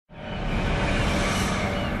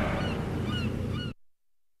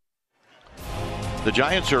The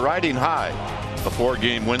Giants are riding high. A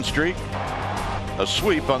 4-game win streak. A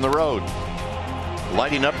sweep on the road.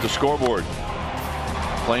 Lighting up the scoreboard.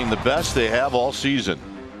 Playing the best they have all season.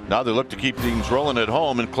 Now they look to keep things rolling at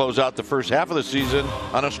home and close out the first half of the season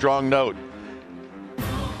on a strong note.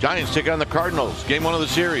 Giants take on the Cardinals. Game 1 of the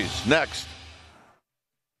series. Next.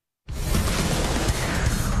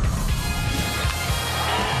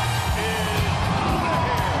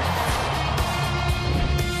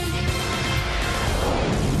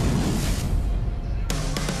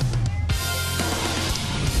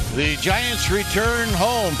 The Giants return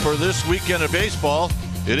home for this weekend of baseball.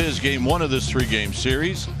 It is game 1 of this 3-game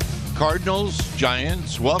series. Cardinals,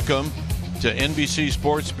 Giants, welcome to NBC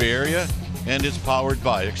Sports Bay Area, and it's powered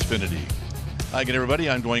by Xfinity. Hi again, everybody.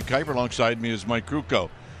 I'm Duane Kuiper. Alongside me is Mike Krukow.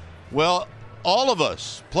 Well, all of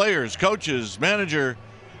us, players, coaches, manager,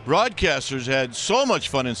 broadcasters, had so much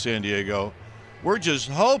fun in San Diego. We're just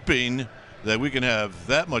hoping that we can have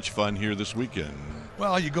that much fun here this weekend.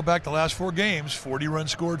 Well, you go back the last 4 games, 40 runs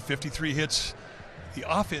scored, 53 hits. The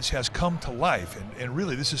offense has come to life, and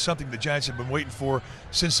really this is something the Giants have been waiting for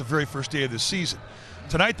since the very first day of the season.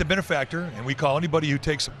 Tonight, the benefactor, and we call anybody who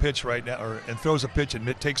takes a pitch right now and throws a pitch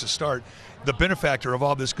and takes a start, the benefactor of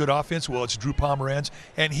all this good offense, well, it's Drew Pomeranz,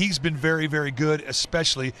 and he's been very, very good,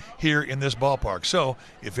 especially here in this ballpark. So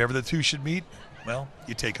if ever the two should meet, well,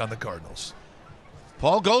 you take on the Cardinals.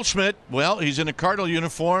 Paul Goldschmidt, well, he's in a Cardinal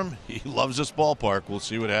uniform. He loves this ballpark. We'll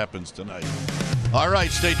see what happens tonight. All right,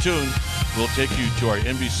 stay tuned. We'll take you to our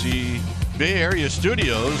NBC Bay Area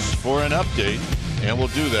studios for an update, and we'll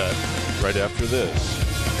do that right after this.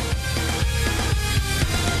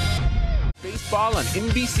 Baseball on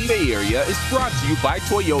NBC Bay Area is brought to you by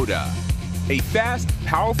Toyota. A fast,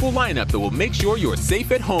 powerful lineup that will make sure you're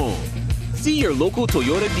safe at home. See your local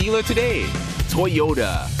Toyota dealer today.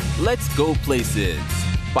 Toyota. Let's go places.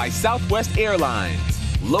 By Southwest Airlines.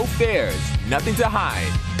 Low fares, nothing to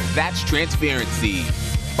hide. That's transparency.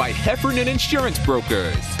 By Heffernan Insurance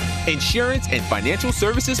Brokers. Insurance and financial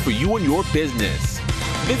services for you and your business.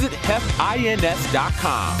 Visit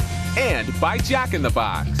hefins.com. And by Jack in the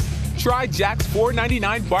Box. Try Jack's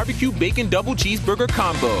 $4.99 barbecue bacon double cheeseburger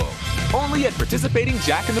combo. Only at participating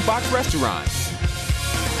Jack in the Box restaurants.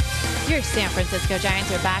 Your San Francisco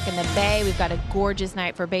Giants are back in the Bay. We've got a gorgeous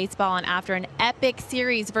night for baseball, and after an epic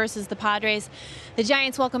series versus the Padres, the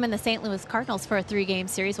Giants welcome in the St. Louis Cardinals for a 3-game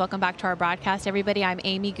series. Welcome back to our broadcast, everybody. I'm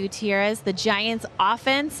Amy Gutierrez. The Giants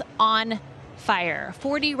offense on fire.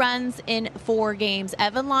 40 runs in 4 games.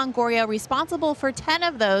 Evan Longoria responsible for 10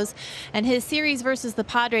 of those, and his series versus the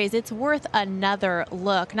Padres, it's worth another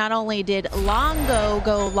look. Not only did Longo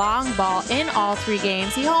go long ball in all 3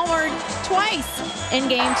 games, he homered twice in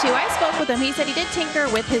game 2. I spoke with him. He said he did tinker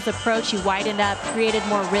with his approach. He widened up, created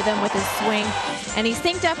more rhythm with his swing, and he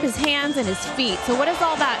synced up his hands and his feet. So what does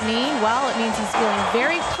all that mean? Well, it means he's feeling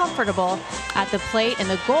very comfortable at the plate, and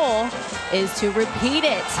the goal is to repeat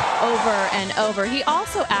it over and over. He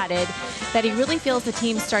also added that he really feels the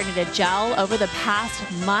team's starting to gel over the past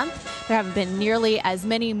month. There haven't been nearly as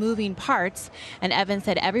many moving parts, and Evan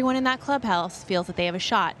said everyone in that clubhouse feels that they have a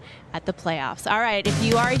shot at the playoffs. All right, if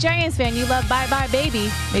you are a Giants fan, you love Bye Bye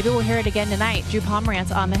Baby. Maybe we'll hear it again tonight. Drew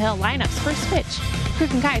Pomeranz on the hill. Lineups, first pitch,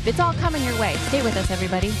 Kruk and Kuiper. It's all coming your way. Stay with us,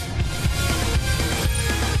 everybody.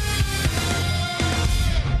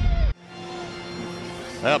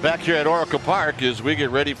 Well, back here at Oracle Park as we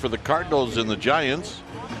get ready for the Cardinals and the Giants.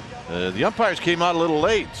 The umpires came out a little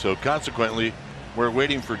late, so consequently, we're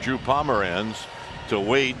waiting for Drew Pomeranz to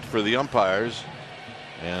wait for the umpires.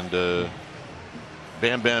 And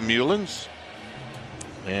Bam Bam Mullins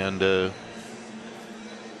and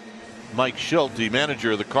Mike Schilt, the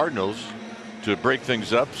manager of the Cardinals, to break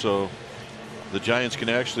things up so the Giants can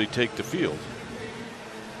actually take the field.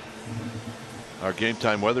 Our game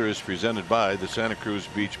time weather is presented by the Santa Cruz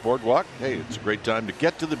Beach Boardwalk. Hey, it's a great time to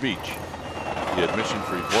get to the beach. The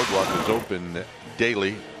admission-free boardwalk is open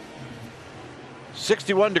daily.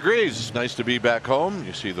 61 degrees. Nice to be back home.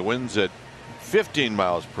 You see the winds at 15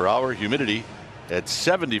 miles per hour, humidity at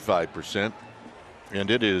 75%, and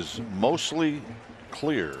it is mostly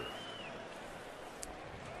clear.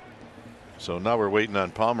 So now we're waiting on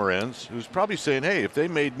Pomeranz, who's probably saying, hey, if they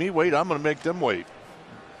made me wait, I'm going to make them wait.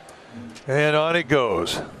 And on it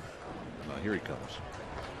goes. Now, here he comes.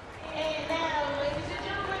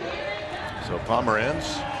 So Pomeranz.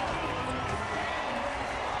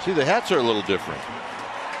 See, the hats are a little different.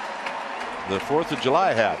 The 4th of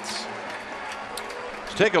July hats.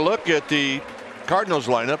 Let's take a look at the Cardinals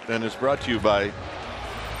lineup, and it's brought to you by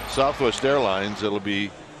Southwest Airlines. It'll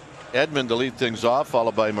be Edmund to lead things off,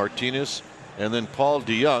 followed by Martinez, and then Paul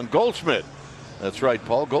DeYoung. Goldschmidt. That's right,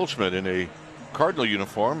 Paul Goldschmidt in a Cardinal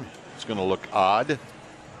uniform. It's going to look odd.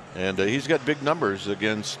 And he's got big numbers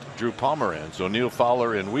against Drew Pomeranz. O'Neill,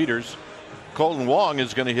 Fowler, and Wieters. Colton Wong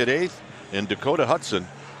is going to hit 8th, and Dakota Hudson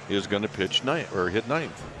is going to pitch 9th or hit 9th.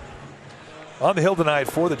 On the hill tonight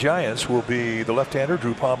for the Giants will be the left-hander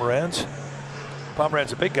Drew Pomeranz.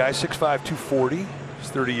 Pomeranz, a big guy, 6'5", 240. He's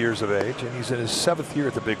 30 years of age, and he's in his 7th year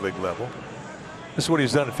at the big league level. This is what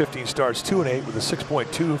he's done in 15 starts, 2-8 with a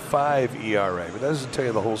 6.25 ERA, but that doesn't tell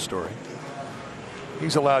you the whole story.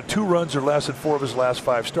 He's allowed 2 runs or less in 4 of his last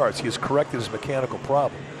 5 starts. He has corrected his mechanical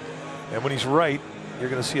problem. And when he's right, you're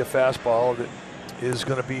going to see a fastball that is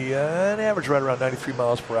going to be an average right around 93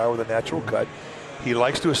 miles per hour with a natural cut. He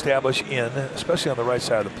likes to establish in, especially on the right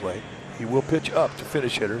side of the plate. He will pitch up to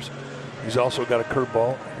finish hitters. He's also got a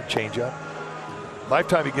curveball, a changeup.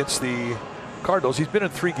 Lifetime against the Cardinals, he's been in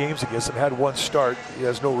 3 games against them, had 1 start. He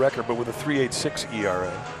has no record, but with a 3.86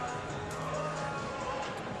 ERA.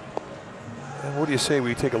 And what do you say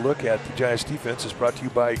we take a look at the Giants defense? Is brought to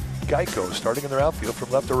you by Geico, starting in their outfield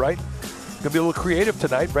from left to right. Going to be a little creative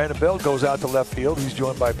tonight. Brandon Bell goes out to left field. He's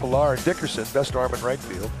joined by Pilar and Dickerson, best arm in right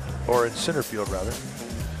field, or in center field rather.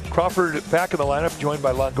 Crawford back in the lineup, joined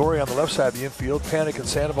by Longoria on the left side of the infield, Panic and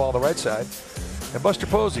Sandoval on the right side. And Buster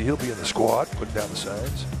Posey, he'll be in the squad, putting down the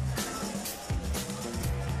signs.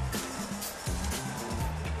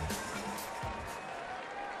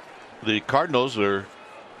 The Cardinals are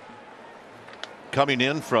coming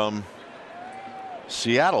in from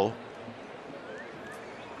Seattle,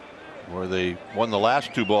 where they won the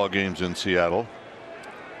last 2 ball games in Seattle.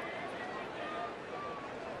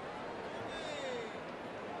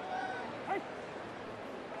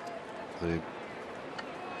 They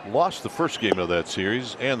lost the first game of that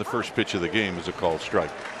series, and the first pitch of the game is a called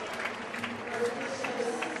strike.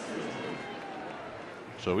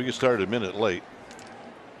 So we get started a minute late.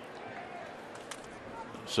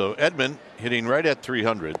 So Edman hitting right at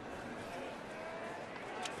 300.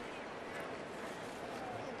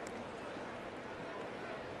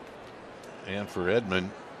 And for Edman,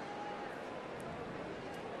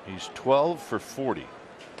 he's 12 for 40.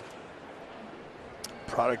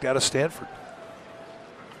 Product out of Stanford.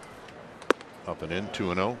 Up and in,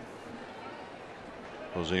 2-0.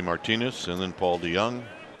 Jose Martinez and then Paul DeJong.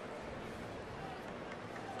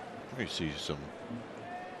 We see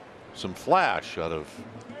some flash out of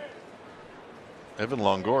Evan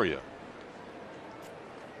Longoria.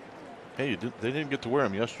 Hey, they didn't get to wear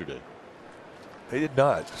him yesterday. They did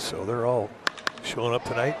not, so they're all showing up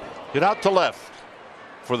tonight. Hit out to left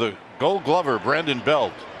for the Gold Glover, Brandon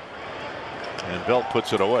Belt. And Belt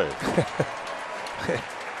puts it away.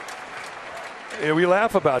 Yeah, we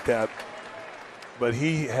laugh about that, but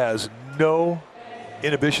he has no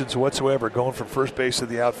inhibitions whatsoever going from first base to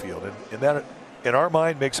the outfield. And that, in our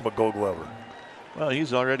mind, makes him a Gold Glover. Well,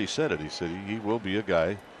 he's already said it. He said he will be a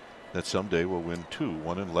guy that someday will win 2,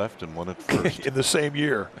 1 in left and 1 at first. In the same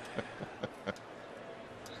year.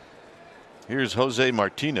 Here's Jose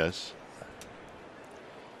Martinez.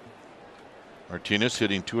 Martinez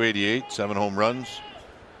hitting 288, 7 home runs,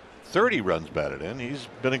 30 runs batted in. He's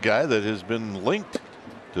been a guy that has been linked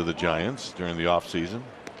to the Giants during the offseason.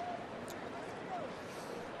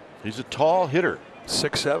 He's a tall hitter.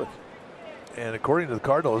 6'7". And according to the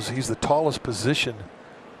Cardinals, he's the tallest position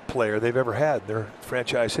player they've ever had in their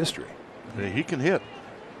franchise history. He can hit.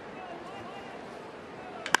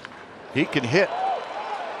 He can hit.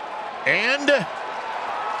 And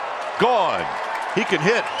gone. He can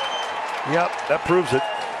hit. Yep, that proves it.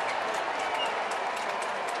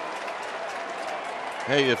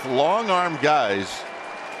 Hey, if long arm guys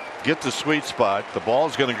get the sweet spot, the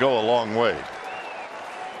ball's going to go a long way.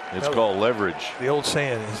 It's called leverage. The old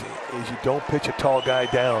saying is you don't pitch a tall guy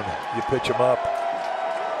down, you pitch him up.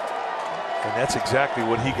 And that's exactly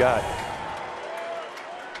what he got.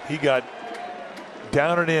 He got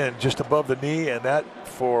down and in just above the knee, and that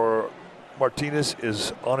for Martinez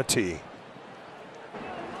is on a tee.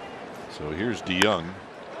 So here's DeJong.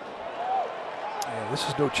 Yeah, this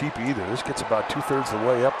is no cheap either. This gets about 2/3 of the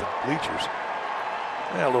way up the bleachers.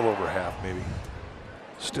 Yeah, a little over half maybe.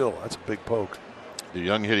 Still, that's a big poke.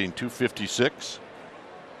 DeJong hitting 256.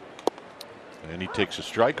 And he takes a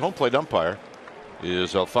strike. Home plate umpire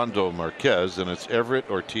is Alfonso Marquez, and it's Everett,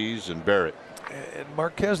 Ortiz, and Barrett. And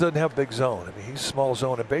Marquez doesn't have a big zone. I mean, he's small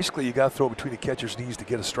zone, and basically you got to throw between the catcher's knees to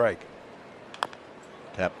get a strike.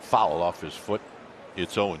 Tap foul off his foot.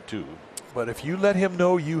 It's 0-2. But if you let him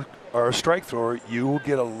know you are a strike thrower, you will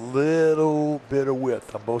get a little bit of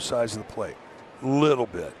width on both sides of the plate. Little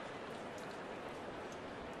bit.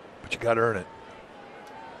 But you got to earn it.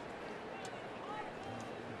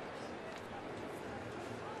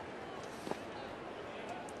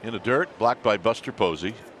 In the dirt, blocked by Buster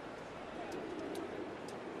Posey.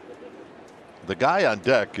 The guy on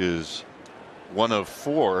deck is one of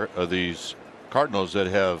 4 of these Cardinals that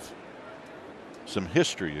have some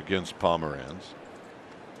history against Pomeranz.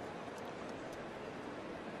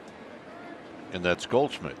 And that's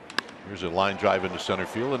Goldschmidt. Here's a line drive into center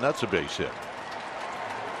field, and that's a base hit.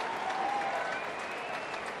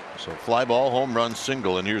 So fly ball, home run,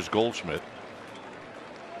 single, and here's Goldschmidt.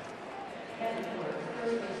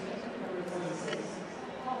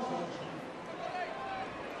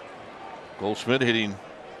 Goldschmidt hitting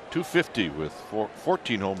 .250 with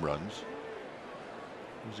 14 home runs.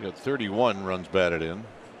 He's got 31 runs batted in.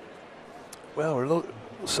 Well, we're a little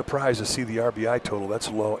surprised to see the RBI total. That's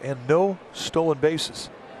low, and no stolen bases.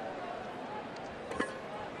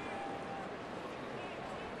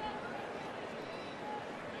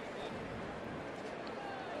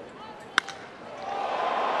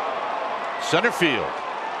 Center field.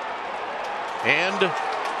 And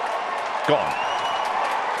gone.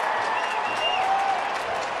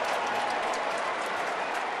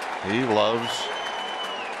 He loves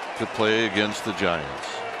to play against the Giants.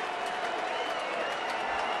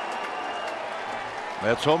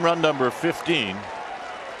 That's home run number 15.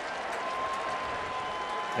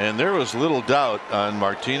 And there was little doubt on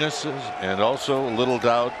Martinez's, and also little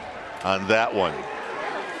doubt on that one.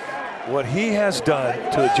 What he has done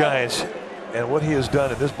to the Giants and what he has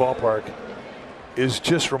done in this ballpark is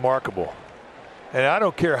just remarkable. And I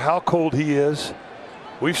don't care how cold he is.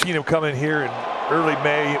 We've seen him come in here in early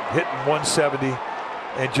May hitting 170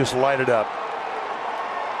 and just light it up.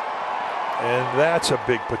 And that's a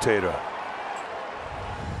big potato.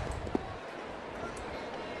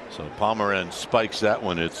 So Pomeranz spikes that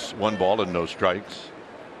one. It's 1 ball and no strikes.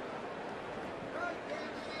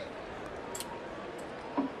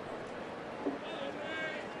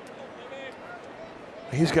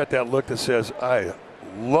 He's got that look that says, I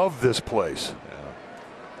love this place. Yeah.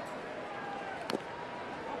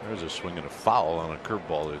 There's a swing and a foul on a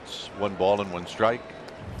curveball. It's 1 ball and 1 strike.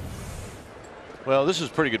 Well, this is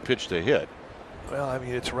a pretty good pitch to hit. Well, I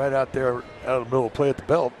mean, it's right out there, out of the middle of the play at the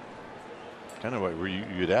belt. Kind of where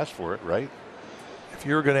you'd ask for it, right? If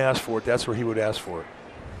you were going to ask for it, that's where he would ask for it.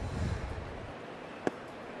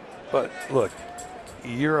 But look,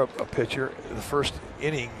 you're a pitcher. The first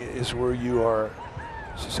inning is where you are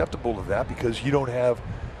susceptible to that because you don't have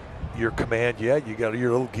your command yet. You're a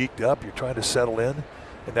little geeked up. You're trying to settle in,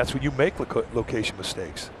 and that's when you make location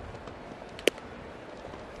mistakes.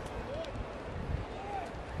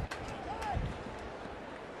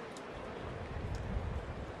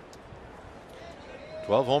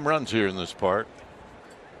 Home runs here in this part.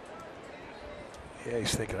 Yeah,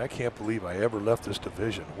 he's thinking, I can't believe I ever left this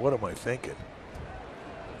division. What am I thinking?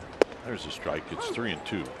 There's a strike. It's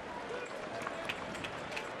 3-2.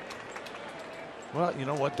 Well, you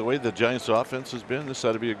know what? The way the Giants' offense has been, this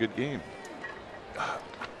ought to be a good game.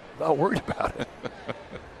 Not worried about it. I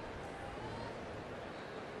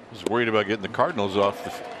was worried about getting the Cardinals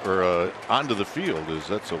off onto the field.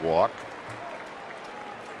 That's a walk.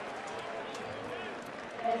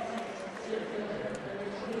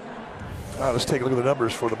 Let's take a look at the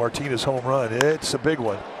numbers for the Martinez home run. It's a big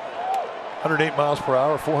one. 108 miles per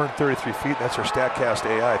hour, 433 feet. That's our StatCast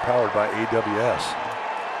AI powered by AWS.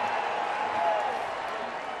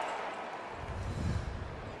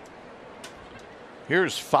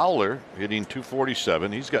 Here's Fowler hitting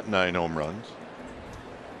 .247. He's got 9 home runs.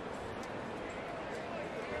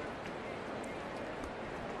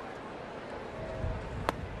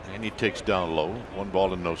 And he takes down low. 1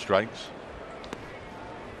 ball and no strikes.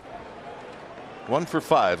 1 for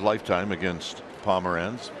 5 lifetime against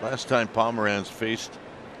Pomeranz. Last time Pomeranz faced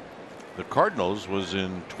the Cardinals was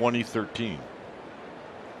in 2013.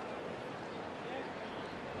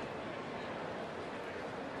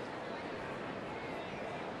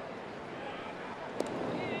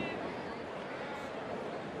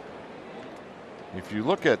 If you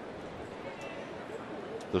look at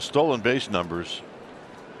the stolen base numbers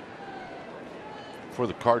for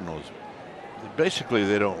the Cardinals, basically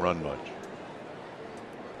they don't run much.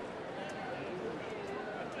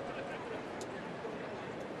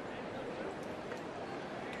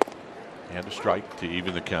 And a strike to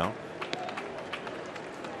even the count.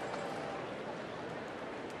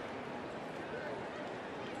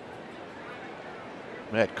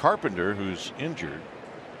 Matt Carpenter, who's injured,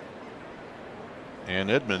 and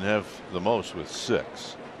Edman have the most with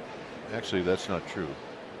 6. Actually, that's not true.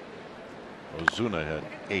 Ozuna had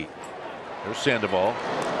 8. There's Sandoval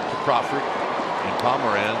to Crawford, and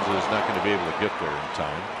Pomeranz is not going to be able to get there in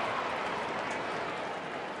time.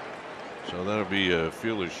 So that'll be a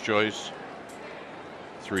fielder's choice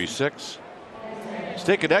 3-6.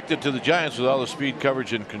 Stay connected to the Giants with all the speed,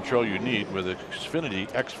 coverage, and control you need with Xfinity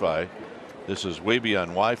XFi. This is way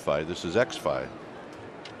beyond Wi-Fi. This is XFi.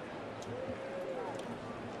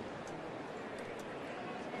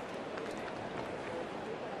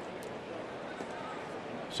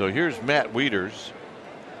 So here's Matt Wieters.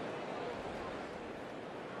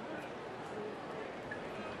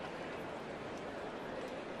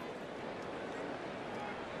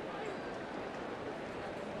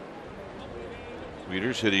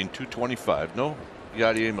 Wieters hitting .225. No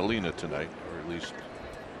Yadier Molina tonight, or at least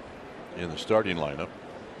in the starting lineup.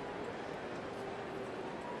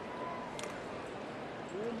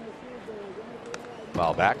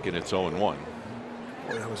 Foul back, and it's 0-1. Boy,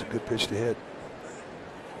 that was a good pitch to hit.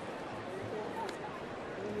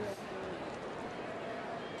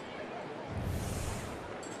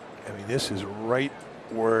 I mean, this is right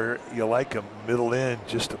where you like him, middle in,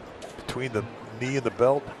 just between the knee and the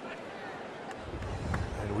belt.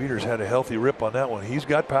 And Wieters had a healthy rip on that one. He's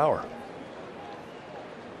got power.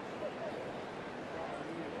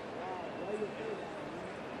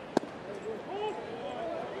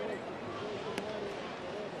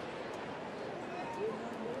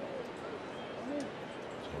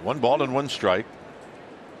 So 1 ball and 1 strike.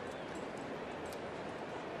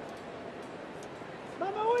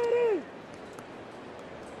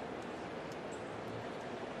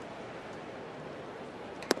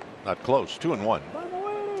 Not close. 2-1.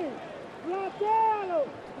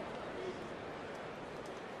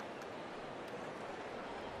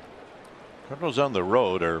 Cardinals on the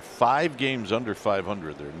road are 5 games under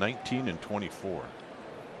 500. They're 19-24.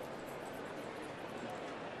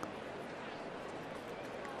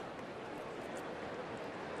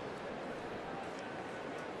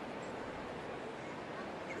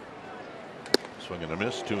 Swing and a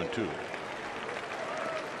miss. 2-2.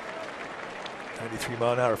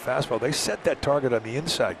 93-mile-an-hour fastball. They set that target on the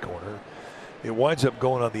inside corner. It winds up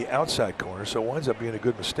going on the outside corner, so it winds up being a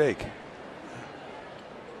good mistake.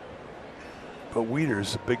 But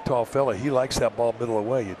Wieters, a big tall fella, he likes that ball middle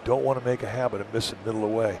away. You don't want to make a habit of missing middle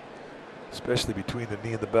away, especially between the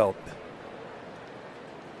knee and the belt.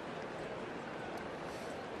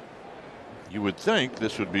 You would think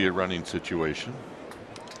this would be a running situation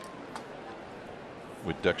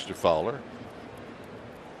with Dexter Fowler,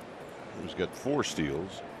 who's got 4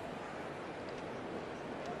 steals.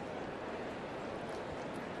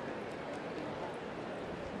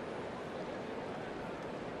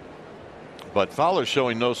 But Fowler's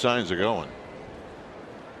showing no signs of going.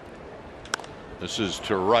 This is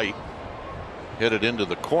to right, hit it into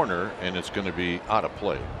the corner, and it's going to be out of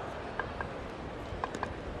play.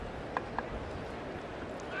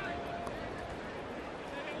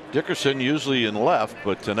 Dickerson usually in left,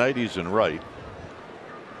 but tonight he's in right.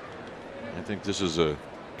 I think this is a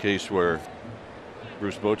case where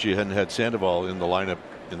Bruce Bochy hadn't had Sandoval in the lineup,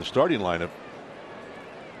 in the starting lineup,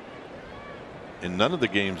 in none of the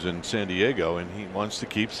games in San Diego, and he wants to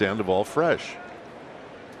keep Sandoval fresh.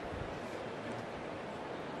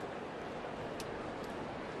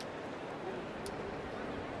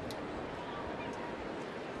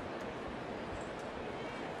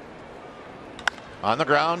 On the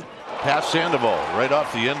ground, past Sandoval, right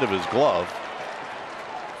off the end of his glove.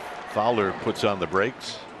 Fowler puts on the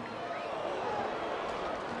brakes.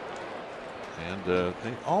 And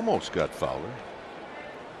they almost got Fowler.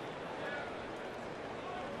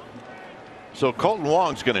 So Colton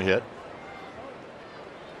Wong's going to hit.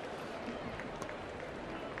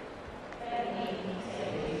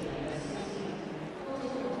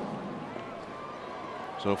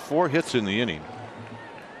 So 4 hits in the inning.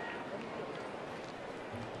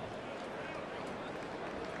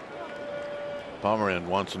 Pomerantz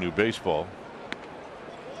wants a new baseball.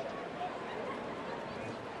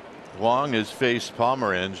 Wong has faced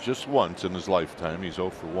Pomerantz just once in his lifetime. He's 0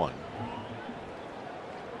 for 1.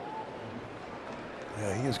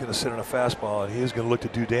 Yeah, he is going to sit on a fastball, and he is going to look to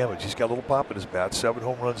do damage. He's got a little pop in his bat. 7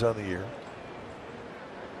 home runs on the year.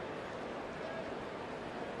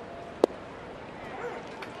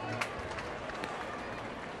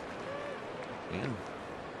 And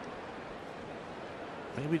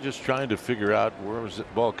maybe just trying to figure out where was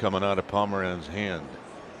that ball coming out of Pomerantz's hand.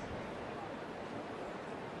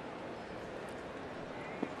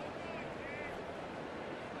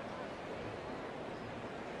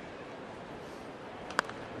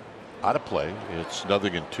 Out of play. It's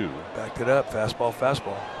 0-2. Backed it up. Fastball,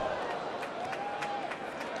 fastball.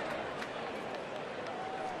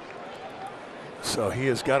 So he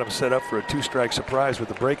has got him set up for a 2-strike surprise with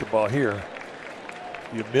the breaking ball here.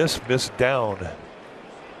 You miss down.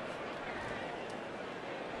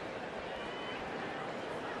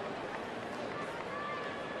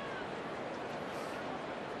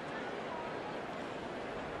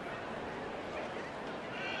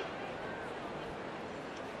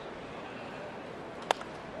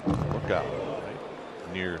 Look out,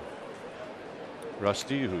 right near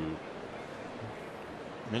Rusty, who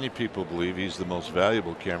many people believe he's the most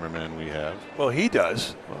valuable cameraman we have. Well, he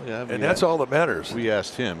does. Well, yeah, and that's all that matters. We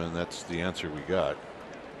asked him, and that's the answer we got.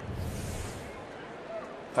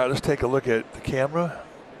 All right, let's take a look at the camera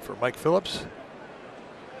for Mike Phillips.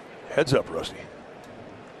 Heads up, Rusty.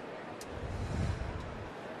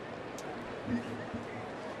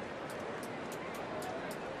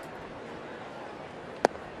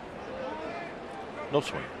 No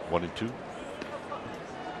swing. 1-2.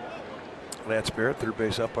 Lance Barrett, third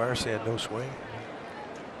base umpire, saying no swing.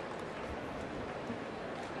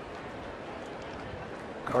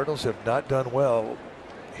 Cardinals have not done well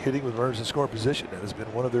hitting with runners in scoring position. That has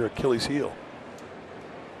been one of their Achilles heel.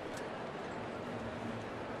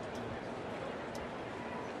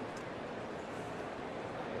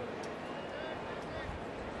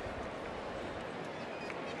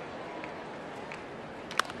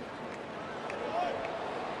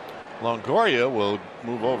 Longoria will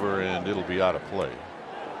move over and it'll be out of play.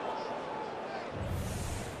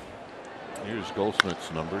 Here's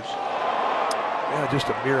Goldsmith's numbers. Yeah, just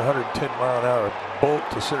a mere 110-mile-an-hour bolt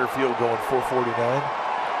to center field going 449.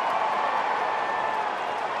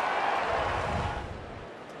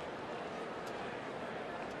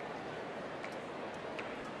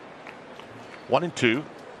 One and two.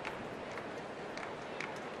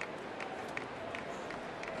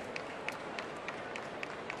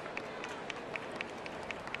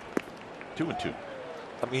 Two and two.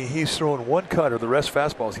 I mean, he's throwing one cutter, the rest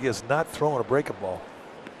fastballs. He has not thrown a breaking ball.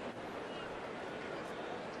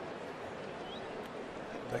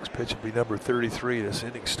 Next pitch will be number 33. This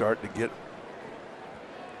inning starting to get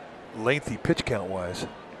lengthy pitch count wise.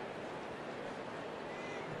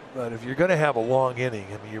 But if you're going to have a long inning,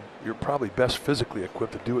 I mean, you're probably best physically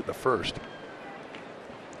equipped to do it in the first.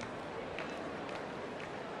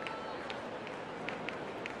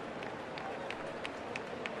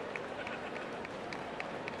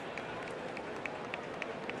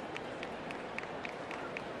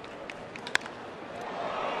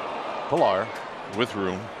 Pilar with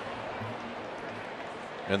room,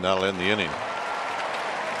 and that'll end the inning.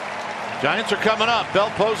 Giants are coming up. Bell,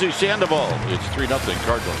 Posey, Sandoval. It's 3-0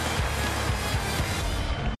 Cardinals.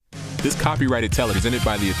 This copyrighted tele presented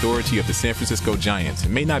by the authority of the San Francisco Giants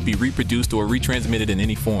may not be reproduced or retransmitted in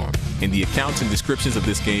any form, and the accounts and descriptions of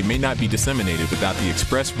this game may not be disseminated without the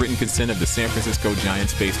express written consent of the San Francisco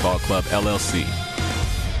Giants Baseball Club, LLC.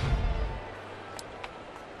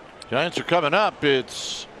 Giants are coming up.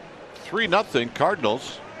 It's 3-0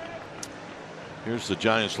 Cardinals. Here's the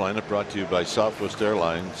Giants lineup brought to you by Southwest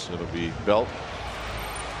Airlines. It'll be Belt.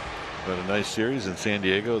 Had a nice series in San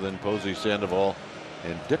Diego, then Posey, Sandoval,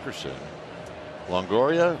 and Dickerson.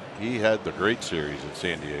 Longoria, he had the great series at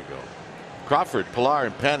San Diego. Crawford, Pilar,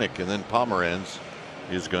 and Panic, and then Pomeranz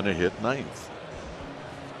is going to hit ninth.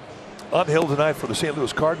 On the hill tonight for the St.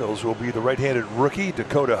 Louis Cardinals will be the right-handed rookie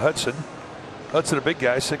Dakota Hudson. Hudson, a big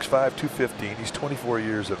guy, 6'5", 215. He's 24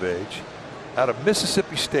 years of age. Out of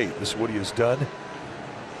Mississippi State, this is what he has done.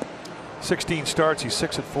 16 starts, he's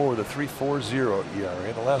 6-4 with a 3.40 ERA.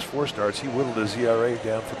 In the last 4 starts, he whittled his ERA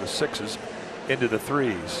down from the 6s into the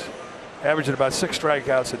 3s. Averaging about 6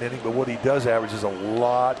 strikeouts an inning, but what he does average is a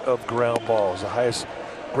lot of ground balls, the highest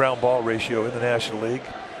ground ball ratio in the National League.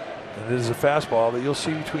 And it is a fastball that you'll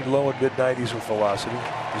see between low and mid-90s with velocity.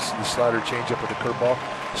 You see the slider change up with the curveball.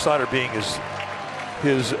 Slider being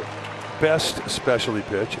his best specialty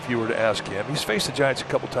pitch, if you were to ask him. He's faced the Giants a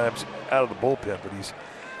couple times out of the bullpen, but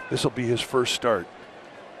this will be his first start.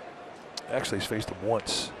 Actually, he's faced them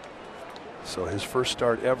once. So his first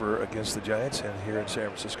start ever against the Giants and here in San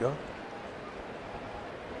Francisco.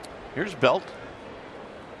 Here's Belt.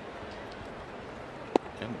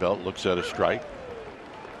 And Belt looks at a strike.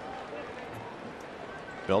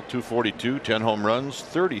 Belt 242, 10 home runs,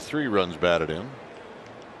 33 runs batted in.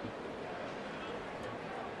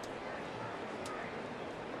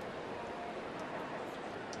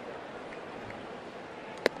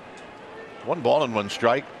 One ball and one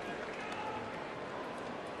strike.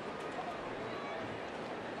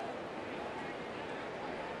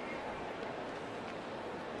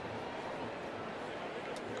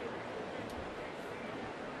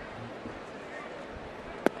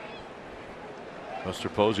 Buster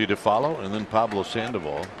Posey to follow, and then Pablo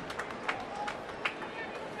Sandoval.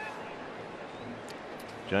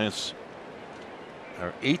 Giants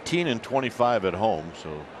are 18-25 at home, so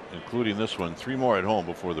including this one, 3 more at home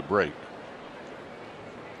before the break.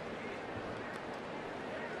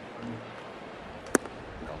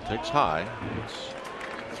 Takes high.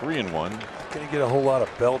 It's 3-1. Going to get a whole lot of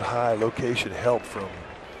belt high location help from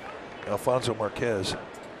Alfonso Marquez.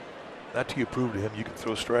 Not till you prove to him you can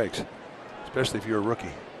throw strikes, especially if you're a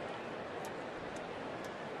rookie.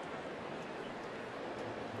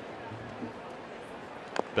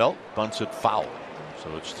 Belt bunts it foul,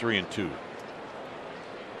 so it's 3-2.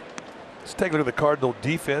 Let's take a look at the Cardinal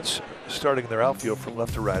defense, starting in their outfield from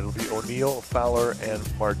left to right. It'll be O'Neill, Fowler, and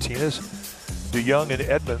Martinez. DeYoung and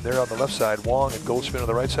Edman, they're on the left side. Wong and Goldschmidt on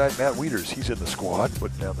the right side. Matt Wieters, he's in the squad,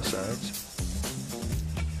 putting down the signs.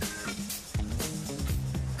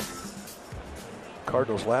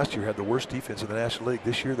 Cardinals last year had the worst defense in the National League.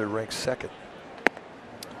 This year they're ranked second.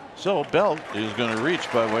 So Belt is going to reach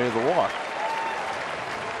by way of the walk.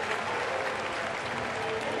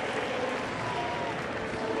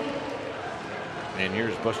 And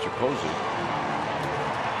here's Buster Posey.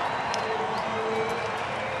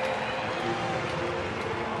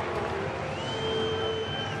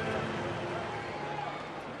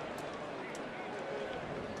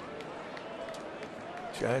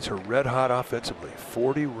 Giants are red hot offensively.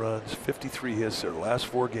 40 runs, 53 hits their last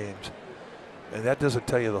 4 games. And that doesn't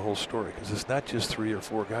tell you the whole story, because it's not just 3 or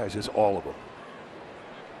 4 guys, it's all of them.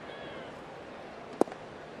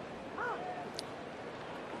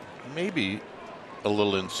 Maybe a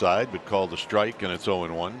little inside, but called a strike, and it's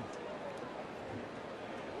 0-1.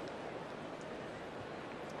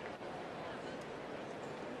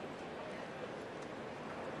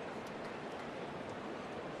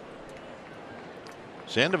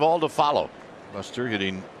 Sandoval to follow. Buster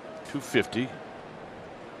hitting .250.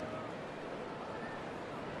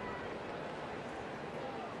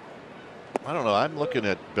 I don't know. I'm looking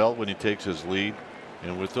at Belt when he takes his lead,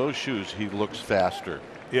 and with those shoes, he looks faster.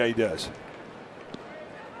 Yeah, he does.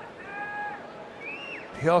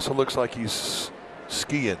 He also looks like he's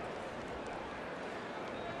skiing.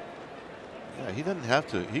 Yeah, he doesn't have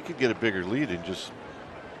to. He could get a bigger lead and just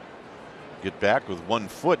get back with 1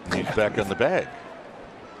 foot, and he's back on the bag.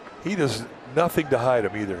 He does nothing to hide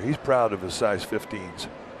him either. He's proud of his size 15s.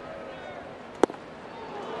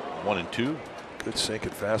 1-2. Good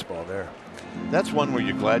sinking fastball there. That's one where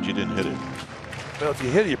you're glad you didn't hit it. Well, if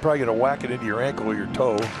you hit it, you're probably going to whack it into your ankle or your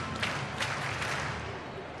toe.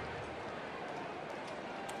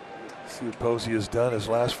 See what Posey has done his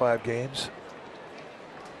last 5 games.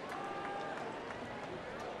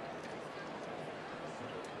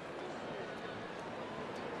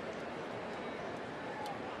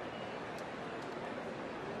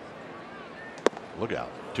 Look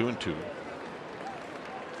out. 2-2.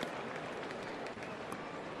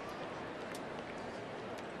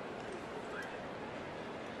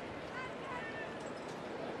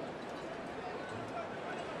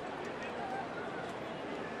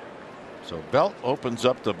 So Belt opens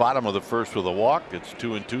up the bottom of the first with a walk. It's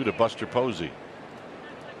 2-2 to Buster Posey.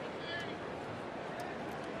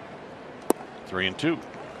 3-2.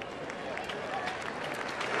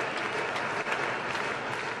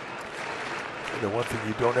 The one thing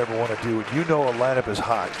you don't ever want to do, when you know a lineup is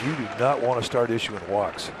hot, you do not want to start issuing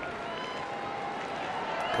walks.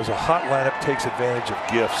 Because a hot lineup takes advantage of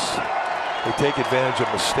gifts. They take advantage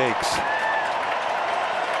of mistakes.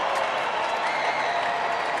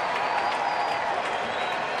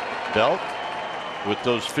 Belt with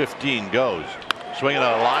those 15 goes. Swinging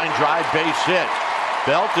a line drive base hit.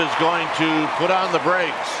 Belt is going to put on the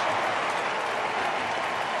brakes.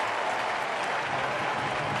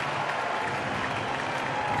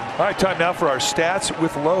 All right, time now for our stats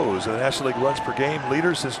with Lowe's. The National League runs per game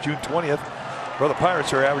leader since June 20th. Well, the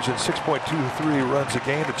Pirates are averaging 6.23 runs a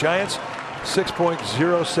game. The Giants,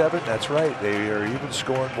 6.07. That's right. They are even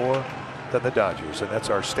scoring more than the Dodgers. And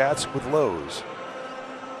that's our stats with Lowe's.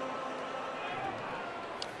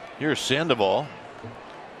 Here's Sandoval.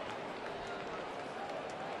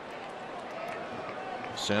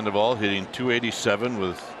 Sandoval hitting .287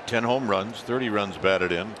 with 10 home runs, 30 runs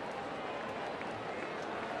batted in.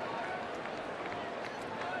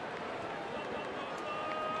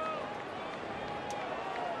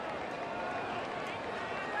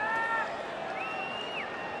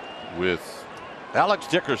 With Alex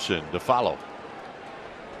Dickerson to follow.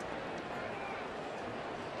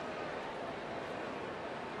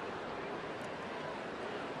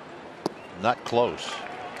 Not close.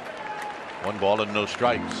 1 ball and no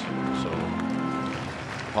strikes. So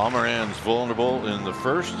Pomeranz vulnerable in the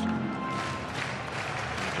first. The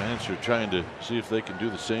Giants are trying to see if they can do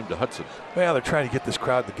the same to Hudson. Well, they're trying to get this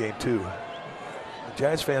crowd in the game too. The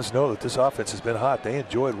Giants fans know that this offense has been hot. They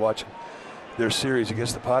enjoyed watching their series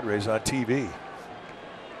against the Padres on TV.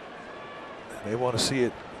 They want to see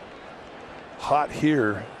it hot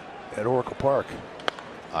here at Oracle Park.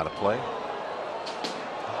 Out of play.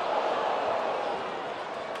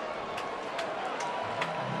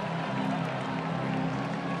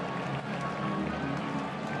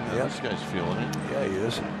 Yeah, this guy's feeling it. Yeah, he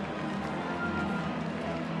is.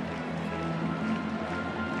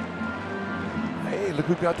 Hey, look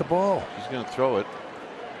who got the ball. He's going to throw it.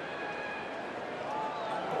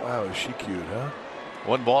 Wow, is she cute, huh?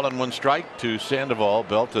 1 ball and 1 strike to Sandoval.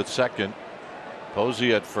 Belt at second.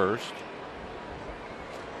 Posey at first.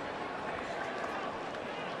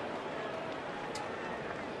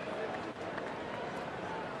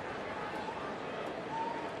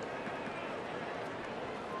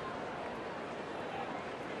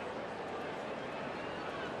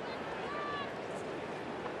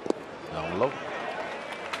 Down low.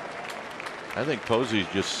 I think Posey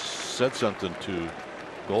just said something to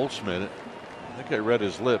Goldschmidt. I think I read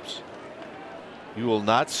his lips. You will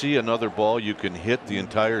not see another ball you can hit the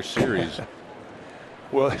entire series.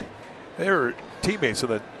 Well, they were teammates on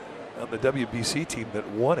the WBC team that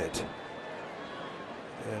won it,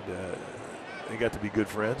 and they got to be good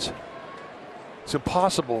friends. It's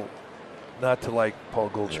impossible not to like Paul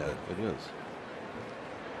Goldschmidt. Yeah, it is.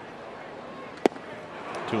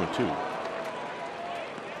 2-2.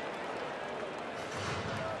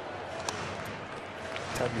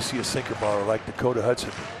 Time you see a sinker baller like Dakota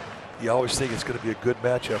Hudson, you always think it's going to be a good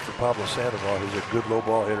matchup for Pablo Sandoval, who's a good low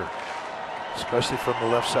ball hitter, especially from the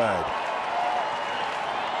left side.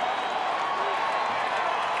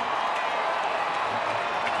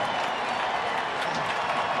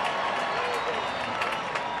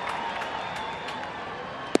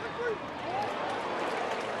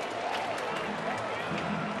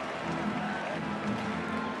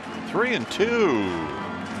 Three and two.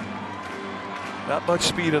 Not much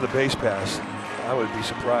speed on the base pass. I would be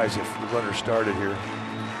surprised if the runner started here.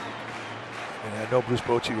 And I know Bruce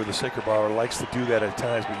Bochy with the sinker baller likes to do that at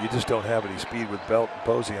times, but you just don't have any speed with Belt and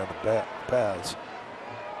Posey on the paths.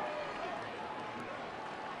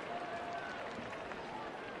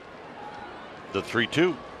 The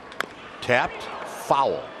 3-2. Tapped,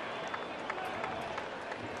 foul.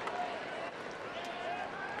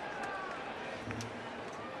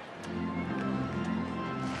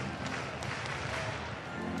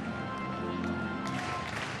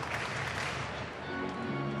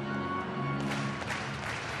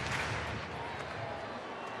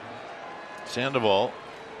 Sandoval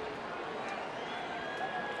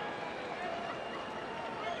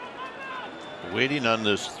waiting on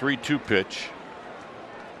this 3-2 pitch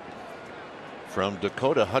from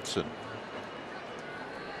Dakota Hudson.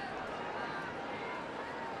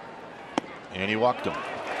 And he walked him.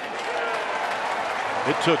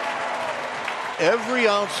 It took every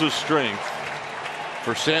ounce of strength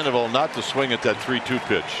for Sandoval not to swing at that 3-2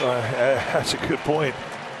 pitch. That's a good point.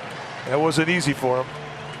 That wasn't easy for him.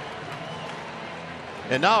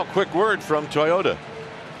 And now a quick word from Toyota.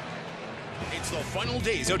 It's the final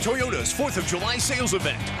days of Toyota's 4th of July sales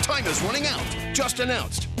event. Time is running out. Just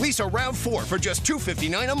announced. Lease a RAV4 for just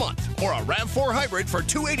 $259 a month or a RAV4 Hybrid for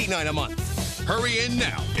 $289 a month. Hurry in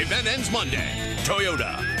now. Event ends Monday.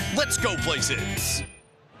 Toyota. Let's go places.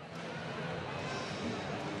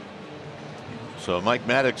 So Mike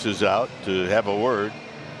Maddox is out to have a word.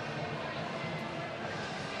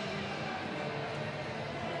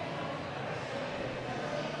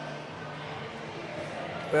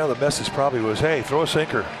 Well, the message probably was, hey, throw a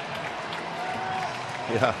sinker.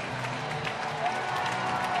 Yeah.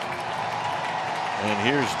 And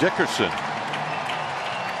here's Dickerson.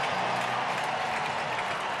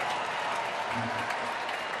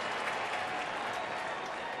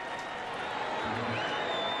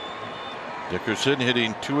 Dickerson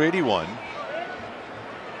hitting .281.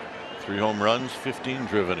 3 home runs, 15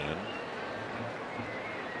 driven in.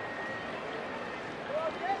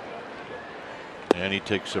 And he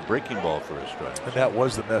takes a breaking ball for a strike. And that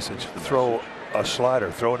was the message. Throw a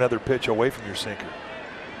slider, throw another pitch away from your sinker.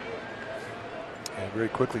 And very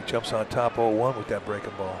quickly jumps on top 0-1 with that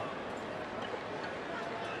breaking ball.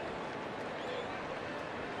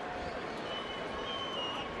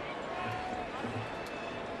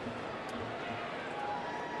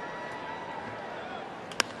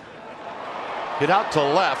 Hit out to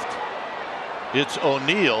left. It's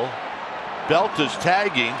O'Neill. Belt is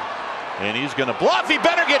tagging. And he's going to bluff. He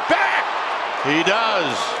better get back. He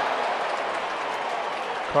does.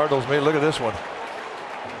 Cardinals may look at this one.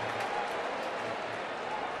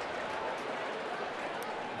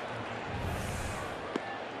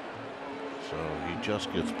 So he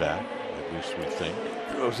just gets back, at least we think.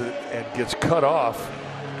 Throws it and gets cut off.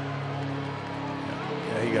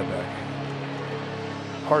 Yeah, he got back.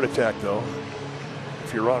 Heart attack, though,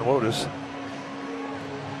 if you're Ron Wotus.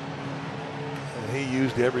 He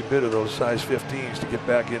used every bit of those size 15s to get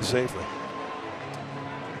back in safely.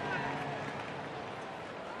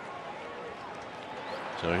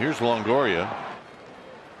 So here's Longoria.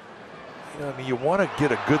 You know, I mean, you want to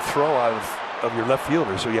get a good throw out of your left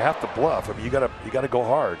fielder, so you have to bluff. I mean, you gotta go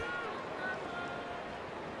hard.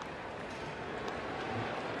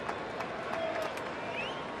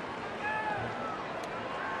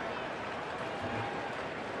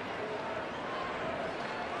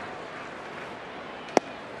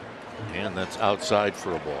 And that's outside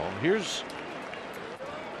for a ball. Here's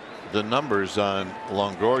the numbers on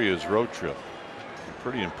Longoria's road trip.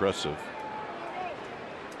 Pretty impressive.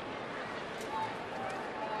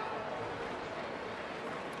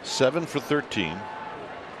 Seven for 13.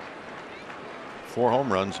 4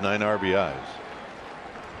 home runs, 9 RBIs.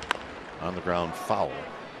 On the ground foul.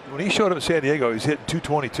 When he showed up in San Diego, he's hitting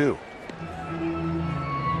 222.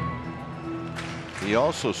 He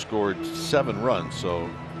also scored 7 runs, so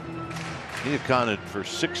he accounted for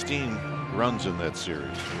 16 runs in that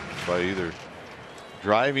series by either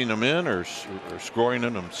driving them in or scoring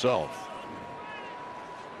them himself.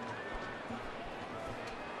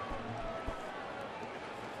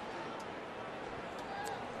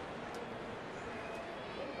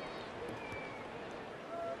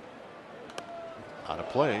 Out of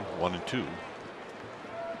play, 1-2.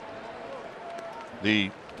 The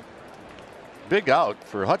big out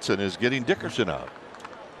for Hudson is getting Dickerson out.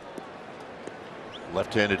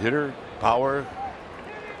 Left-handed hitter, power,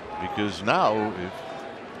 because now if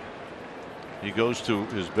he goes to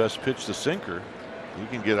his best pitch, the sinker, he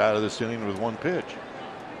can get out of this inning with 1 pitch.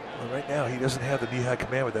 Well, right now he doesn't have the knee-high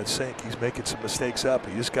command with that sink. He's making some mistakes up.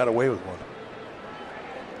 He just got away with one.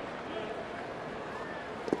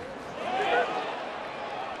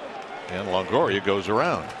 And Longoria goes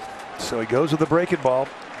around. So he goes with the breaking ball,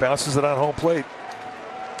 bounces it on home plate.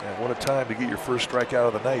 And what a time to get your first strikeout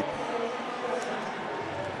of the night.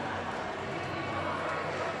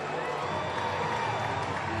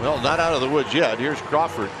 Well, not out of the woods yet. Here's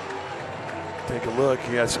Crawford. Take a look.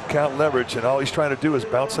 He has some count leverage, and all he's trying to do is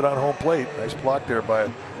bounce it on home plate. Nice block there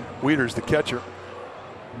by Wieters, the catcher.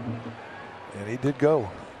 And he did go.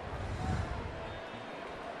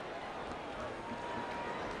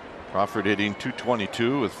 Crawford hitting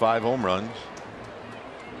 .222 with 5 home runs.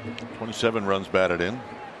 27 runs batted in.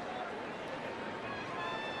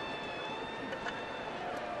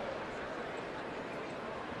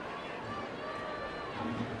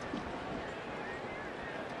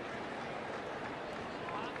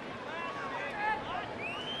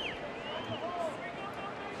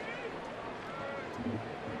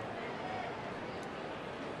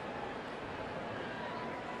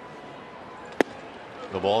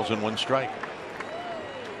 The ball's in 1 strike.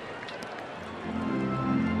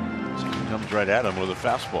 So he comes right at him with a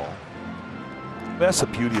fastball. That's the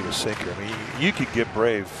beauty of a sinker. I mean, you could get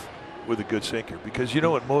brave with a good sinker because you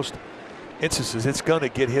know in most instances it's going to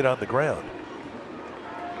get hit on the ground.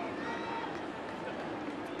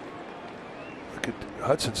 Look at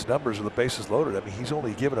Hudson's numbers with the bases loaded. I mean, he's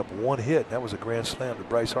only given up 1 hit. That was a grand slam to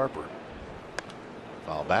Bryce Harper.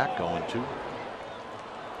 Foul back, 0-2.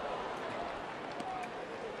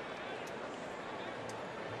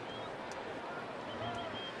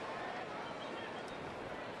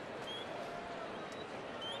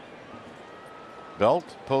 Belt,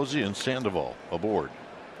 Posey, and Sandoval aboard.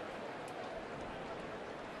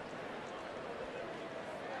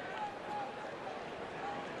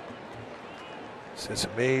 Since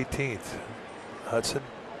May 18th, Hudson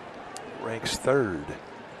ranks 3rd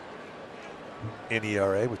in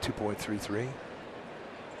ERA with 2.33.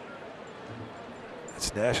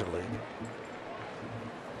 It's National League.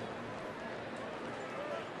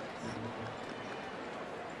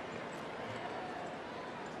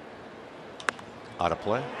 Out of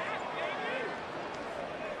play.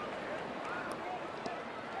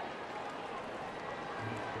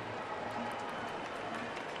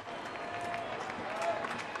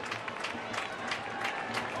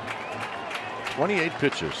 .28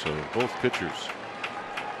 pitches, so both pitchers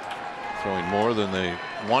throwing more than they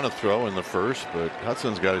want to throw in the first, but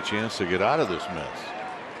Hudson's got a chance to get out of this mess.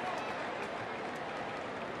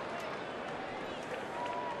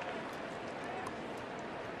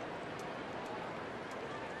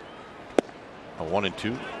 A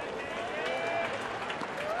 1-2.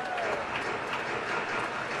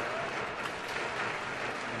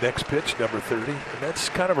 Next pitch, number 30. And that's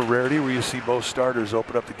kind of a rarity where you see most starters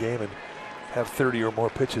open up the game and have 30 or more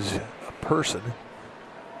pitches a person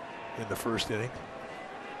in the first inning.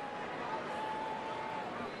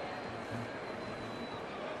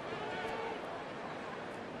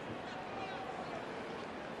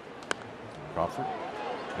 Crawford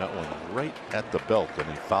got one right at the belt and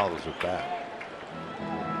he fouls it back.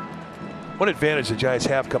 One advantage the Giants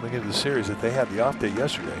have coming into the series that they had the off day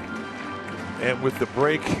yesterday. And with the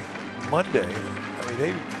break Monday, I mean,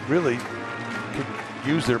 they really could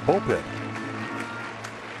use their bullpen.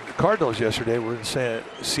 The Cardinals yesterday were in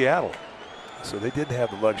Seattle, so they didn't have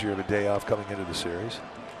the luxury of a day off coming into the series.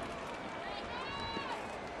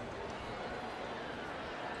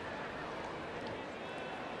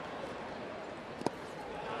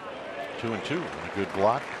 Two and two, and a good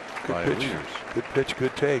block by Good pitch. Leaders. Good pitch,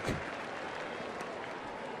 good take.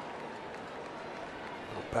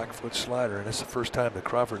 Back foot slider, and it's the first time that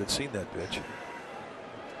Crawford had seen that pitch.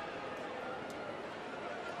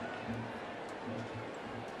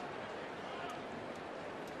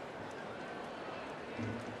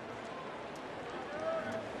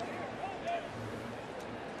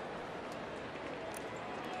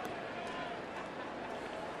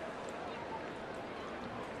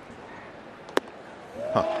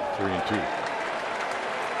 Huh, 3-2.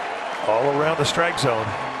 All around the strike zone.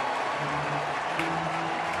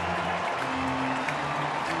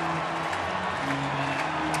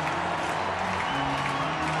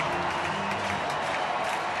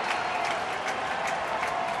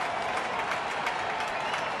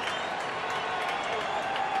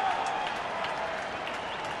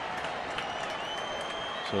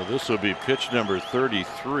 So this will be pitch number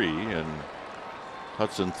 33, and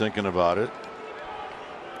Hudson thinking about it.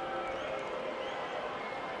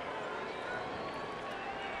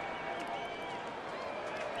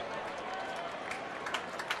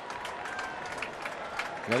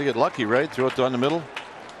 Got to get lucky, right? Throw it down the middle.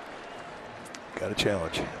 Got a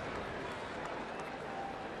challenge.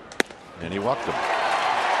 And he walked him.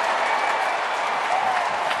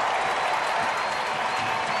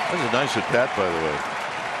 That was a nice at bat, by the way.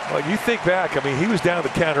 Well, you think back, I mean, he was down the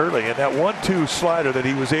count early, and that 1-2 slider that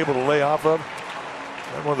he was able to lay off of,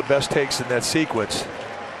 one of the best takes in that sequence.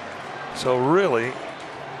 So really,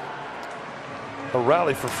 a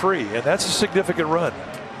rally for free, and that's a significant run.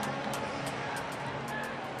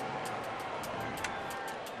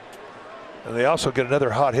 And they also get another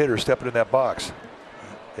hot hitter stepping in that box,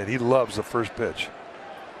 and he loves the first pitch,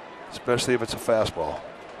 especially if it's a fastball.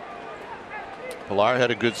 Pilar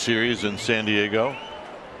had a good series in San Diego.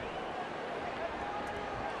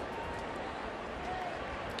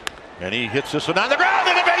 And he hits this one on the ground,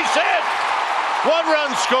 and a base hit.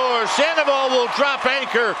 1-run score. Sandoval will drop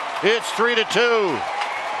anchor. It's 3-2.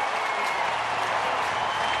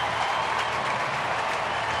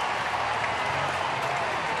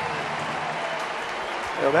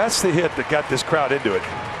 Well, that's the hit that got this crowd into it.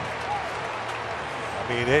 I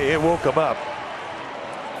mean, it woke them up.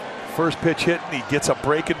 First pitch hit, and he gets a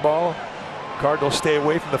breaking ball. Cardinals stay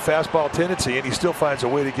away from the fastball tendency, and he still finds a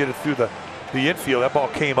way to get it through the infield. That ball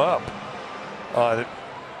came up on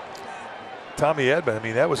Tommy Edman. I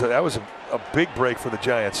mean, that was a big break for the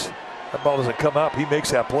Giants. That ball doesn't come up. He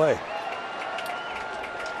makes that play.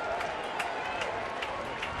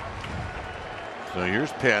 So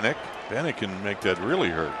here's Panic. Panic can make that really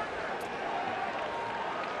hurt.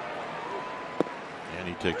 And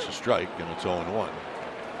he takes a strike, and it's 0-1.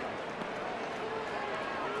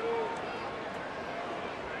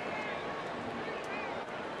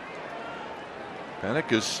 Panic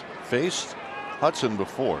has faced Hudson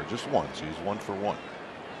before, just once. He's 1 for 1.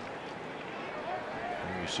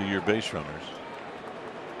 And you see your base runners.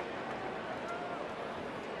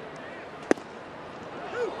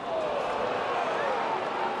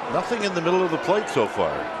 Nothing in the middle of the plate so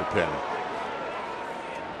far for Panic.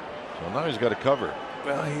 So now he's got to cover.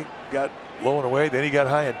 Well, he got low and away, then he got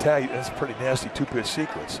high and tight. That's a pretty nasty two-pitch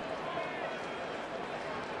sequence.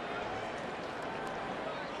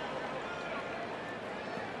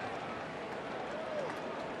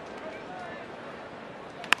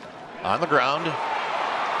 On the ground,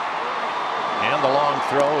 and the long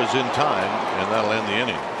throw is in time, and that'll end the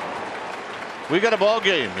inning. We got a ball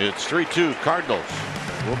game. It's 3-2 Cardinals.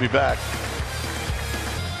 We'll be back.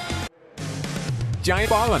 Giant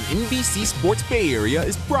Ball on NBC Sports Bay Area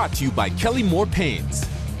is brought to you by Kelly Moore Paints.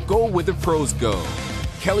 Go where the pros go.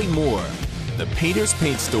 Kelly Moore, the painter's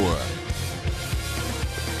paint store.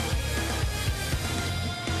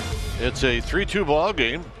 It's a 3-2 ball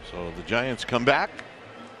game, so the Giants come back.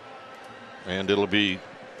 And it'll be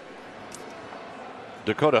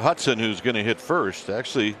Dakota Hudson who's going to hit first.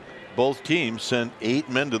 Actually, both teams sent 8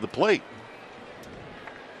 men to the plate.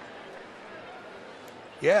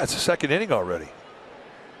 Yeah, it's the second inning already.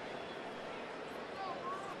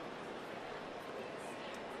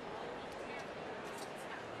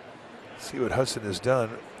 See what Hudson has done.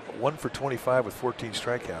 1 for 25 with 14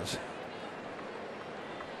 strikeouts.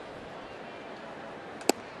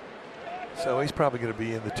 So he's probably going to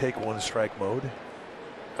be in the take one strike mode,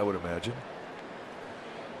 I would imagine.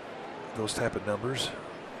 Those type of numbers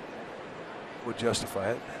would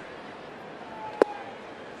justify it.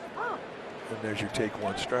 And there's your take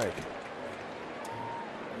one strike.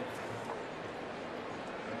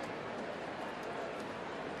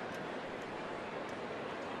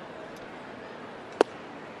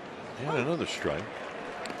 And another strike.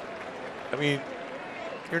 I mean,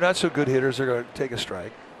 your not so good hitters are going to take a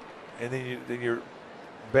strike, and then your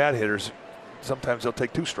bad hitters, sometimes they'll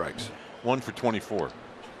take 2 strikes. 1 for 24.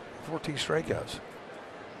 14 strikeouts.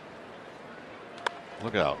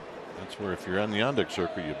 Look out. That's where if you're on the on-deck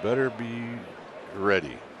circle, you better be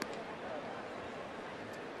ready.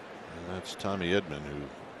 And that's Tommy Edman, who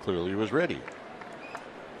clearly was ready.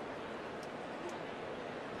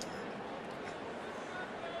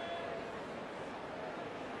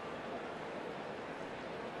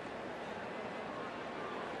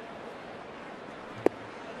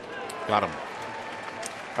 Got him.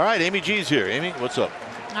 All right, Amy G's here. Amy, what's up?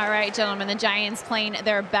 All right, gentlemen, the Giants playing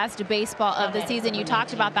their best baseball of the season. You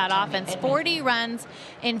talked about that offense, 40 runs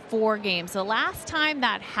in 4 games. The last time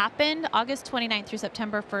that happened, August 29th through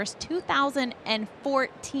September 1st,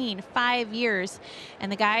 2014, 5 years. And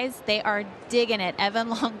the guys, they are digging it. Evan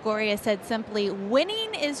Longoria said simply,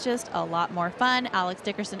 winning is just a lot more fun. Alex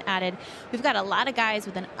Dickerson added, we've got a lot of guys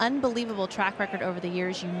with an unbelievable track record over the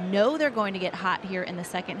years. You know they're going to get hot here in the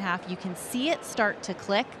second half. You can see it start to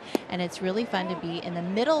click, and it's really fun to be in the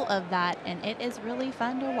middle of that, and it is really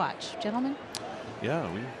fun to watch. Gentlemen? Yeah,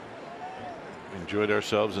 we enjoyed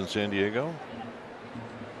ourselves in San Diego.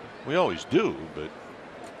 We always do, but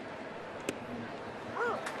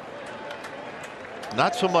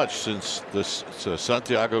not so much since this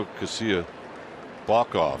Santiago Casilla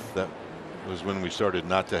walk-off. That was when we started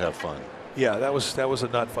not to have fun. Yeah, that was a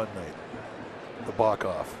not fun night. The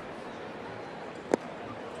walk-off.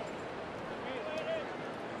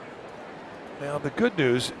 Now, the good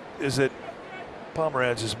news is that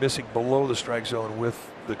Pomeranz is missing below the strike zone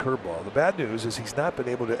with the curveball. The bad news is he's not been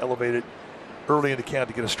able to elevate it early in the count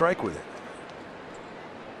to get a strike with it.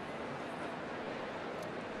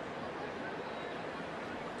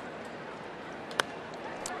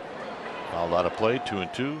 A lot of play,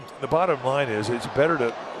 2-2. The bottom line is it's better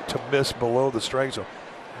to miss below the strike zone.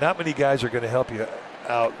 Not many guys are going to help you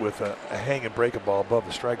out with a hang and break a ball above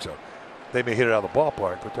the strike zone. They may hit it out of the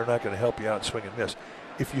ballpark, but they're not going to help you out and swing and miss.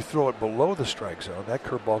 If you throw it below the strike zone, that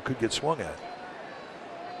curveball could get swung at.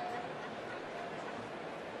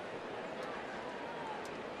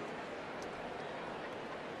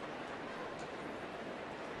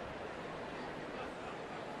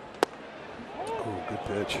 Oh, good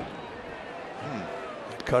pitch.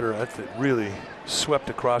 Cutter, that really swept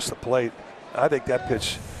across the plate. I think that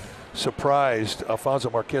pitch surprised Alfonso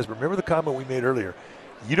Marquez. But remember the comment we made earlier.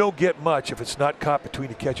 You don't get much if it's not caught between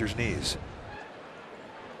the catcher's knees.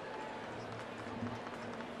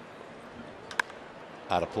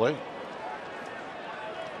 Out of play.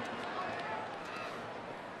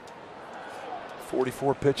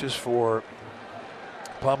 .44 pitches for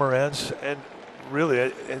Pomeranz, and really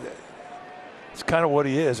it's kind of what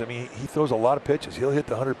he is. I mean, he throws a lot of pitches. He'll hit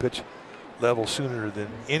the 100 pitch level sooner than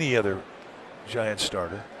any other Giants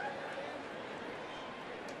starter.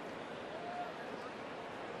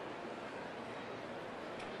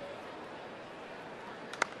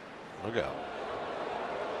 Look out.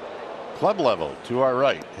 Club level to our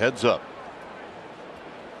right. Heads up.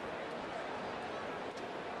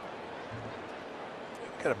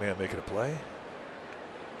 Got a man making a play.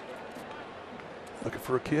 Looking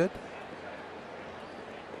for a kid.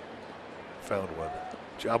 Found one.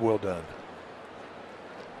 Job well done.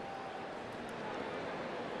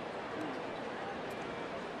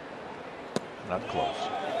 Not close.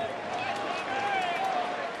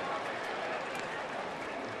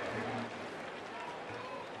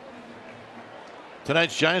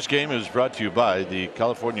 Tonight's Giants game is brought to you by the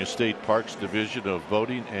California State Parks Division of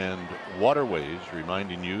Boating and Waterways,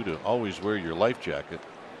 reminding you to always wear your life jacket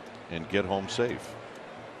and get home safe.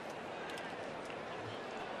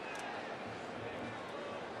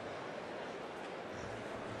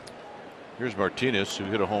 Here's Martinez, who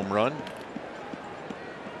hit a home run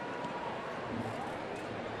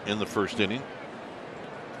in the first inning.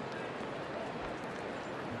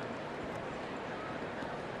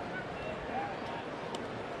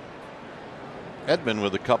 Edman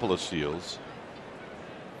with a couple of steals.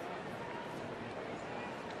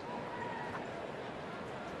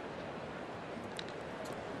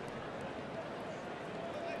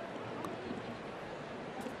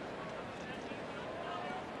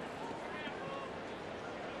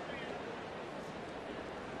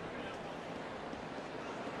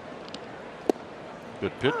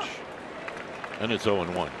 Good pitch. And it's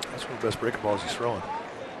 0-1. That's one of the best breaking balls he's throwing.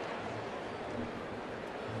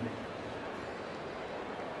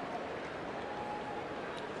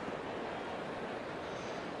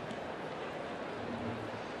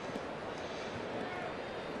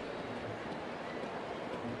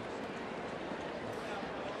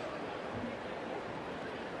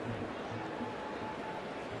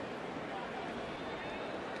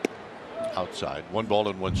 Outside. 1 ball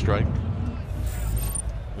and 1 strike.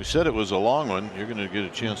 We said it was a long one. You're going to get a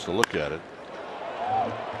chance to look at it.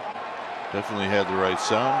 Definitely had the right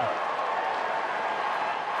sound.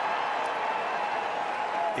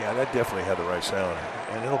 Yeah, that definitely had the right sound,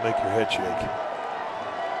 and it'll make your head shake.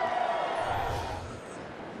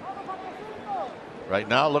 Right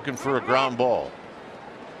now looking for a ground ball.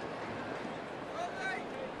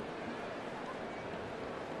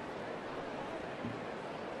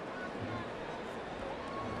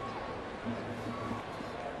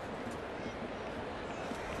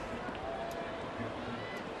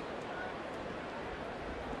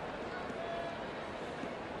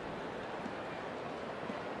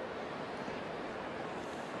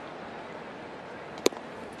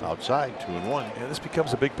 Outside, 2-1. Yeah, this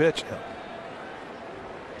becomes a big pitch now.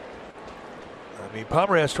 I mean,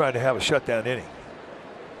 Pomeranz trying to have a shutdown inning.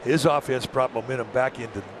 His offense brought momentum back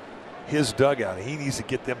into his dugout. He needs to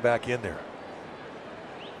get them back in there.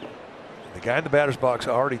 The guy in the batter's box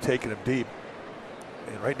already taken him deep.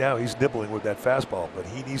 And right now he's nibbling with that fastball, but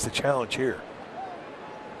he needs the challenge here.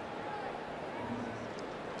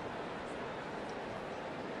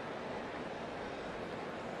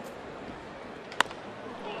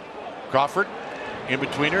 Crawford,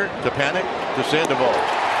 in-betweener, to Panic, to Sandoval.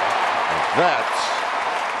 That's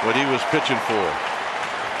what he was pitching for.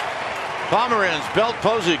 Pomeranz, Belt,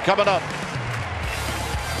 Posey coming up.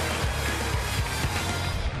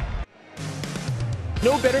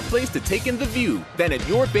 No better place to take in the view than at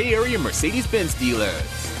your Bay Area Mercedes-Benz dealers.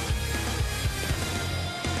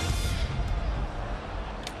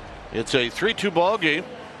 It's a 3-2 ball game.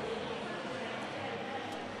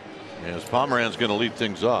 As Pomeranz going to lead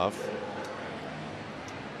things off.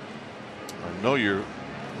 I know you're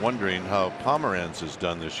wondering how Pomeranz has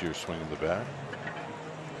done this year swinging the bat.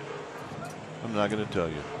 I'm not going to tell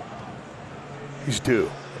you. He's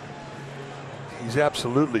due. He's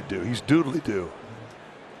absolutely due. He's doodly due.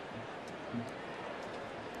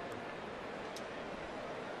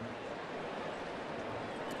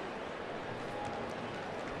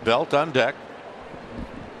 Belt on deck.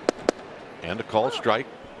 And a called strike.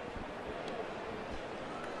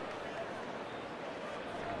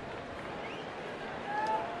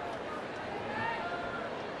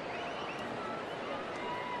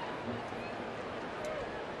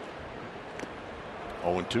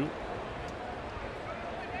 Two.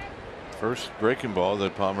 First breaking ball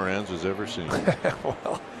that Pomeranz has ever seen.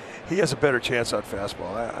 Well, he has a better chance on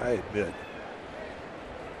fastball, I admit.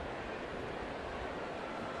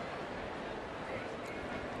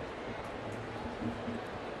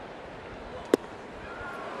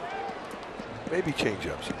 Maybe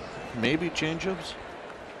changeups. Maybe changeups.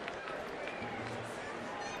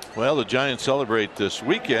 Well, the Giants celebrate this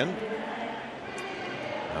weekend.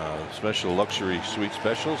 Special luxury suite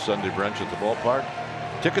special, Sunday brunch at the ballpark.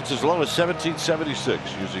 Tickets as low as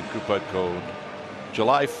 $17.76 using coupon code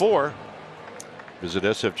July 4. Visit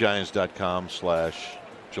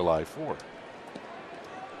sfgiants.com/July 4.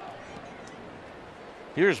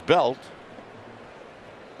 Here's Belt.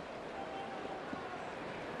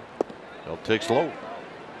 Belt takes low.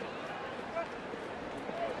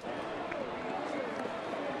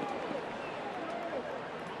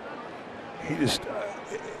 He just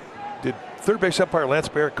did third base umpire Lance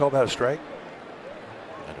Barrett call that a strike?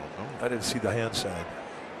 I don't know. I didn't see the hand sign.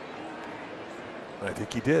 I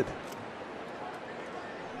think he did.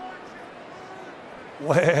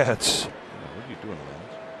 Lance. What are you doing,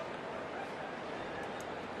 Lance?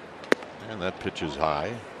 And that pitch is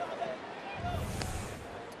high.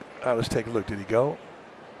 Let's take a look. Did he go?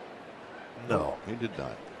 No, he did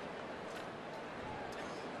not.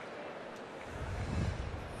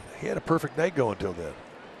 He had a perfect night going till then.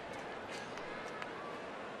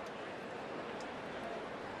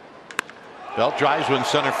 Belt drives one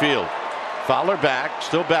center field. Fowler back,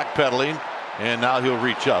 still backpedaling, and now he'll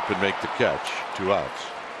reach up and make the catch. 2 outs.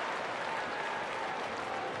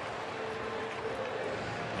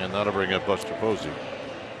 And that'll bring up Buster Posey.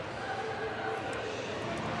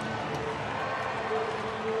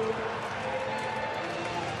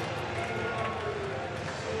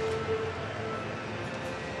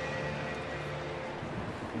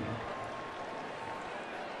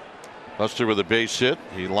 Buster with a base hit.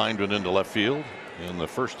 He lined one into left field. in the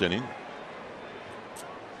first inning.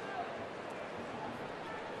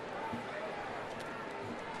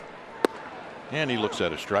 And he looks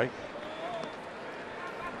at a strike.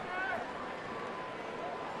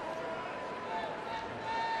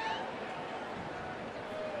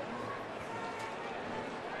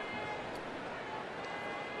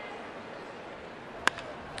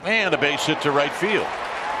 And a base hit to right field.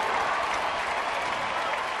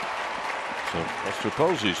 So Buster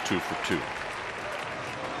Posey's 2 for 2.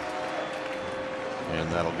 And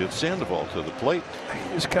that'll get Sandoval to the plate.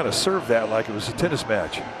 He just kind of served that like it was a tennis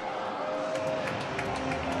match.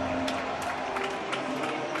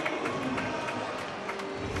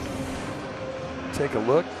 Take a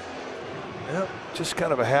look. Yep, just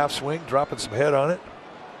kind of a half swing, dropping some head on it.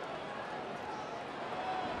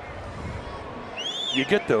 You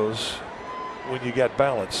get those when you got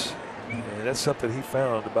balance. And that's something he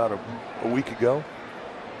found about a week ago.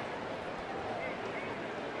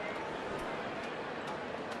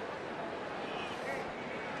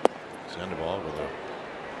 Sandoval with a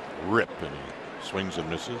rip, and he swings and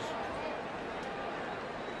misses.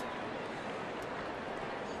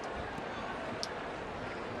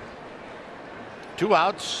 Two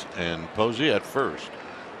outs and Posey at first.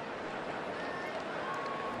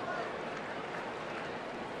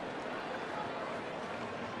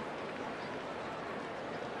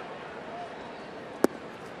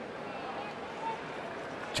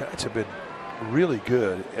 Giants have been really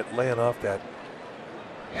good at laying off that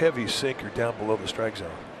heavy sinker down below the strike zone.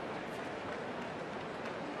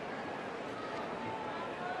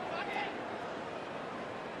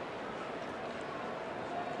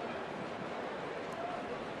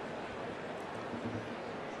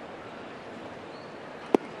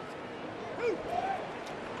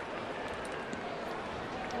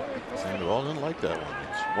 Sandoval didn't like that one.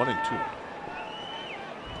 It's 1-2.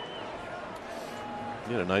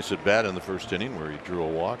 He had a nice at bat in the first inning where he drew a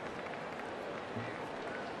walk.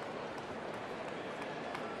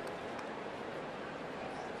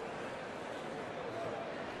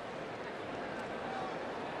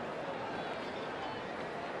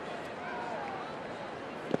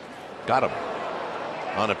 Got him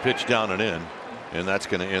on a pitch down and in, and that's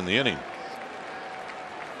going to end the inning.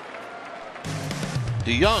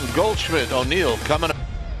 DeYoung, Goldschmidt, O'Neill coming up.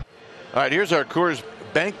 All right, here's our Coors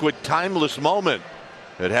Banquet timeless moment.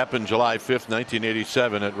 It happened July 5th,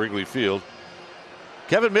 1987 at Wrigley Field.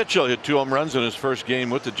 Kevin Mitchell hit 2 home runs in his first game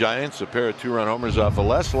with the Giants. A pair of 2-run homers off of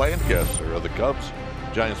Les Lancaster of the Cubs.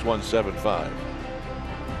 Giants won 7-5.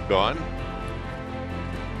 Gone.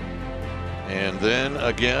 And then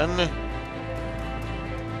again.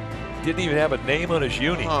 Didn't even have a name on his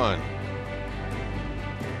uni. On.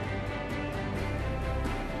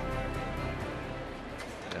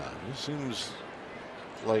 Yeah, it seems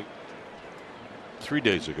like 3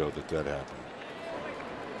 days ago that happened.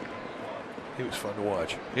 He was fun to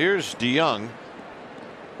watch. Here's DeYoung.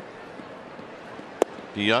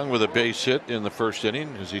 DeYoung with a base hit in the first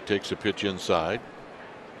inning as he takes a pitch inside.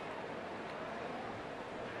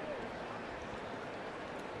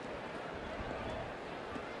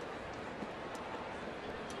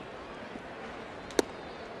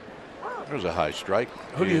 There's a high strike.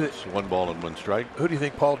 Who do you It's 1 ball and 1 strike. Who do you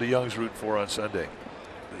think Paul DeYoung's rooting for on Sunday?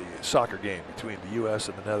 The soccer game between the U.S.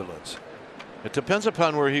 and the Netherlands. It depends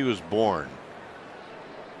upon where he was born.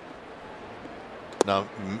 Now,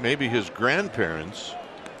 maybe his grandparents,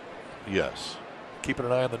 yes. Keeping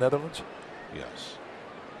an eye on the Netherlands? Yes.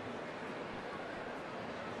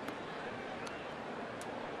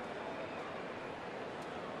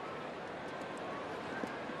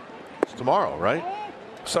 It's tomorrow, right?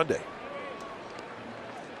 Sunday.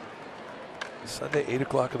 Sunday, 8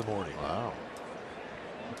 o'clock in the morning. Wow.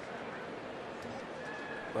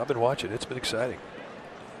 I've been watching. It's been exciting.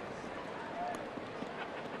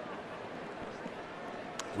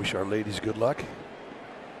 Wish our ladies good luck.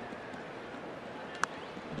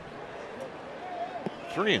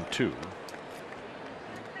 3-2.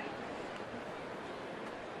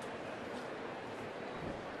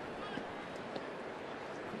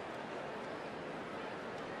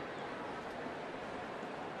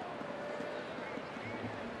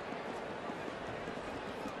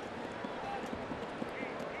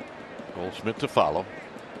 Goldschmidt to follow.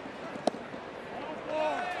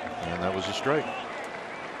 And that was a strike.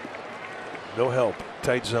 No help.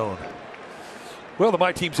 Tight zone. Well, the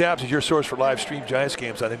My Team's Apps is your source for live stream Giants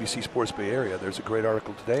games on NBC Sports Bay Area. There's a great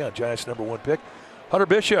article today on Giants' #1 pick, Hunter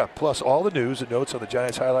Bishop, plus all the news and notes on the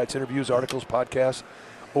Giants highlights, interviews, articles, podcasts.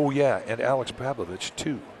 Oh, yeah, and Alex Pavlovich,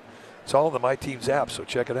 too. It's all in the My Team's app, so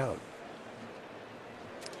check it out.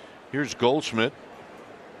 Here's Goldschmidt.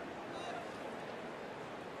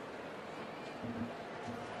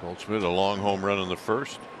 Goldschmidt, a long home run in the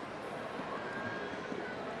first.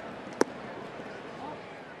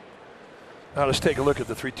 Now let's take a look at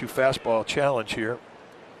the 3-2 fastball challenge here.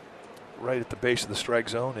 Right at the base of the strike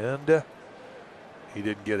zone, and he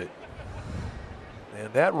didn't get it.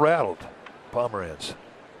 And that rattled Pomeranz.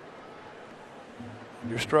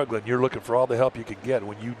 You're struggling. You're looking for all the help you can get.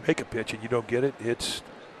 When you make a pitch and you don't get it, it's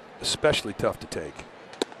especially tough to take.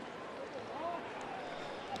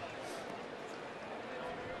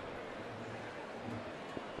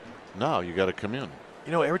 Now you got to come in.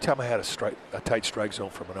 You know, every time I had a tight strike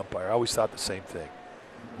zone from an umpire, I always thought the same thing.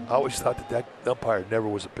 I always thought that umpire never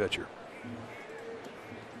was a pitcher.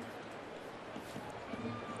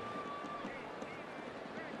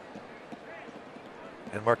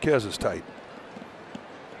 And Marquez is tight.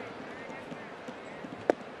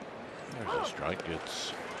 There's a strike.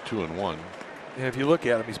 It's 2-1. And if you look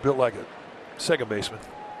at him, he's built like a second baseman,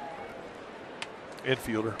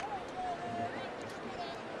 infielder.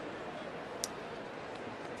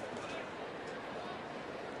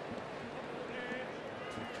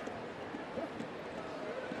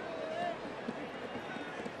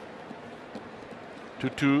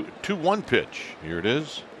 Two 1 pitch. Here it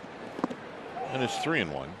is. And it's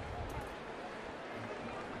 3-1.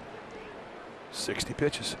 60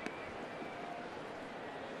 pitches.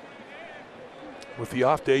 With the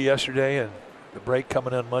off day yesterday and the break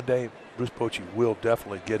coming on Monday, Bruce Bochy will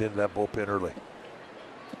definitely get into that bullpen early.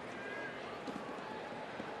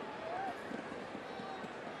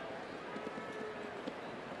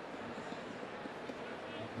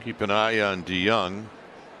 Keep an eye on DeYoung.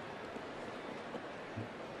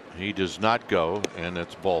 He does not go, and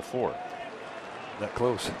it's ball 4. Not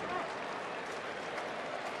close.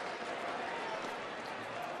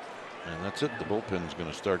 And that's it. The bullpen's going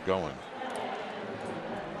to start going.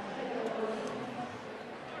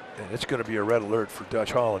 And it's going to be a red alert for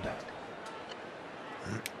Dutch Holland.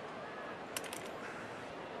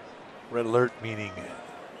 Red alert meaning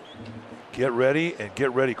get ready and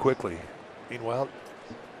get ready quickly. Meanwhile,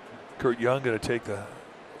 Kurt Young going to take the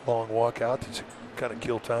long walk out to kind of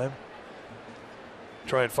kill time.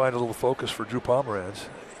 Try and find a little focus for Drew Pomeranz.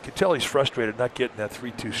 You can tell he's frustrated not getting that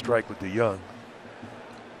 3-2 strike with DeYoung.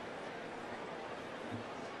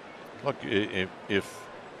 Look, if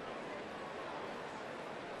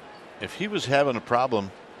he was having a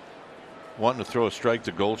problem wanting to throw a strike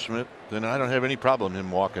to Goldschmidt, then I don't have any problem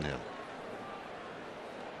him walking him.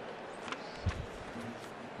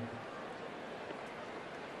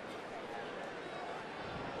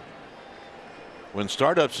 When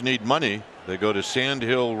startups need money, they go to Sand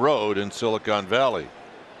Hill Road in Silicon Valley.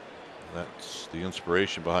 That's the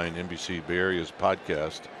inspiration behind NBC Bay Area's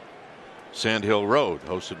podcast, Sand Hill Road,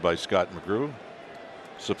 hosted by Scott McGrew.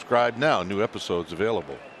 Subscribe now. New episodes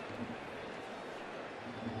available.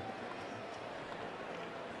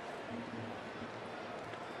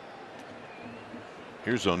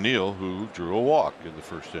 Here's O'Neill, who drew a walk in the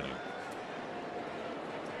first inning.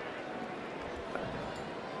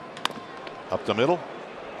 Up the middle.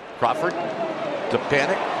 Crawford to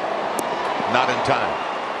Panic. Not in time.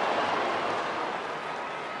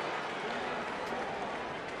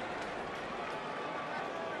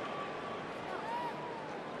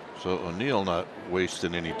 So O'Neill not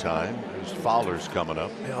wasting any time. His Fowler's coming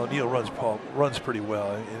up. Yeah, O'Neill runs pretty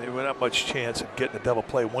well. And there was not much chance of getting a double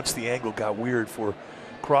play once the angle got weird for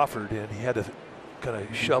Crawford, and he had to kind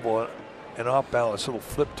of shovel an off-balance little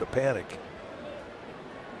flip to Panic.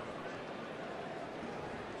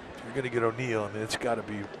 If you're going to get O'Neill, I mean, it's got to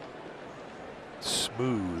be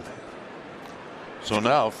smooth. So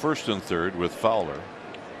now first and third with Fowler.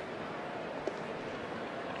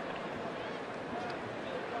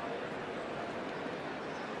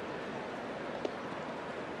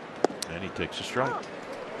 And he takes a strike.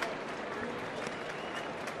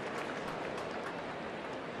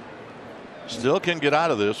 Still can get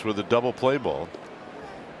out of this with a double play ball.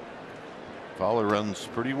 Fowler runs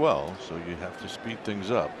pretty well, so you have to speed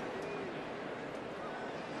things up.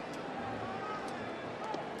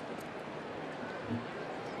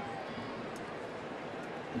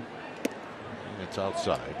 And it's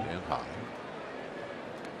outside and high.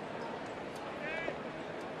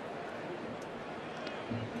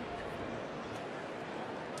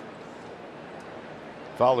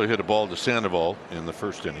 Fowler hit a ball to Sandoval in the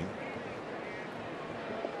first inning.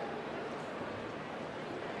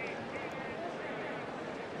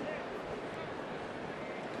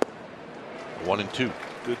 One and two.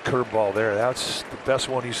 Good curveball there. That's the best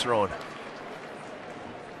one he's thrown.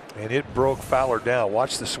 And it broke Fowler down.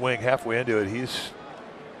 Watch the swing halfway into it. He's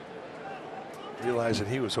realizing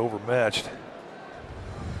he was overmatched.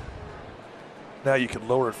 Now you can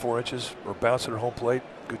lower it 4 inches or bounce it at home plate.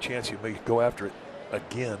 Good chance you may go after it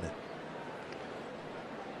again.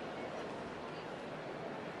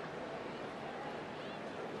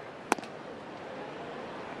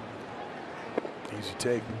 Easy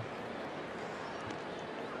take.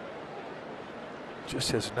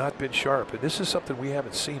 Just has not been sharp, and this is something we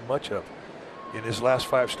haven't seen much of in his last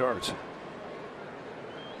 5 starts.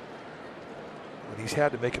 When he's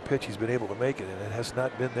had to make a pitch, he's been able to make it, and it has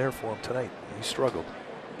not been there for him tonight. He struggled.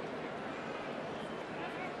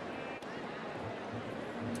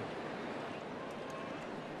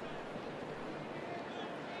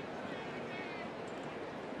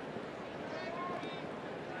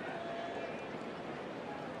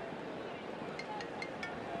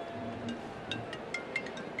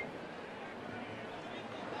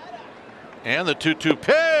 And the 2-2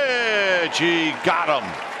 pitch, he got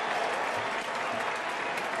him.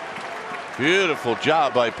 Beautiful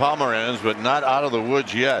job by Pomeranz, but not out of the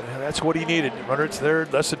woods yet. Yeah, that's what he needed. Runner's there,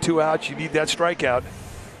 less than 2 outs. You need that strikeout,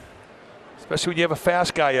 especially when you have a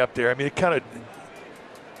fast guy up there. I mean, it kind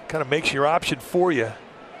of makes your option for you.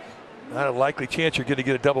 Not a likely chance you're going to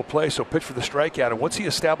get a double play, so pitch for the strikeout. And once he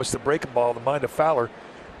established the breaking ball in the mind of Fowler,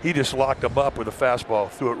 he just locked him up with a fastball,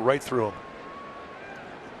 threw it right through him.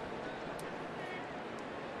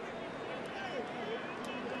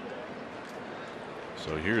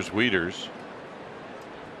 So here's Wieters.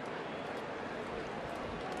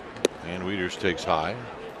 And Wieters takes high.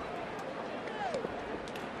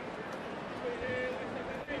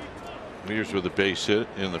 Wieters with a base hit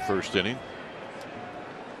in the first inning.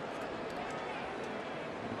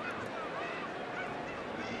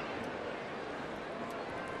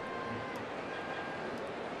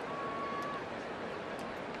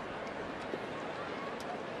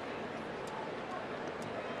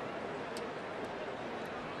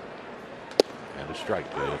 Strike.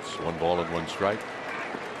 It's 1 ball and 1 strike.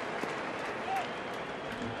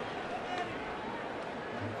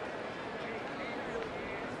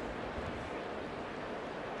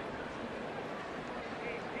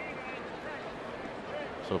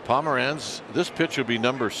 So Pomeranz, this pitch will be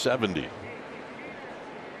number 70.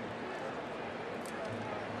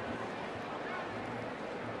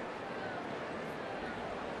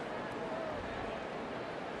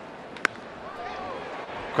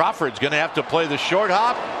 Crawford's going to have to play the short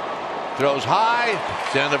hop. Throws high.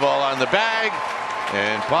 Sandoval on the bag.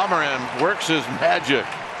 And Pomeranz works his magic.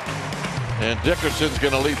 And Dickerson's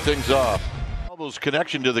going to lead things off. Almost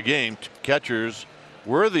connection to the game. Catchers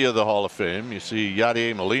worthy of the Hall of Fame. You see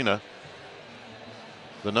Yadier Molina.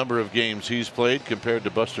 The number of games he's played compared to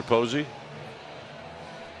Buster Posey.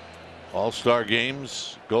 All-Star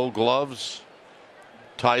games, Gold Gloves,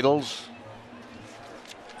 titles.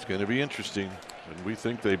 It's going to be interesting. And we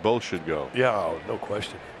think they both should go. Yeah, no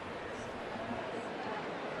question.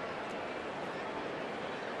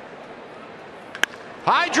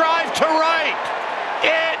 High drive to right.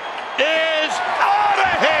 It is out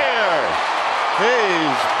of here.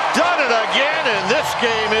 He's done it again, and this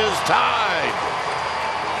game is tied.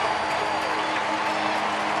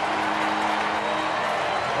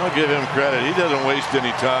 I'll give him credit. He doesn't waste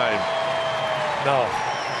any time. No,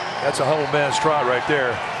 that's a humble man's trot right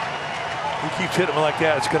there. He keeps hitting him like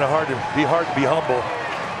that. It's going to be hard to be humble.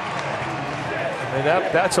 I mean,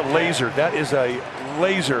 that's a laser. That is a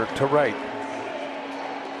laser to right.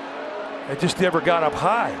 It just never got up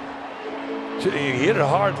high. He hit it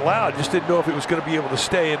hard and loud. Just didn't know if it was going to be able to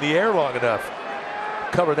stay in the air long enough.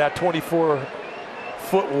 Cover that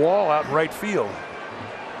 24-foot wall out in right field.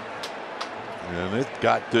 And it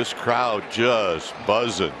got this crowd just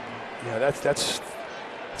buzzing. Yeah, that's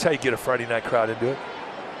how you get a Friday night crowd into it.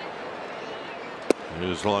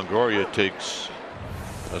 As Longoria takes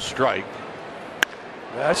a strike.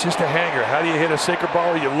 That's just a hanger. How do you hit a sinker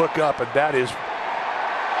ball? You look up, and that is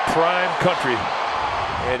prime country.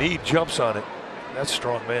 And he jumps on it. That's a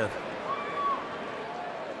strong man.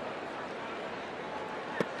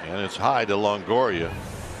 And it's high to Longoria.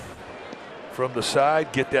 From the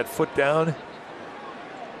side, get that foot down.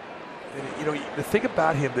 And, you know, the thing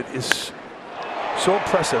about him that is so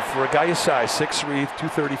impressive for a guy his size, 6'3",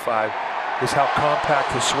 235, is how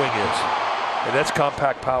compact his swing is. And that's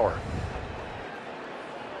compact power.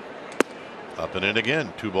 Up and in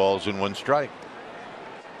again. 2 balls and 1 strike.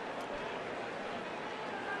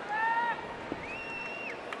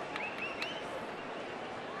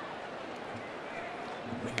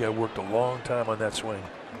 That guy worked a long time on that swing.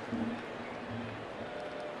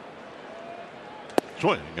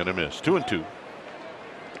 Swing and a miss. 2-2.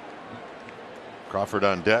 Crawford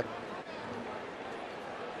on deck.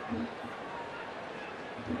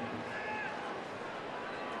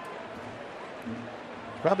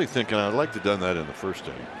 Probably thinking I'd like to have done that in the first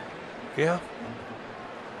inning. Yeah.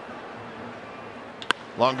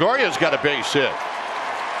 Longoria's got a base hit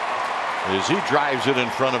as he drives it in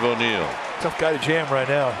front of O'Neill. Tough guy to jam right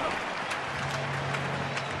now.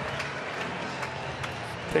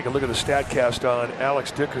 Take a look at the StatCast on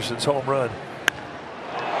Alex Dickerson's home run.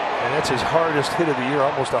 And that's his hardest hit of the year,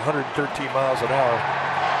 almost 113 miles an hour.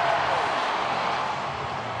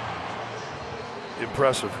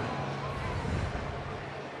 Impressive.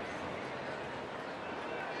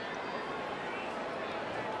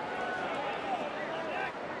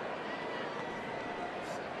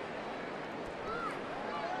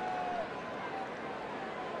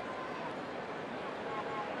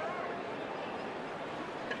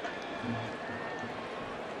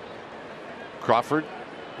 Crawford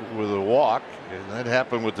with a walk, and that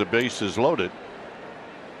happened with the bases loaded.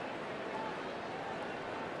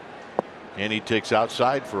 And he takes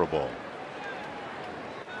outside for a ball.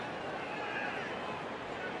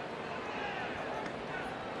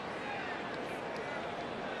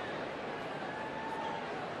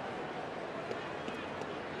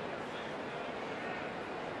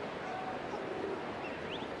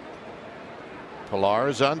 Pilar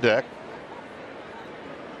is on deck.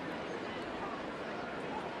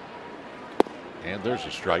 And there's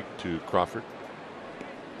a strike to Crawford.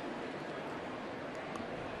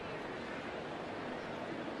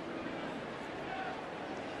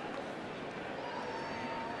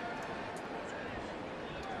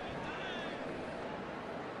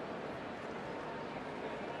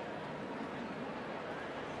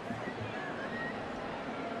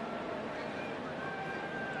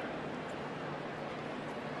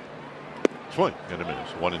 Swing and a miss.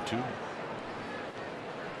 1-2.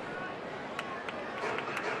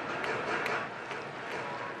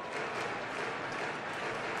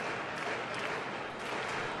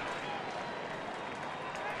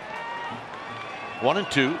 One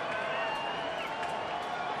and two.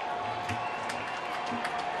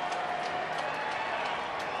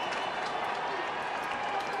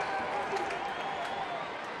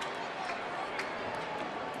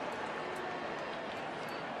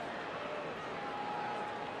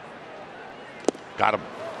 Got him.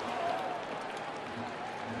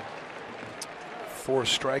 4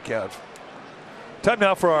 strikeout. Time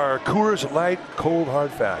now for our Coors Light Cold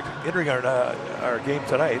Hard Fact. Entering our game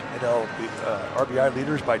tonight, RBI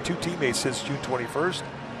leaders by 2 teammates since June 21st.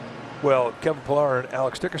 Well, Kevin Pilar and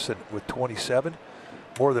Alex Dickerson with 27,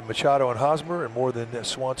 more than Machado and Hosmer, and more than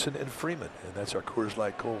Swanson and Freeman. And that's our Coors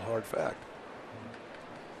Light Cold Hard Fact.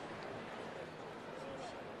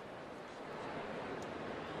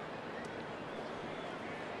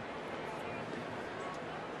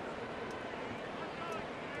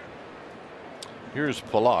 Here's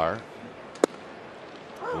Pilar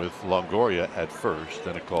with Longoria at first,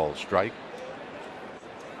 then a called strike.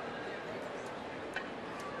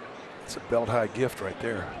 It's a belt high gift right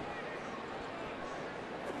there.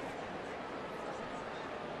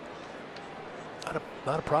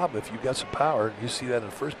 Not a problem if you've got some power and you see that in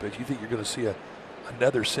the first pitch. You think you're going to see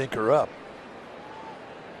another sinker up.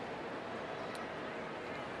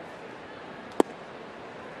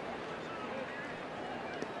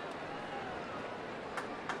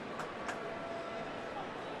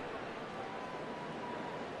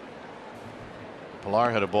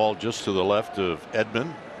 Pilar had a ball just to the left of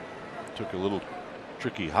Edman. Took a little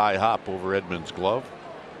tricky high hop over Edman's glove,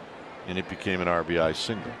 and it became an RBI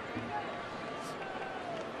single.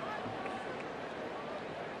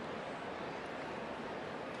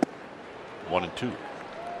 One and two.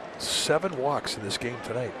 7 walks in this game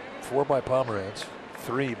tonight. 4 by Pomeranz,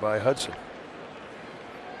 3 by Hudson.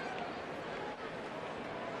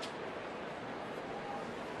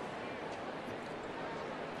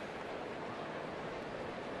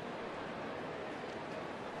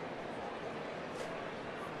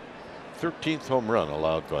 Thirteenth home run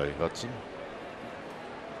allowed by Hudson.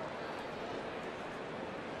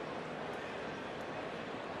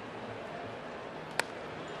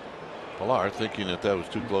 Pilar, thinking that was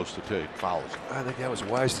too close to take, fouls. I think that was a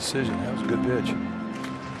wise decision. That was a good pitch.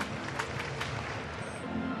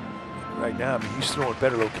 Right now, I mean, he's throwing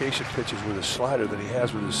better location pitches with his slider than he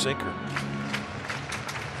has with his sinker.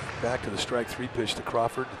 Back to the strike 3 pitch to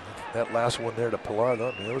Crawford. That last one there to Pilar,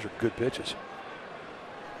 though, I mean, those are good pitches.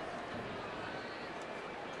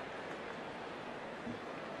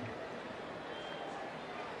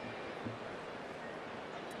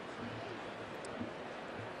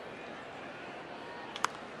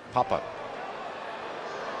 Pop-up.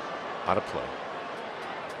 Out of play.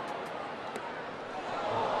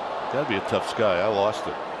 That'd be a tough sky. I lost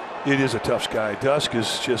it. It is a tough sky. Dusk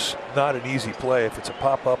is just not an easy play if it's a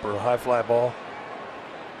pop-up or a high fly ball.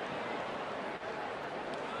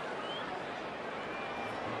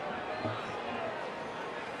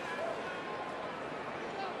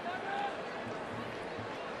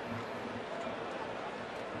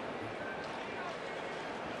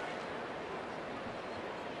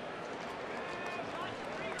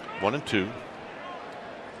 One and two.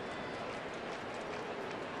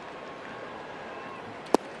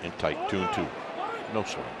 And tight, 2-2. No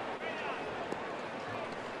swing.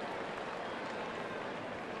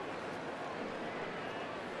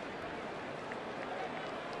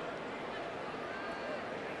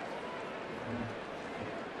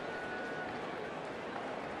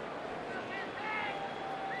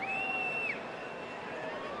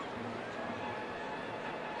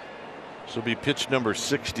 This will be pitch number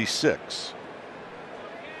 66.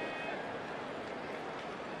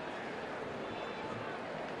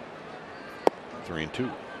 Three and two.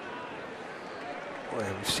 Boy,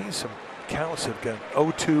 we've seen some counts have gone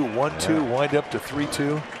 0-2, 1-2, wind up to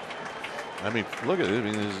 3-2. I mean, look at it. I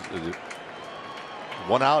mean, this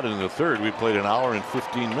one out in the third. We played an hour and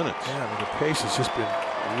 15 minutes. Yeah, I mean, the pace has just been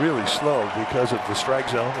really slow because of the strike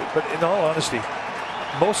zone. But in all honesty,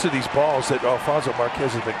 most of these balls that Alfonso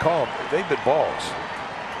Marquez has been calling, they've been balls.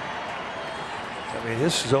 I mean,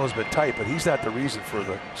 his zone's been tight, but he's not the reason for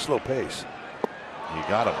the slow pace. You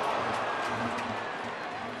got him.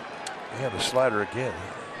 Yeah, the slider again.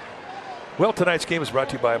 Well, tonight's game is brought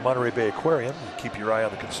to you by Monterey Bay Aquarium. Keep your eye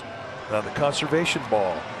on the conservation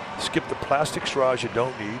ball. Skip the plastic straws you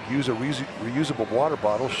don't need. Use a reusable water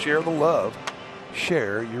bottle. Share the love.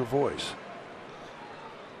 Share your voice.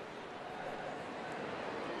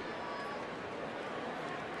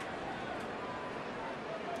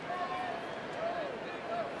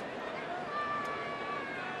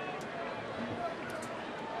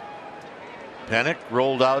 Panic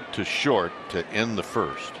rolled out to short to end the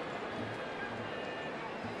first.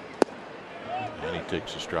 And he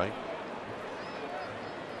takes a strike.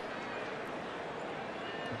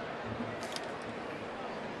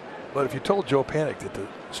 But if you told Joe Panic that the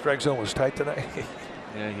strike zone was tight tonight,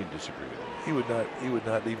 yeah, he'd disagree with you. He would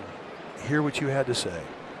not even hear what you had to say.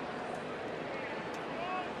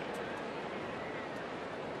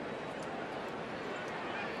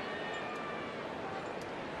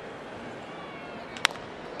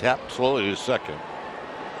 Tap slowly to second.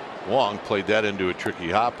 Wong played that into a tricky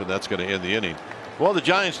hop, and that's going to end the inning. Well, the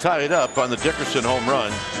Giants tie it up on the Dickerson home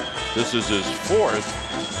run. This is his fourth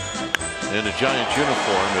in a Giants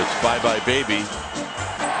uniform. It's bye-bye baby.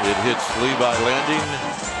 It hits Levi landing,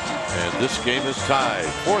 and this game is tied.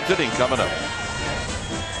 Fourth inning coming up.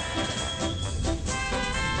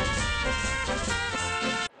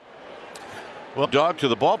 Well, dog to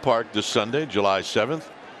the ballpark this Sunday, July 7th.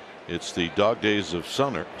 It's the Dog Days of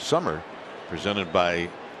Summer presented by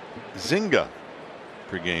Zynga.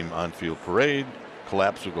 Pre-game on-field parade,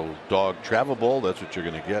 collapsible dog travel bowl. That's what you're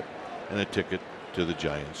going to get, and a ticket to the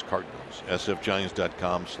Giants Cardinals.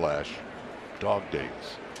 sfgiants.com/dog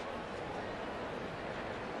days.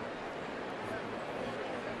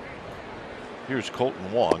 Here's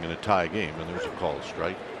Colton Wong in a tie game, and there's a called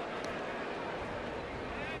strike.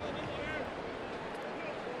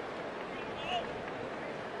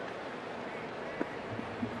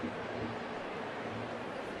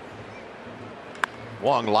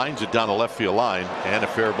 Wong lines it down the left field line, and a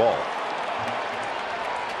fair ball.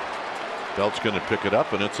 Belt's going to pick it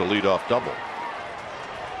up, and it's a leadoff double.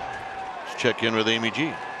 Let's check in with Amy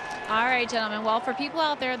G. All right, gentlemen. Well, for people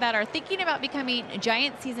out there that are thinking about becoming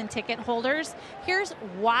Giant season ticket holders, here's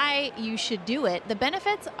why you should do it. The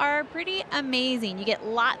benefits are pretty amazing. You get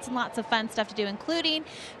lots and lots of fun stuff to do, including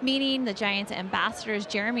meeting the Giants ambassadors,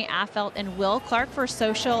 Jeremy Affeldt and Will Clark, for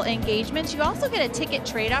social engagements. You also get a ticket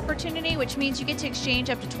trade opportunity, which means you get to exchange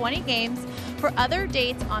up to 20 games for other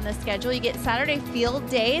dates on the schedule. You get Saturday field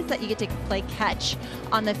days that you get to play catch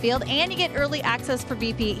on the field, and you get early access for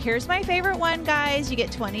BP. Here's my favorite one, guys. You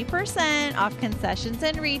get 20% off concessions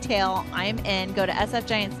and retail. I'm in. Go to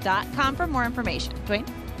sfgiants.com for more information. Duane?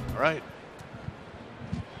 All right.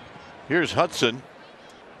 Here's Hudson.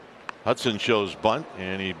 Hudson shows bunt,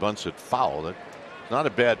 and he bunts it foul. That's not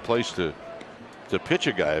a bad place to pitch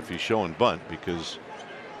a guy if he's showing bunt, because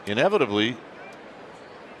inevitably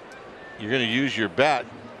you're going to use your bat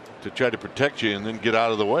to try to protect you and then get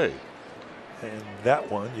out of the way. And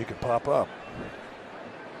that one you can pop up.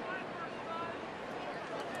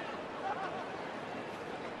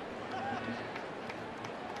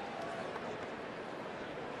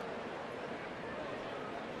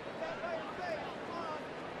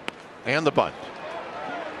 And the bunt.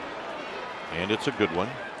 And it's a good one.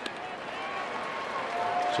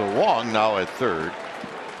 So Wong now at third.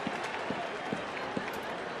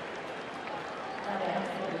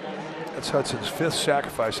 That's Hudson's 5th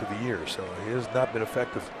sacrifice of the year, so he has not been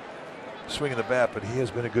effective swinging the bat, but he has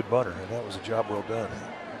been a good bunter, and that was a job well done.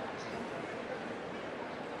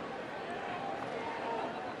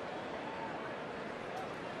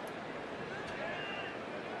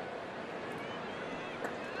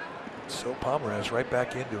 So Pomeranz right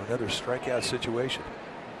back into another strikeout situation.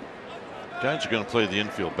 Giants are going to play the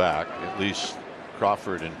infield back, at least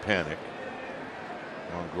Crawford in panic.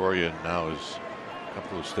 Longoria now is a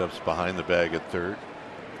couple of steps behind the bag at third.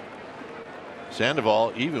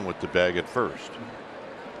 Sandoval even with the bag at first.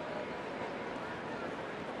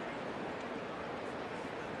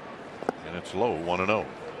 And it's low, 1-0.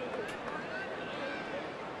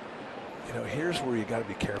 You know, here's where you got to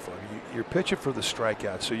be careful. I mean, you're pitching for the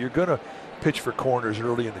strikeout, so you're going to pitch for corners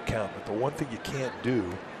early in the count. But the one thing you can't do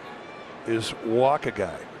is walk a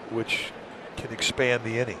guy, which can expand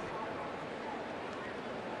the inning.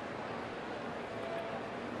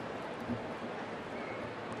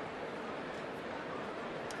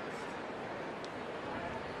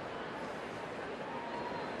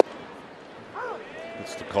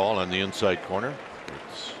 It's the call on the inside corner.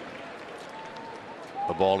 It's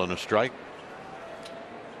a ball and a strike.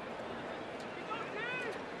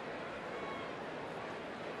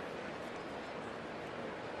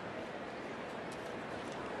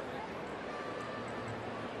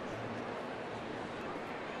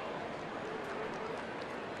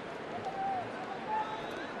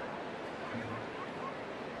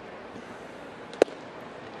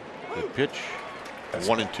 Good pitch.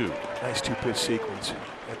 1-2. Nice 2-pitch sequence.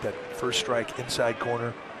 At that first strike inside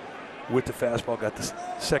corner with the fastball. Got the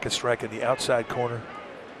second strike in the outside corner.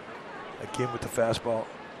 Again with the fastball.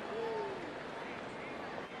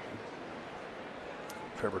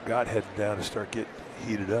 Trevor Gott heading down to start getting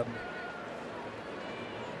heated up.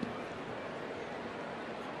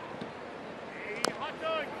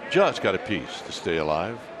 Just got a piece to stay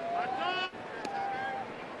alive.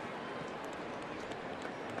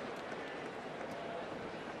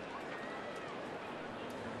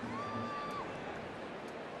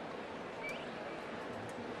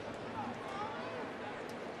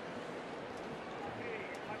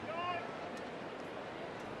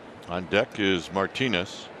 On deck is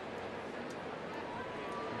Martinez.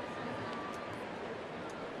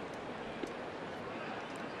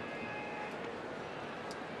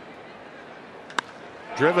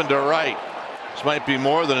 Driven to right. This might be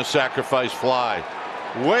more than a sacrifice fly.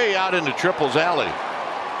 Way out into Triple's alley.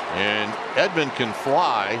 And Edman can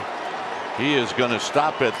fly. He is going to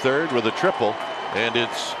stop at third with a triple. And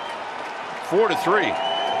it's 4-3.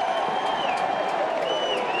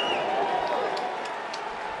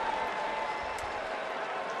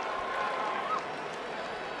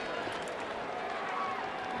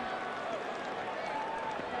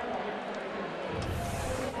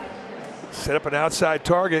 Set up an outside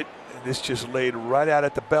target, and this just laid right out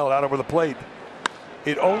at the belt, out over the plate.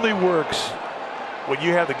 It only works when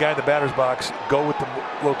you have the guy in the batter's box go with the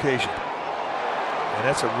location. And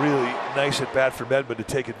that's a really nice at bat for Edman to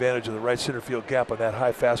take advantage of the right center field gap on that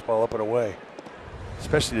high fastball up and away,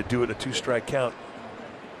 especially to do it in a 2-strike count.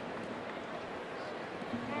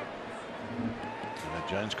 And the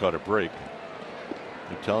Giants caught a break.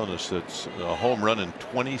 They're telling us that's a home run in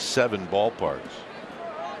 27 ballparks.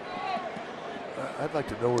 I'd like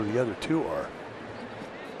to know where the other two are.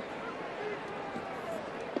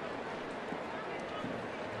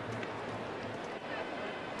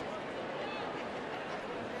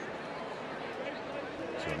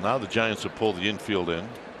 So now the Giants have pulled the infield in.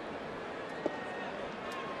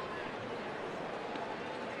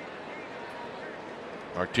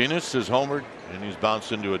 Martinez is homered and he's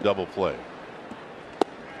bounced into a double play.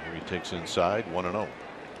 Here he takes inside, 1-0.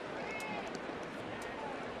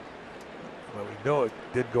 Well, we know it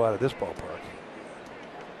did go out of this ballpark.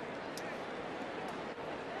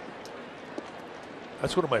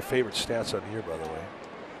 That's one of my favorite stats on the year, by the way.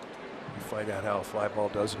 You find out how a fly ball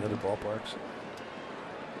does in other ballparks.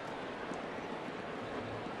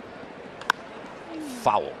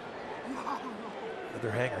 Foul.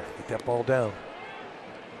 Another hanger. Get that ball down.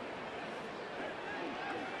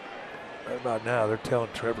 Right about now, they're telling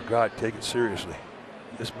Trevor Gott, take it seriously.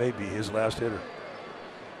 This may be his last hitter.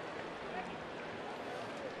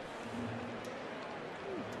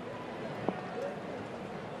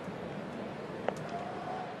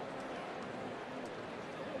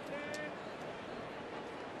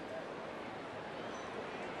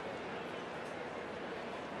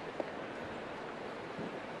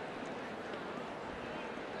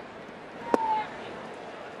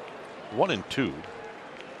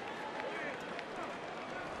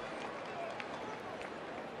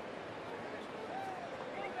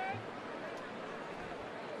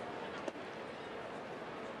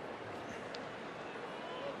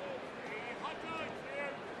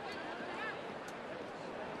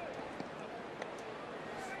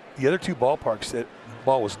 The other two ballparks that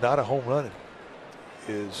ball was not a home run in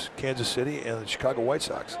is Kansas City and the Chicago White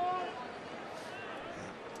Sox.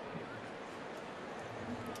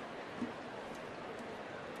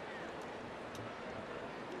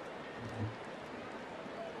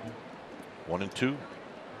 One and two.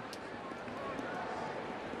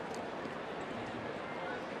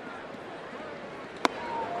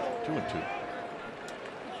 Two and two.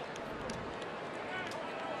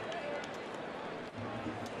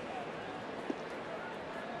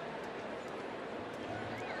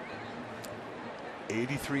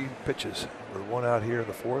 '83 pitches with one out here in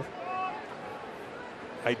the fourth.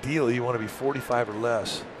 Ideally, you want to be 45 or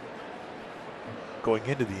less going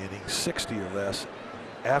into the inning, 60 or less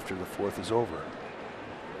after the fourth is over.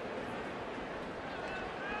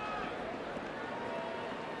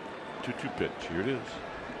 Two pitch. Here it is.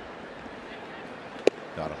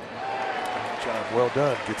 Got him. John, well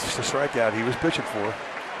done. Gets the strikeout he was pitching for.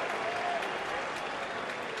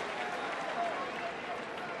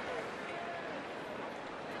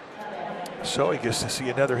 So he gets to see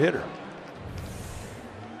another hitter.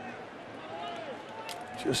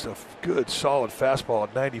 Just a good, solid fastball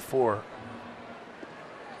at 94.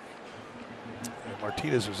 And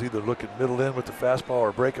Martinez was either looking middle in with the fastball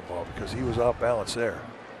or breaking ball because he was off balance there.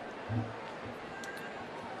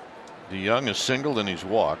 DeYoung is singled and he's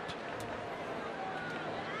walked.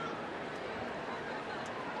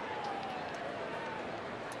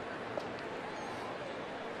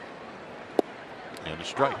 And a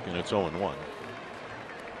strike, and it's 0-1.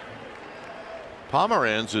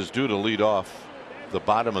 Pomeranz is due to lead off the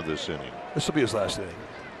bottom of this inning. This will be his last inning.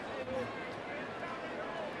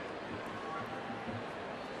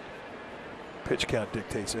 Pitch count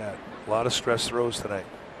dictates that. A lot of stress throws tonight.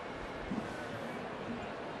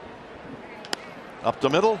 Up the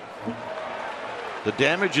middle. The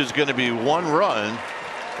damage is going to be 1 run.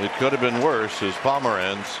 It could have been worse as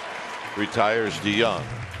Pomeranz retires DeYoung.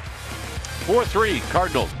 4-3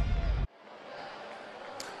 Cardinals.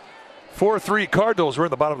 4-3 Cardinals. We're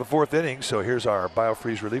in the bottom of the fourth inning, so here's our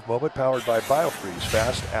BioFreeze relief moment powered by BioFreeze,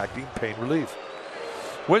 fast-acting pain relief.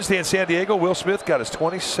 Wednesday in San Diego, Will Smith got his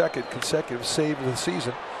 22nd consecutive save of the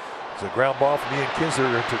season. It's a ground ball from Ian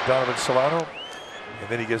Kinsler to Donovan Solano. And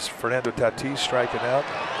then he gets Fernando Tatis striking out.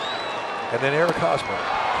 And then Eric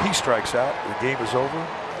Hosmer, he strikes out. The game is over.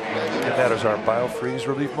 And that is our BioFreeze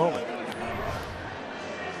relief moment.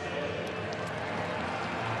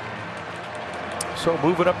 So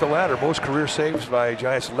moving up the ladder, most career saves by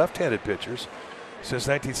Giants left-handed pitchers since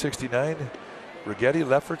 1969. Righetti,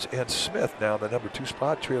 Lefferts, and Smith now the number 2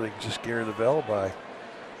 spot, trailing just Gary Lavelle by,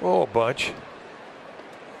 a bunch.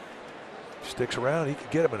 Sticks around, he could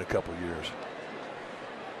get him in a couple years.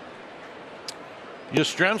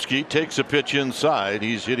 Yastrzemski takes a pitch inside.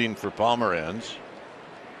 He's hitting for Pomeranz.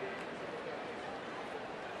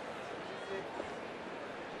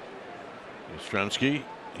 Yastrzemski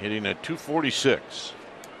hitting at 246.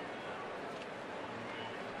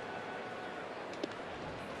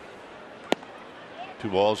 Two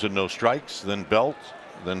balls and no strikes, then Belt,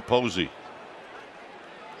 then Posey.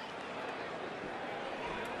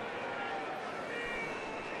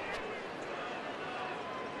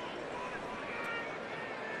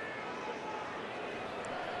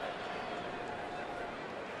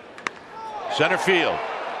 Center field.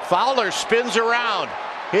 Fowler spins around.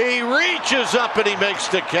 He reaches up and he makes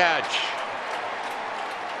the catch.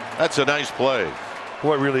 That's a nice play.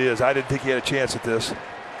 Boy, it really is. I didn't think he had a chance at this.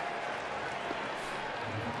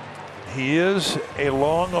 He is a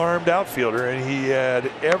long-armed outfielder, and he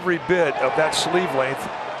had every bit of that sleeve length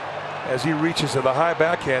as he reaches to the high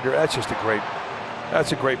backhander. That's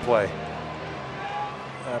a great play.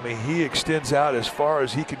 I mean, he extends out as far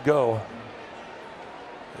as he can go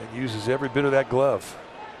and uses every bit of that glove.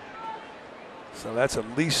 So that's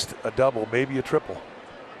at least a double, maybe a triple.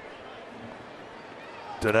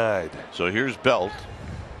 Denied. So here's Belt.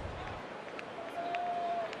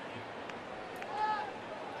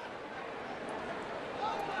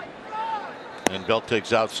 And Belt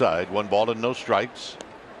takes outside. 1 ball and no strikes.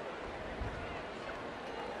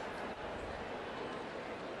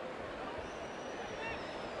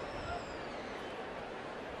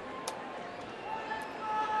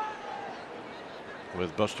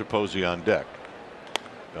 With Buster Posey on deck.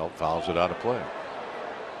 Belt fouls it out of play.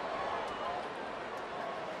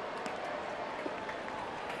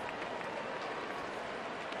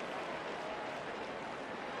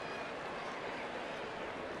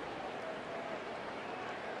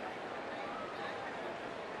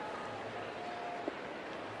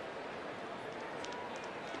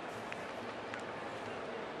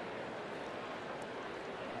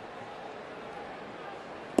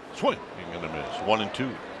 Swing and a miss.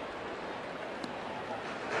 1-2.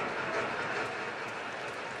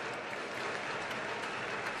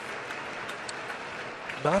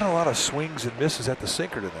 Not a lot of swings and misses at the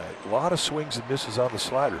sinker tonight. A lot of swings and misses on the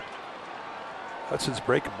slider. Hudson's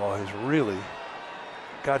breaking ball has really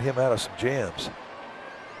got him out of some jams.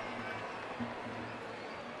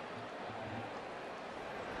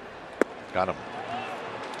 Got him.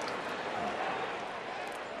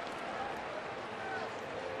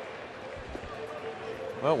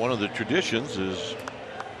 Well, one of the traditions is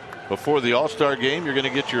before the All-Star game, you're going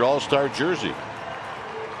to get your All-Star jersey.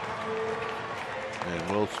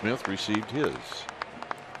 And Will Smith received his.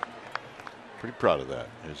 Pretty proud of that,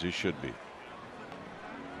 as he should be.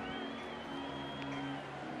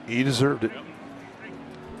 He deserved it.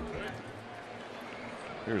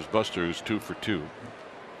 Here's Buster, who's 2 for 2.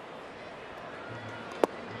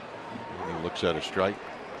 And he looks at a strike.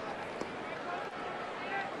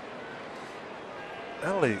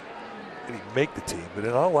 Not only did he make the team, but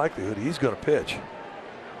in all likelihood, he's going to pitch.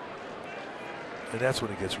 And that's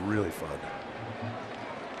when it gets really fun.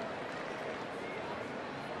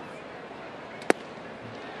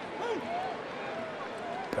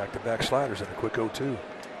 Back-to-back sliders and a quick 0-2.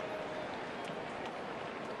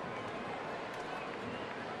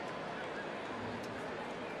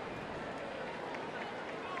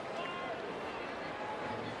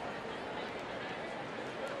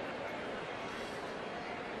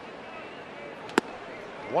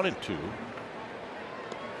 One and 2.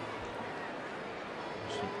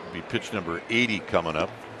 This will be pitch number 80 coming up.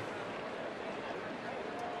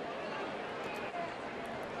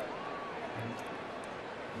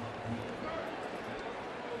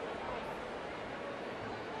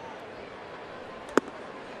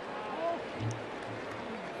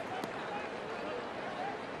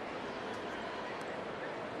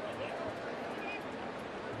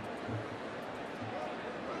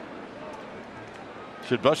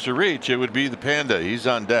 Should Buster reach, it would be the Panda. He's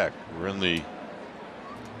on deck. We're in the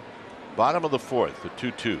bottom of the 4th, the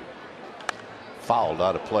 2-2. Fouled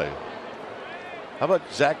out of play. How about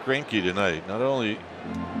Zach Greinke tonight? Not only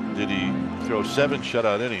did he throw 7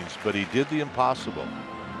 shutout innings, but he did the impossible.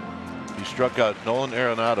 He struck out Nolan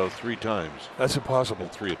Arenado 3 times. That's impossible. In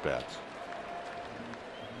 3 at-bats.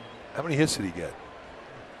 How many hits did he get?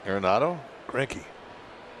 Arenado? Greinke.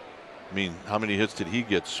 I mean, how many hits did he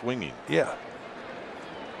get swinging? Yeah.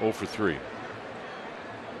 0 for 3.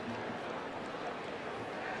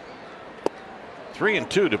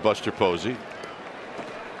 3-2 to Buster Posey.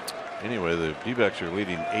 Anyway, the D-backs are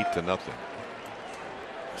leading 8-0.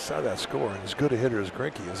 I saw that score, and as good a hitter as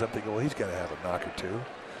Greinke is, I'm thinking, well, he's got to have a knock or two.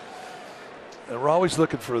 And we're always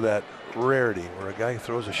looking for that rarity where a guy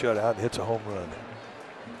throws a shutout and hits a home run.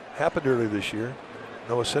 Happened earlier this year.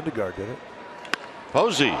 Noah Syndergaard did it.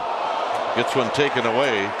 Posey gets one taken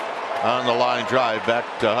away on the line drive back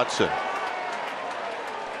to Hudson.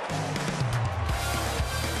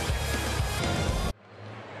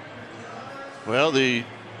 Well, the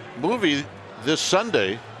movie this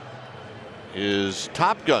Sunday is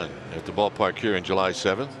Top Gun at the ballpark here on July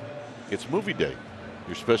 7th. It's movie day.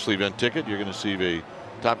 Your special event ticket, you're going to see a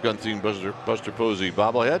Top Gun themed Buster Posey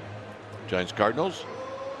bobblehead, Giants Cardinals.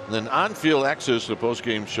 And then on-field access to the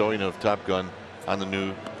post-game showing of Top Gun on the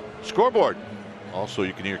new scoreboard. Also,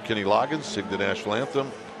 you can hear Kenny Loggins sing the national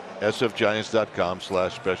anthem,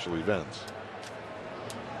 sfgiants.com/special events.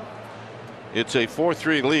 It's a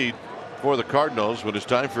 4-3 lead for the Cardinals, but it's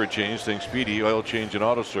time for a change. Think Speedy Oil Change and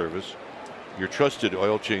Auto Service, your trusted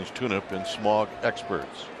oil change tune-up and smog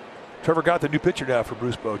experts. Trevor got the new pitcher now for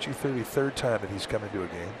Bruce Bochy, 33rd time that he's come into a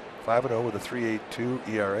game. 5-0 with a 3.82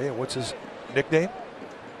 ERA. And what's his nickname?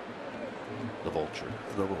 The Vulture.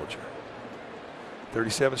 The Vulture.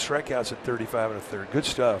 37 strikeouts at 35 1/3. Good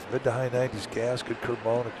stuff. Mid to high 90s gas. Good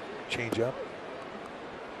curveball and a changeup.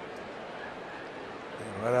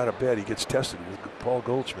 And right out of bed, he gets tested with Paul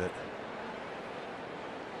Goldschmidt.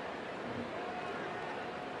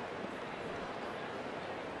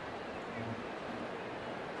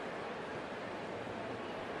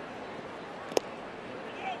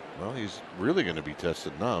 Well, he's really going to be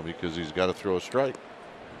tested now because he's got to throw a strike.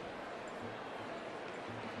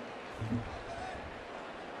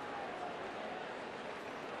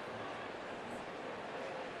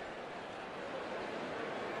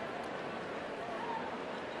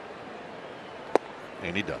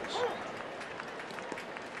 And he does.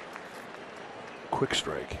 Quick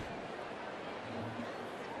strike.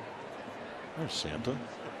 There's Santa.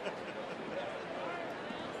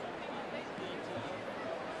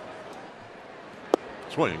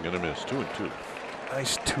 Swing and a miss. 2-2.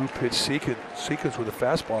 Nice two-pitch sequence with a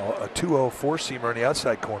fastball, a 2-0 four-seamer on the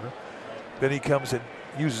outside corner. Then he comes and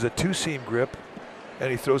uses a two-seam grip, and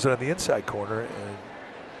he throws it on the inside corner, and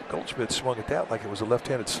Goldschmidt swung at that like it was a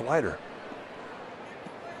left-handed slider.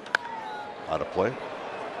 Out of play.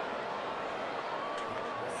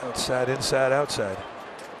 Outside, inside, outside.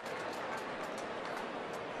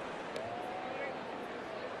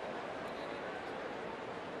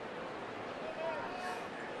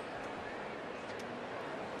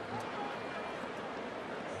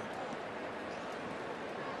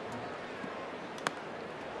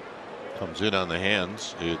 Comes in on the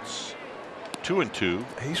hands. It's 2-2.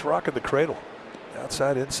 He's rocking the cradle.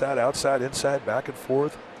 Outside, inside, back and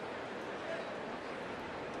forth.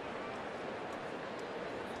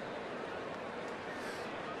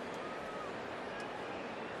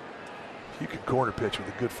 You can corner pitch with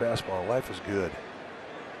a good fastball. Life is good.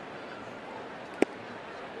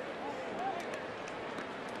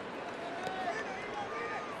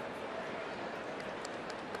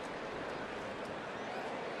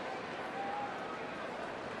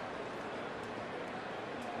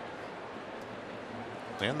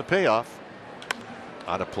 And the payoff.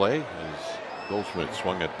 Out of play as Goldschmidt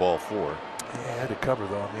swung at ball 4. Yeah, had to cover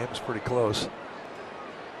though. I mean, it was pretty close.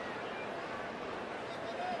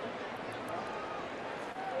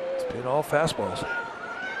 It's been all fastballs.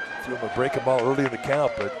 Threw him a breaking ball early in the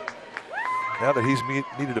count, but now that he's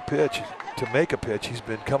needed a pitch to make a pitch, he's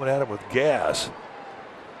been coming at him with gas.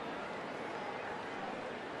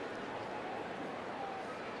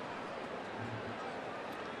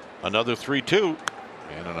 Another 3-2.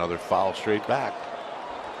 And another foul straight back.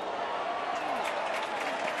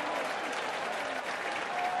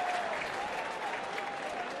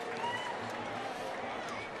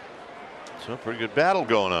 So a pretty good battle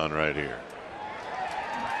going on right here.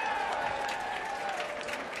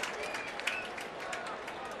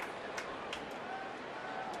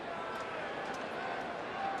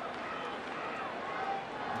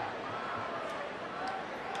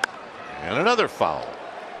 And another foul.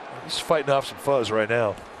 He's fighting off some fuzz right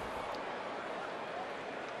now.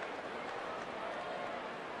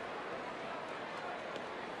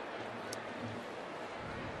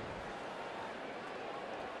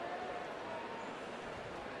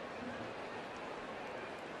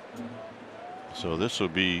 So this will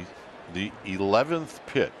be the 11th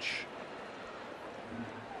pitch.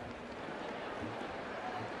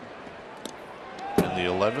 And the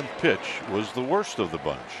 11th pitch was the worst of the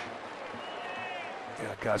bunch.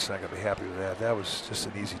 Yeah, God's not going to be happy with that. That was just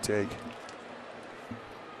an easy take.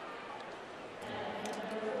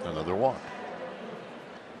 Another walk.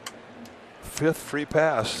 5th free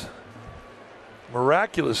pass.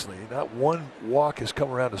 Miraculously, not one walk has come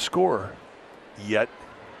around to score yet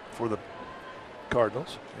for the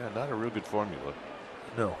Cardinals. Yeah, not a real good formula.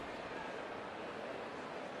 No.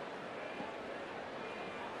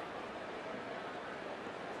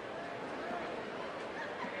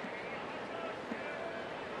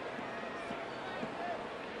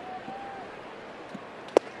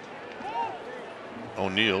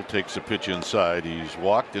 O'Neill takes a pitch inside. He's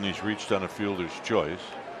walked and he's reached on a fielder's choice.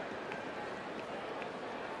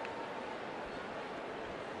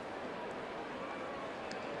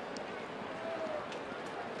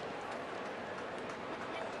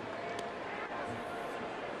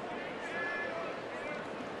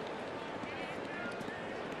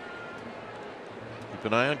 Keep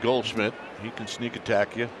an eye on Goldschmidt. He can sneak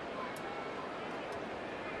attack you.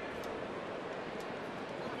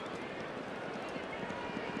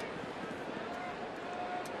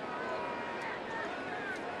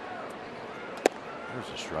 There's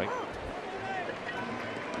a strike.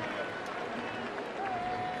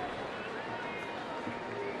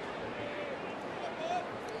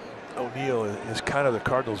 O'Neill is kind of the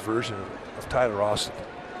Cardinals version of Tyler Austin.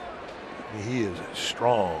 I mean, he is a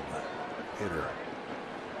strong hitter.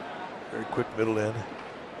 Very quick middle in.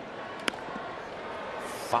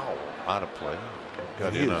 Foul out of play.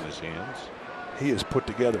 Got in on his hands. He is put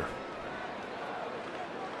together.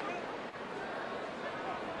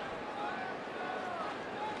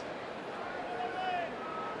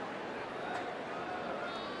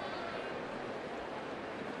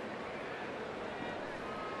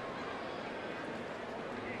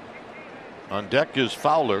 On deck is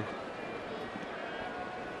Fowler.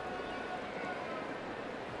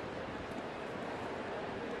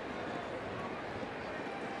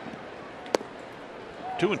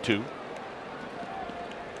 Two and two.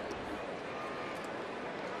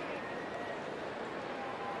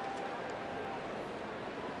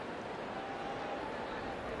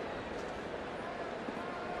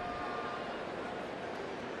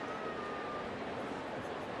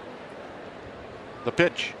 The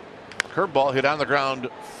pitch. Curveball hit on the ground.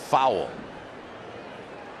 Foul.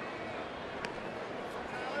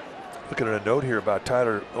 Looking at a note here about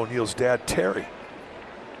Tyler O'Neill's dad, Terry,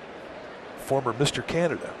 former Mr.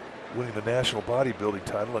 Canada, winning the national bodybuilding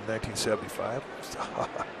title in 1975.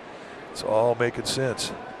 It's all making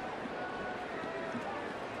sense.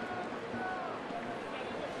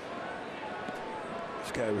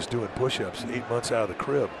 This guy was doing push-ups 8 months out of the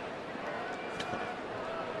crib.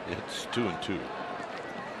 It's 2-2.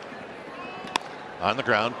 On the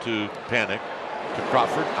ground to Panic. To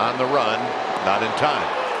Crawford on the run. Not in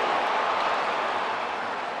time.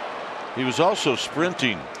 He was also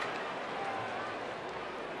sprinting.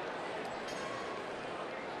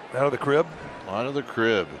 Out of the crib? Out of the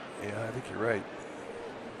crib. Yeah, I think you're right.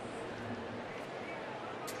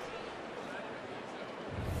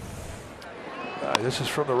 This is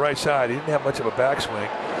from the right side. He didn't have much of a backswing.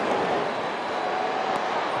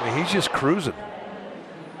 I mean, he's just cruising.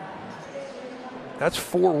 That's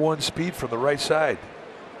 4-1 speed from the right side.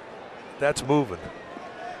 That's moving.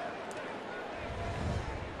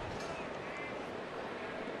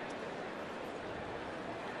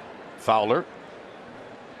 Fowler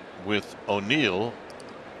with O'Neill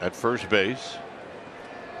at first base.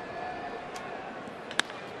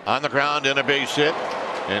 On the ground and a base hit.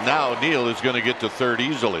 And now O'Neill is going to get to third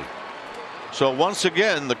easily. So once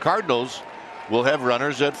again, the Cardinals will have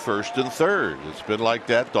runners at first and third. It's been like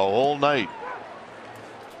that the whole night.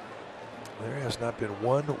 There has not been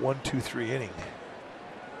one 1-2-3 inning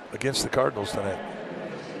against the Cardinals tonight.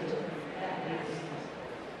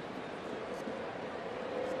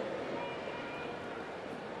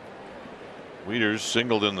 Wieters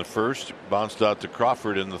singled in the first, bounced out to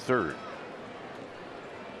Crawford in the third.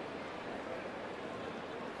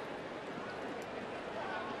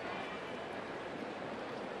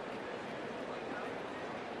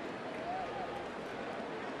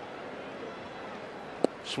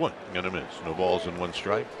 Swing and a miss. No balls and one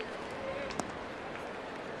strike.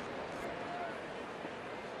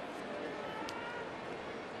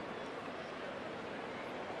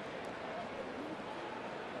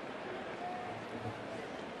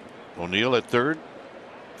 O'Neill at third.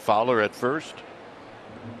 Fowler at first.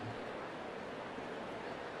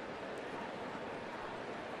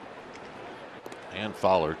 And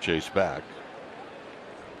Fowler chased back.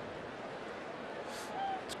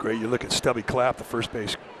 It's great. You look at Stubby Clapp, the first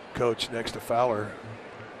base coach, next to Fowler.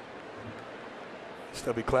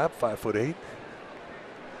 Stubby Clapp, 5'8".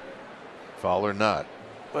 Fowler not.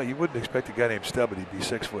 Well, you wouldn't expect a guy named Stubby to be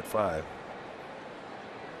 6'5".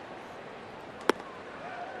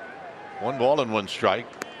 1 ball and 1 strike.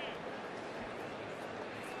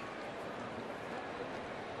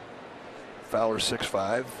 Fowler 6'5".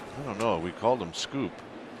 I don't know. We called him Scoop.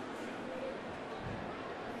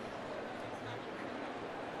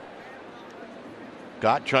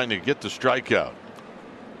 Gott trying to get the strikeout.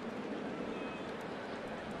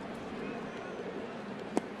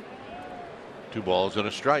 Two balls and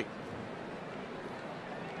a strike.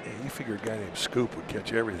 Yeah, you figure a guy named Scoop would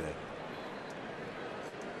catch everything.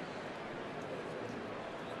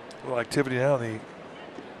 A little activity now in the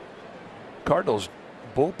Cardinals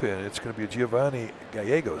bullpen. It's going to be Giovanni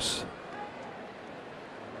Gallegos.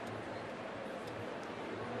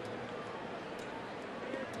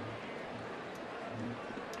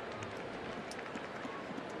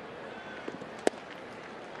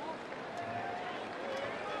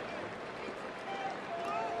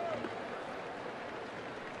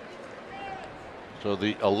 So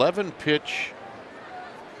the 11 pitch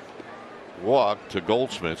walk to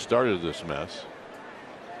Goldschmidt started this mess.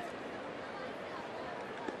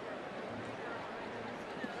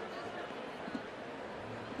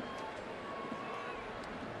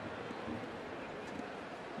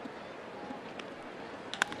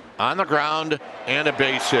 On the ground and a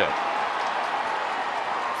base hit.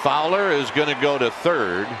 Fowler is going to go to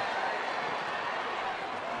third.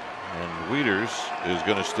 And Wieters is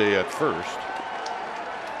going to stay at first.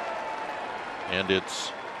 And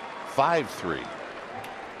it's 5-3.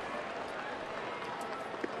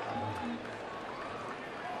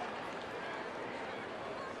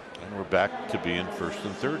 And we're back to being first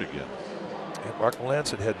and third again. And Mark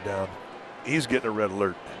Melanson heading down. He's getting a red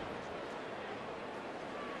alert.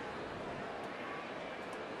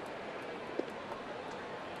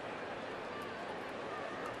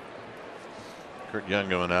 Kurt Young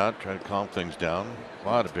going out, trying to calm things down. A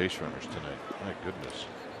lot of base runners tonight. My goodness.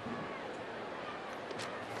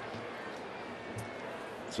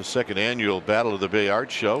 It's the second annual Battle of the Bay Art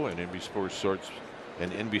Show, and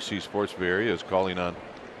NBC Sports Bay Area is calling on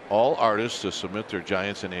all artists to submit their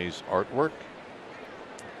Giants and A's artwork.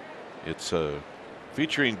 It's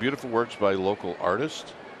featuring beautiful works by local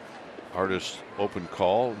artists. Artist open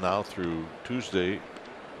call now through Tuesday,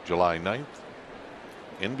 July 9th.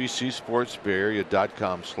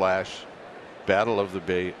 NBCSportsBayArea.com/Battle of the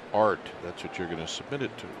Bay Art. That's what you're going to submit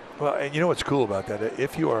it to. Well, and you know what's cool about that?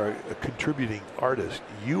 If you are a contributing artist,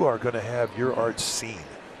 you are going to have your art seen.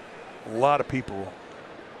 A lot of people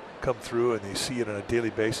come through and they see it on a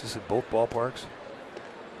daily basis in both ballparks.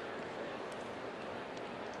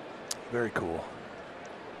 Very cool.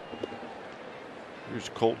 Here's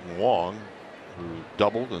Colton Wong, who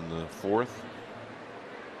doubled in the fourth.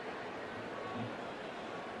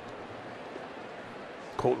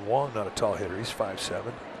 Colton Wong, not a tall hitter. He's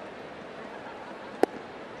 5'7".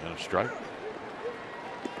 And a strike.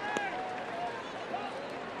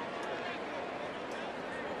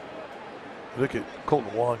 Look at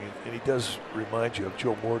Colton Wong, and he does remind you of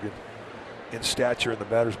Joe Morgan in stature in the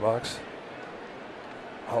batter's box.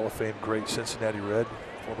 Hall of Fame great Cincinnati Red,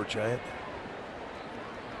 former Giant.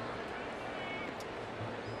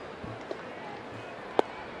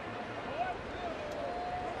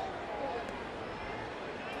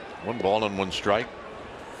 One ball and one strike.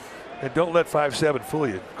 And don't let 5'7" fool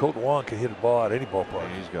you. Colton Wong can hit a ball at any ballpark.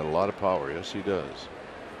 He's got a lot of power. Yes, he does.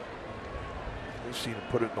 We've seen him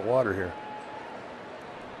put it in the water here.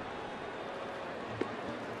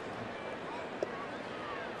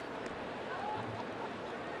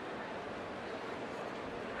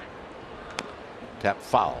 Tap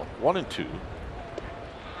foul. 1-2.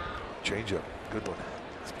 Changeup. Good one.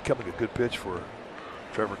 It's becoming a good pitch for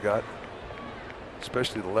Trevor Gott,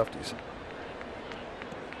 especially the lefties.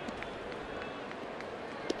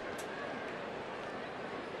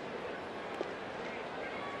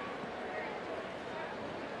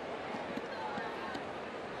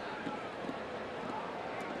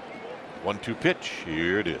 One-two pitch.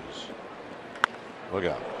 Here it is. Look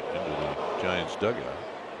out into the Giants dugout.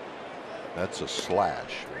 That's a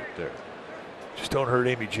slash right there. Just don't hurt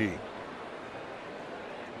Amy G. And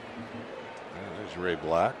there's Ray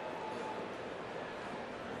Black.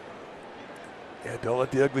 Yeah, don't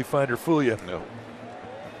let the ugly finder fool you. No.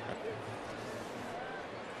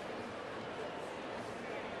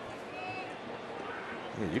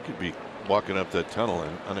 Yeah, you could be walking up that tunnel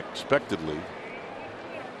and unexpectedly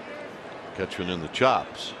catch one in the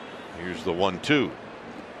chops. Here's the 1-2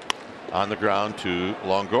 on the ground to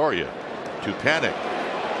Longoria. To Panic.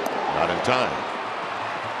 Not in time.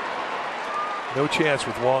 No chance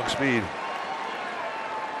with Wong speed.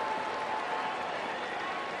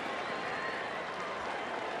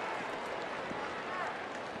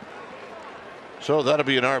 So that'll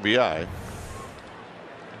be an RBI.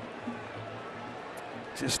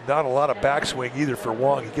 Just not a lot of backswing either for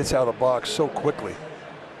Wong. He gets out of the box so quickly.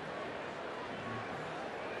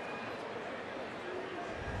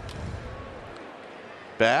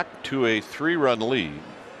 Back to a 3-run lead.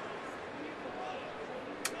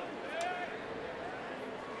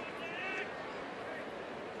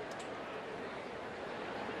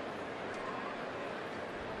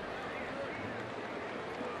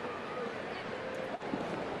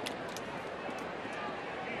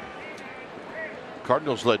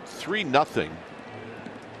 Cardinals led 3-0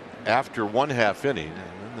 after 1/2 inning, and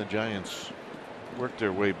then the Giants worked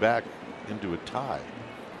their way back into a tie.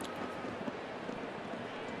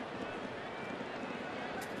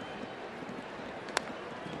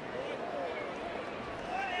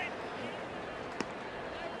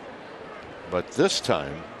 But this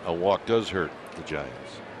time, a walk does hurt the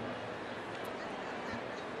Giants.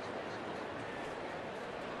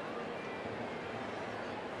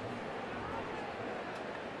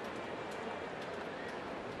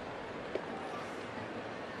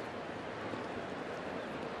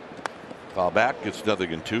 Foul back, it's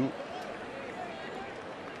 0-2.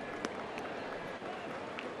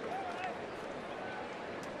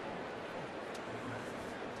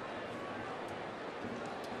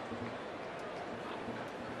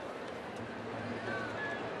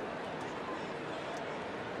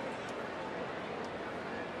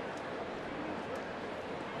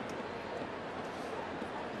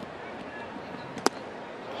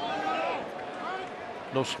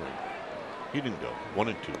 No swing. He didn't go.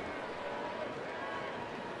 1-2.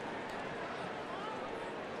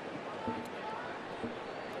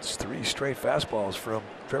 It's 3 straight fastballs from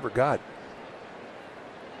Trevor Gott.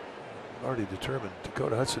 Already determined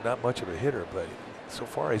Dakota Hudson not much of a hitter, but so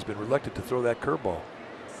far he's been reluctant to throw that curveball.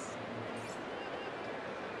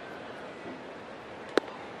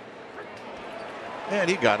 And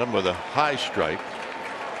he got him with a high strike.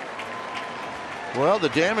 Well, the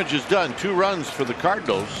damage is done. 2 runs for the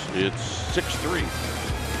Cardinals. It's 6-3.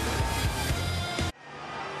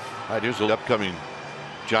 All right, here's the upcoming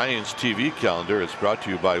Giants TV calendar. It's brought to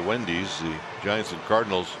you by Wendy's. The Giants and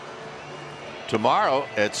Cardinals tomorrow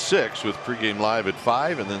at 6 with pregame live at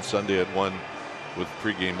 5, and then Sunday at 1 with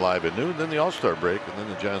pregame live at noon. Then the All-Star break, and then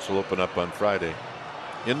the Giants will open up on Friday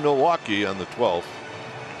in Milwaukee on the 12th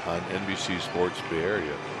on NBC Sports Bay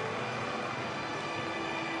Area.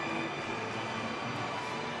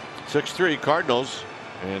 6-3 Cardinals,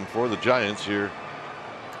 and for the Giants here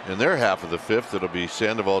in their half of the fifth, it'll be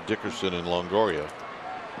Sandoval, Dickerson, and Longoria.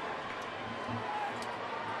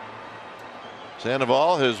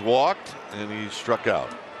 Sandoval has walked and he struck out.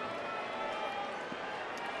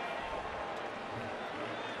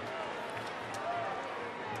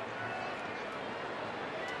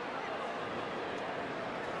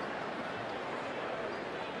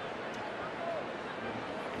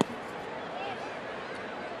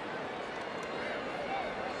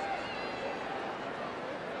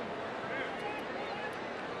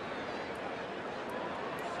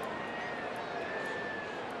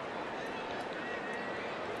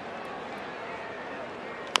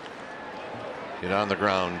 Hit on the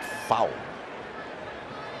ground, foul.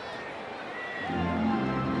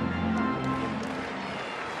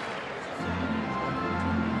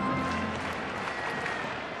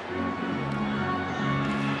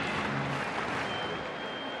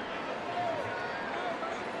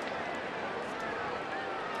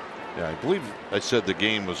 Yeah, I believe I said the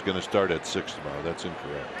game was going to start at 6 tomorrow. That's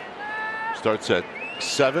incorrect. Starts at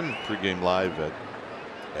 7, pregame live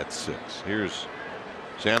at 6. Here's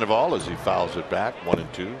Sandoval as he fouls it back,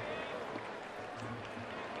 1-2.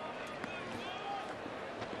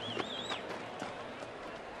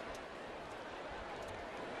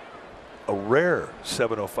 A rare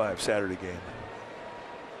 7:05 Saturday game.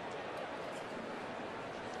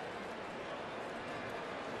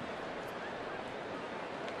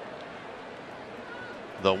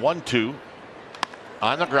 The 1-2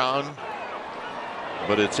 on the ground,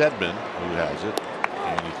 but it's Edman who has it,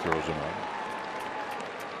 and he throws him out.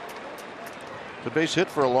 It's a base hit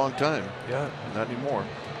for a long time. Yeah, not anymore.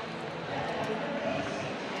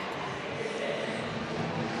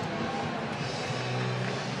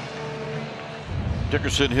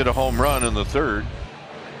 Dickerson hit a home run in the third.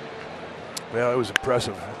 Well, it was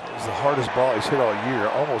impressive. It was the hardest ball he's hit all year,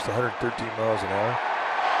 almost 113 miles an hour.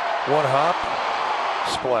 One hop,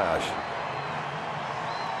 splash.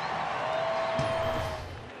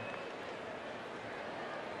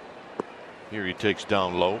 Here he takes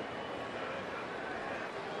down low.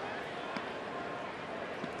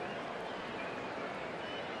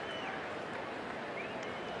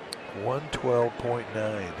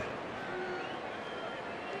 .9.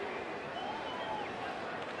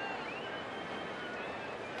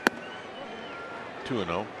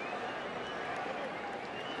 2-0.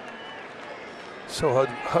 So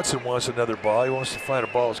Hudson wants another ball. He wants to find a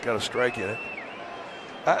ball that's got a strike in it.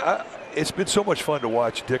 It's been so much fun to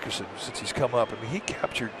watch Dickerson since he's come up. I mean, he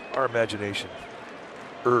captured our imagination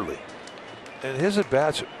early, and his at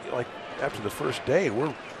bats, like after the first day,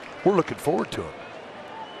 we're looking forward to him.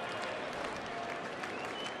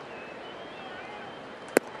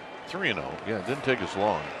 3-0. Yeah, it didn't take us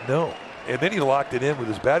long. No, and then he locked it in with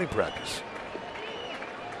his batting practice.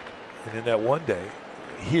 And in that one day,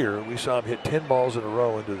 here we saw him hit 10 balls in a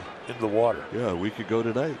row into the water. Yeah, a week ago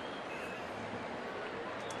tonight.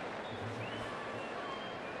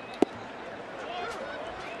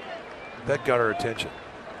 That got our attention.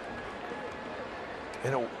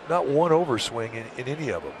 And not one overswing in any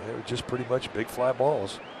of them. They were just pretty much big fly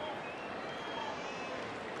balls.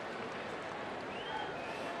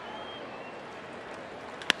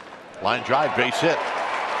 Line drive, base hit.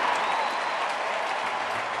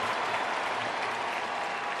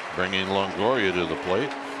 Bringing Longoria to the plate.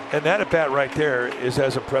 And that at bat right there is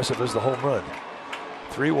as impressive as the home run.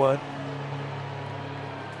 3-1.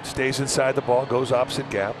 Stays inside the ball, goes opposite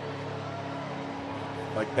gap.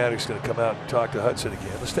 Mike Maddox going to come out and talk to Hudson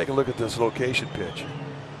again. Let's take a look at this location pitch.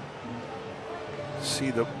 See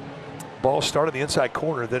the ball start on the inside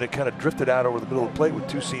corner, then it kind of drifted out over the middle of the plate with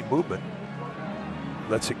two-seam movement.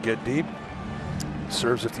 Lets it get deep,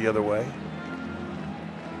 serves it the other way.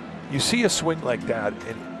 You see a swing like that,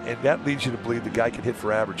 and that leads you to believe the guy can hit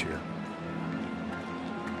for average here.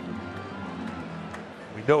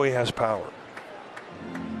 We know he has power,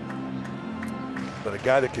 but a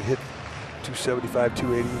guy that can hit 275,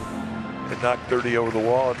 280, and knock 30 over the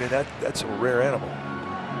wall, I mean, that's a rare animal.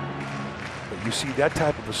 But you see that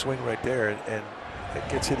type of a swing right there, and it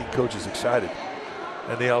gets hitting coaches excited.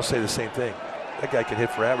 And they all say the same thing. That guy can hit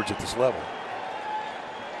for average at this level.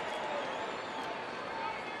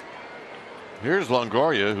 Here's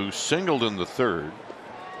Longoria, who singled in the third.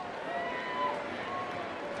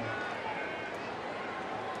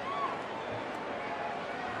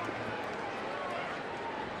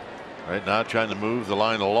 Right now trying to move the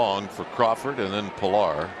line along for Crawford and then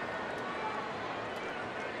Pilar.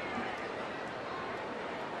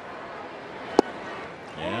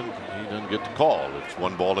 And he doesn't get the call. It's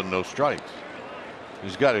 1 ball and no strikes.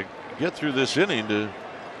 He's got to get through this inning to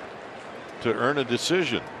earn a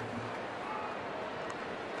decision.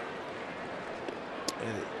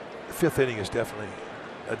 And the 5th inning is definitely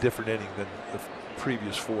a different inning than the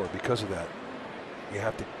previous 4 because of that. You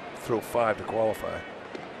have to throw 5 to qualify.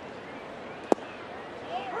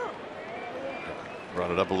 Run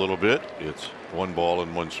it up a little bit. It's 1 ball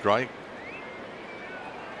and 1 strike.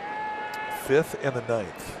 5th and the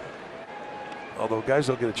 9th. Although guys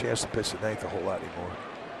don't get a chance to pitch the 9th a whole lot anymore.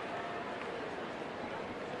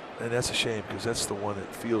 And that's a shame because that's the one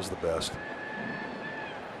that feels the best.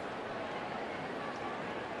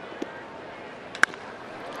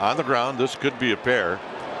 On the ground, this could be a pair.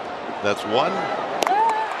 That's 1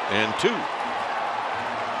 and 2.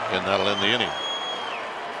 And that'll end the inning.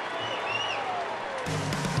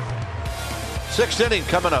 6th inning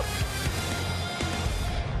coming up.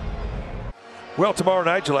 Well, tomorrow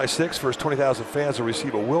night, July 6th, first 20,000 fans will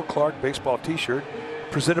receive a Will Clark baseball t-shirt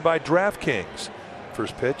presented by DraftKings.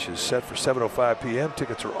 First pitch is set for 7:05 p.m.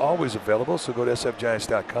 Tickets are always available, so go to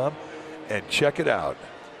sfgiants.com and check it out.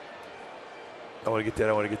 I want to get that,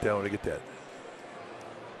 I want to get that, I want to get that.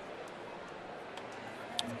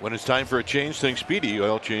 When it's time for a change, think Speedy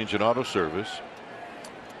Oil Change and Auto Service.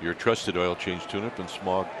 Your trusted oil change tune-up and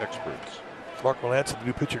smog experts. Mark Melancon, the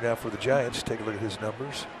new pitcher now for the Giants. Take a look at his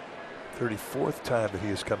numbers. 34th time that he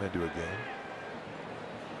has come into a game.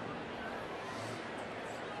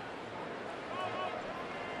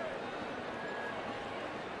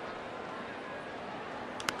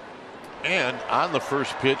 And on the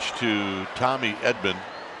first pitch to Tommy Edman,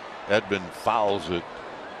 Edman fouls it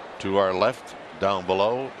to our left down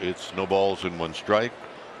below. It's no balls and 1 strike.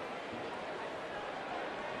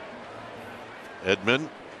 Edman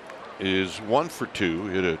is 1 for 2,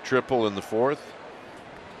 hit a triple in the 4th.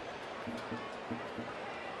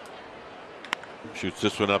 Shoots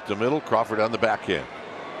this one up the middle. Crawford on the backhand.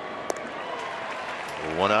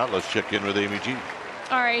 1 out. Let's check in with Amy G.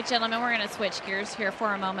 All right, gentlemen, we're going to switch gears here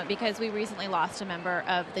for a moment because we recently lost a member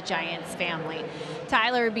of the Giants family.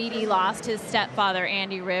 Tyler Beede lost his stepfather,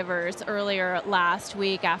 Andy Rivers, earlier last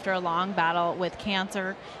week after a long battle with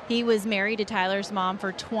cancer. He was married to Tyler's mom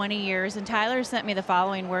for 20 years, and Tyler sent me the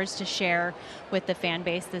following words to share with the fan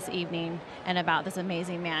base this evening and about this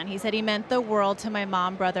amazing man. He said he meant the world to my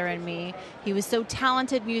mom, brother, and me. He was so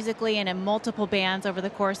talented musically and in multiple bands over the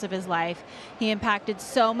course of his life. He impacted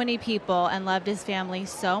so many people and loved his family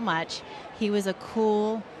so much. He was a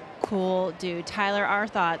cool dude. Tyler, our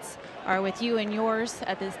thoughts are with you and yours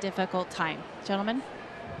at this difficult time. Gentlemen.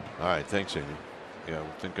 All right, thanks, Amy. Yeah, we're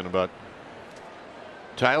thinking about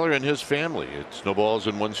Tyler and his family. It's no balls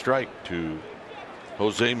and 1 strike to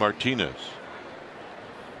Jose Martinez.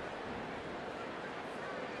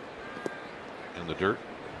 In the dirt.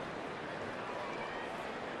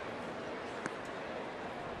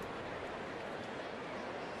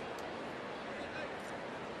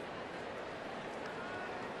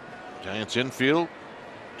 Giants infield,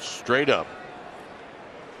 straight up.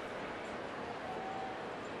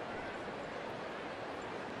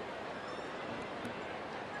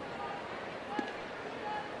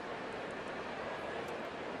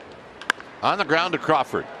 On the ground to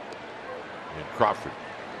Crawford. And Crawford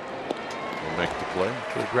will make the play.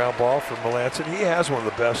 The ground ball from Melancon. He has one of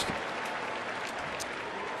the best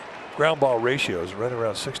ground ball ratios, right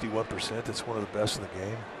around 61%. That's one of the best in the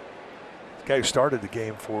game. The guy who started the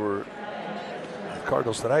game for the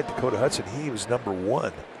Cardinals tonight, Dakota Hudson, he was number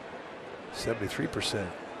 1. 73%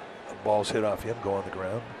 of balls hit off him go on the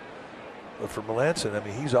ground. But for Melancon, I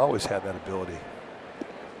mean, he's always had that ability.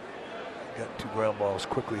 Got 2 ground balls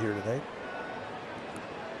quickly here tonight.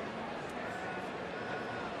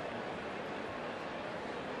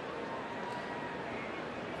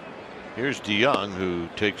 Here's DeYoung, who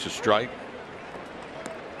takes a strike.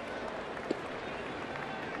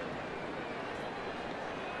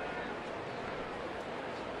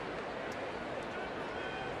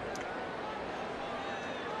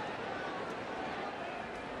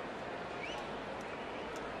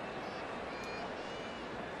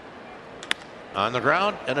 On the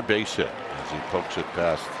ground and a base hit as he pokes it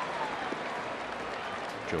past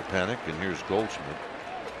Joe Panik, and here's Goldschmidt.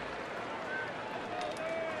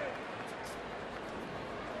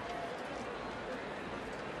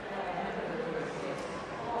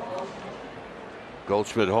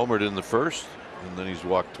 Goldschmidt homered in the 1st, and then he's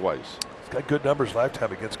walked twice. He's got good numbers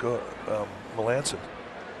lifetime against Melancon.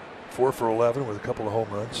 4 for 11 with a couple of home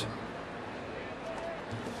runs.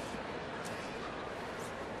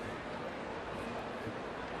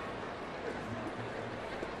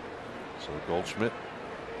 Goldschmidt.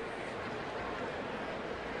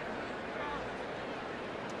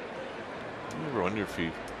 I ever wonder if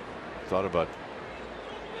he thought about,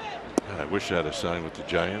 I wish I had a sign with the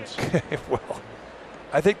Giants. Well,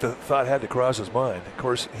 I think the thought had to cross his mind. Of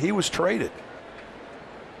course, he was traded.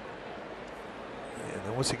 And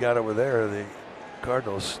then once he got over there, the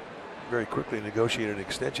Cardinals very quickly negotiated an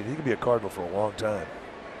extension. He could be a Cardinal for a long time.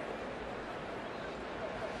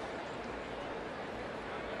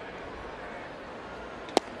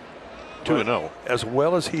 Two and 0. As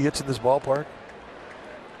well as he hits in this ballpark,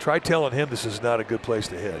 try telling him this is not a good place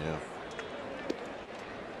to hit. Yeah.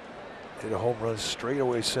 Hit a home run straight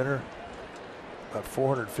away center, about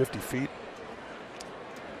 450 feet.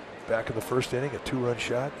 Back in the first inning, a 2-run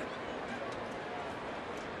shot.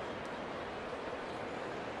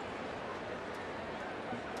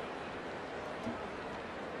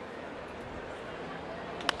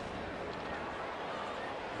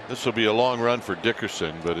 This will be a long run for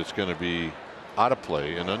Dickerson, but it's going to be out of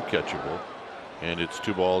play and uncatchable. And it's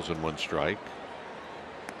 2 balls and 1 strike.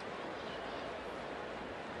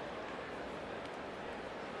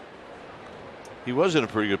 He was in a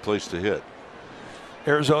pretty good place to hit.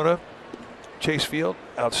 Arizona, Chase Field,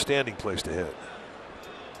 outstanding place to hit.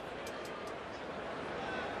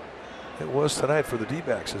 It was tonight for the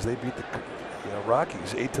D-backs as they beat the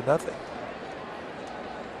Rockies 8-0.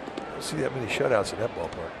 Don't see that many shutouts in that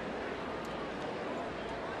ballpark.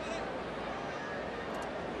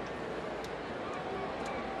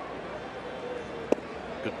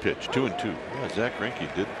 Good pitch, 2-2. Yeah, Zach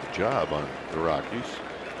Greinke did the job on the Rockies.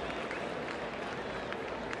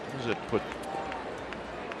 What does it put?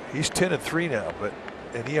 He's 10-3 now, but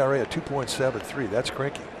an ERA of 2.73. That's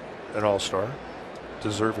Greinke, an all-star,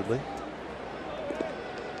 deservedly.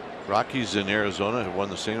 Rockies in Arizona have won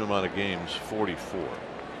the same amount of games, 44.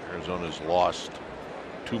 Arizona's lost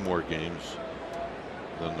 2 more games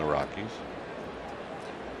than the Rockies.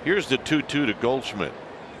 Here's the 2-2 to Goldschmidt.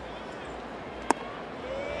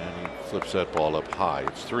 And he flips that ball up high.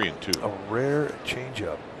 It's 3-2. A rare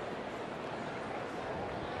changeup.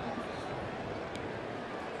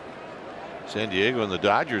 San Diego and the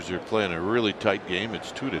Dodgers are playing a really tight game.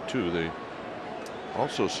 It's 2-2. They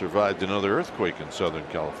also survived another earthquake in Southern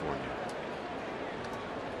California.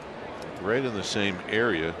 Right in the same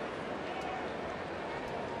area.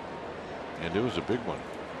 And it was a big one.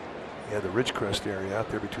 Yeah, the Ridgecrest area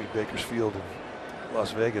out there between Bakersfield and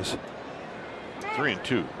Las Vegas.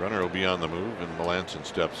 3-2. Runner will be on the move, and Melanson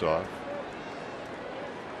steps off.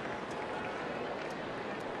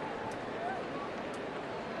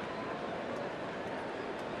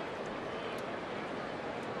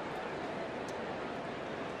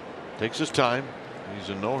 Takes his time. He's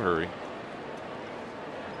in no hurry.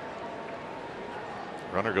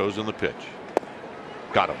 Runner goes in the pitch.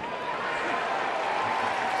 Got him.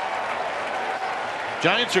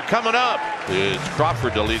 Giants are coming up. It's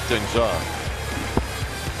Crawford to lead things off.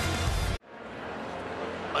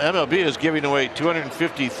 MLB is giving away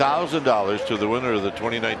 $250,000 to the winner of the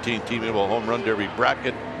 2019 T-Mobile Home Run Derby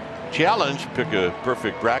Bracket Challenge. Pick a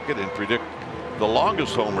perfect bracket and predict the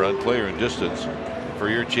longest home run, player, and distance for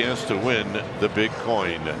your chance to win the big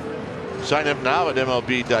coin. Sign up now at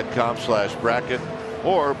MLB.com/bracket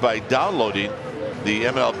or by downloading the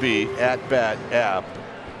MLB At Bat app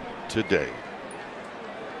today.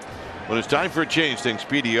 When it's time for a change, think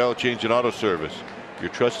Speedy Oil Change and Auto Service, your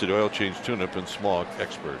trusted oil change tune-up and smog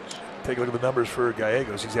experts. Take a look at the numbers for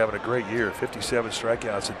Gallegos. He's having a great year. 57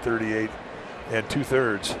 strikeouts in 38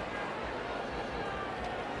 2/3.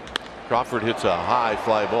 Crawford hits a high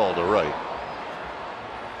fly ball to right.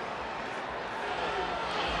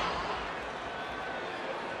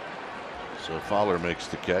 So Fowler makes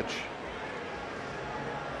the catch.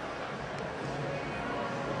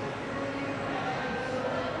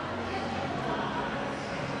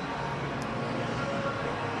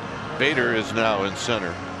 Bader is now in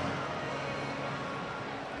center.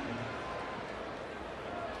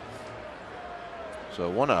 So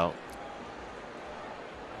 1 out.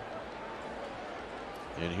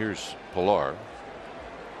 And here's Pilar.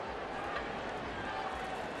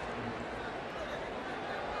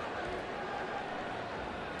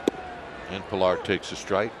 And Pilar takes a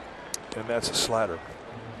strike. And that's a slider.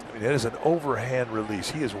 I mean, that is an overhand release.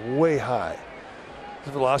 He is way high.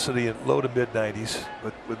 His velocity in low to mid 90s,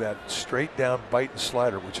 but with that straight down bite and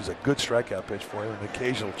slider, which is a good strikeout pitch for him, an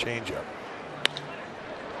occasional changeup.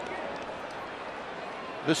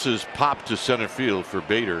 This is popped to center field for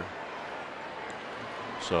Bader.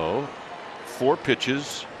 So 4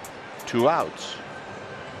 pitches, 2 outs.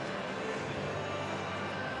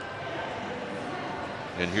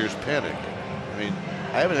 And here's Panic. I mean,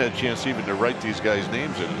 I haven't had a chance even to write these guys'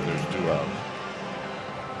 names in, and there's 2 outs.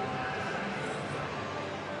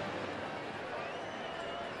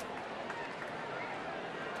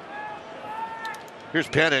 Here's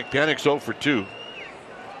Panik. Panik's 0 for 2.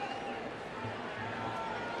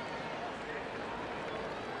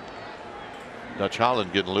 Dutch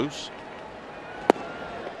Holland getting loose.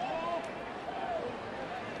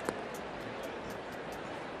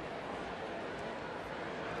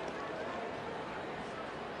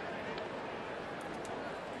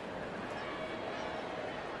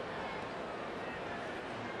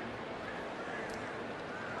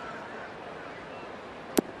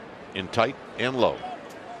 In tight and low.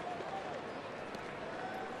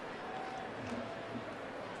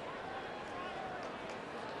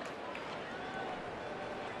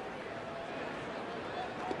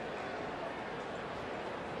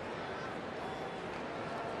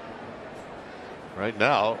 Right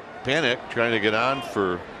now, Panik trying to get on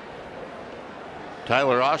for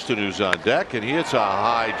Tyler Austin, who's on deck, and he hits a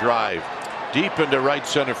high drive deep into right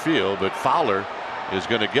center field, but Fowler is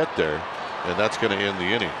going to get there, and that's going to end the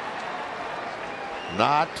inning.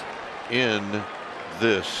 Not in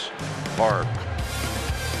this park.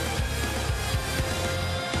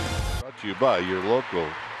 Brought to you by your local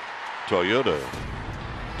Toyota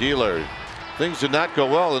dealer. Things did not go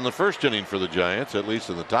well in the first inning for the Giants, at least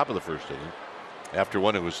in the top of the first inning. After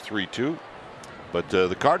one, it was 3-2. But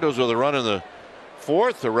the Cardinals with a run in the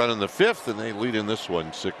 4th, a run in the 5th, and they lead in this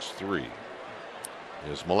one 6-3.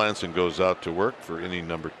 As Melanson goes out to work for inning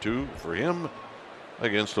number 2 for him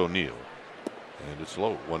against O'Neill. And it's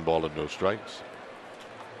low. 1 ball and no strikes.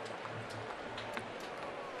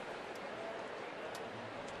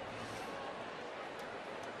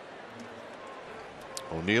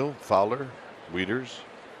 O'Neill, Fowler, Wieters.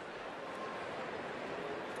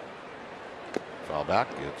 Foul back.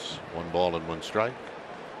 It's 1 ball and 1 strike.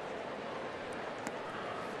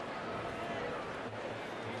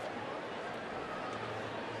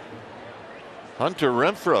 Hunter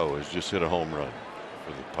Renfroe has just hit a home run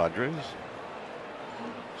for the Padres.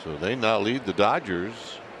 So they now lead the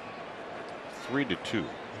Dodgers 3-2.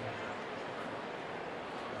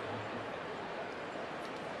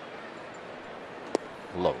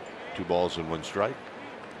 Low. 2 balls and 1 strike.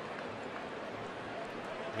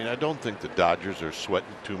 I mean, I don't think the Dodgers are sweating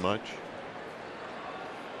too much.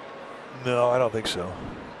 No, I don't think so.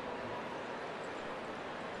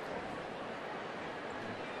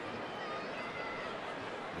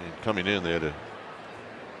 And coming in, they had a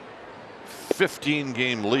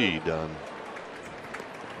 15-game lead on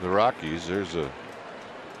the Rockies. There's a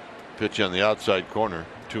pitch on the outside corner,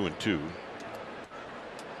 2-2.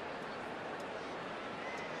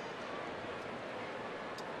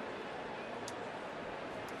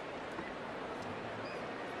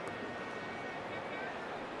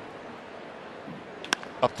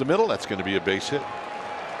 Up the middle, that's going to be a base hit.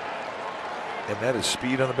 And that is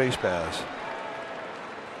speed on the base pass.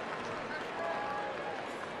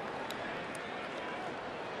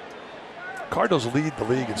 Cardinals lead the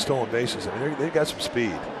league in stolen bases. I mean, they've got some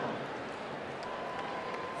speed.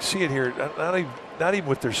 See it here, not even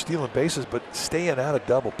with their stealing bases, but staying out of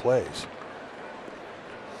double plays.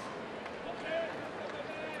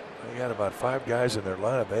 They got about 5 guys in their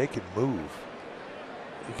lineup. They can move.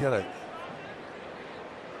 You gotta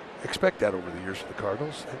expect that over the years for the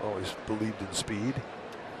Cardinals. They've always believed in speed.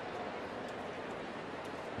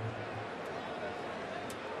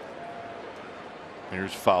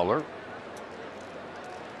 Here's Fowler.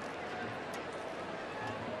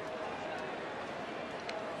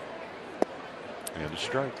 And a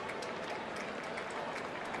strike.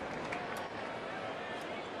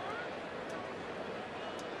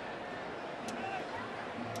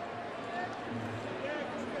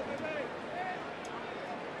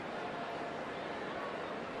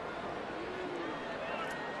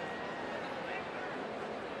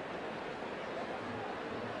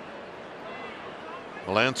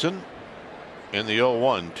 Melanson in the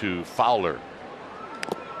 0-1 to Fowler.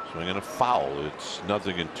 Swinging a foul. It's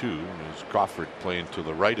 0-2. As Crawford playing to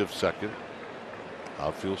the right of second.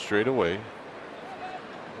 Outfield straight away.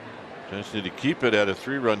 Giants need to keep it at a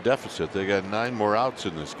 3-run deficit. They got 9 more outs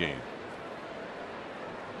in this game.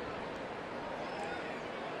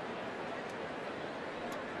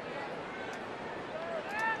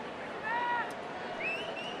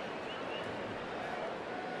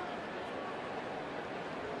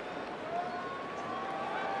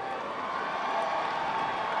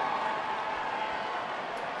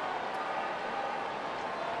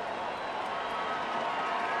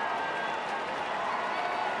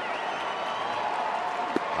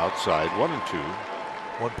 Outside, 1-2.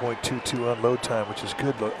 1.22 unload time, which is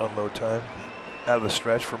good unload time out of the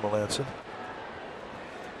stretch for Melanson.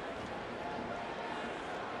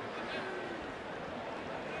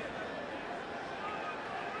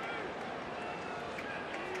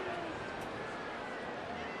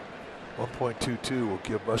 .22 will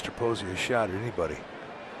give Buster Posey a shot at anybody.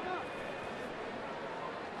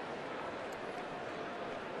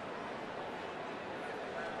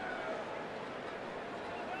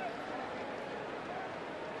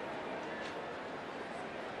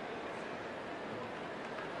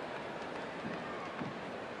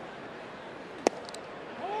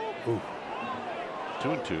 Ooh.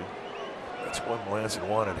 2-2. That's one Melanson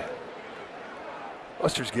wanted.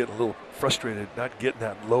 Buster's getting a little frustrated not getting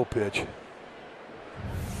that low pitch.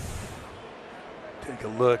 Take a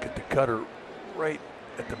look at the cutter right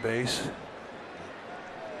at the base.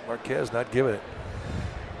 Marquez not giving it.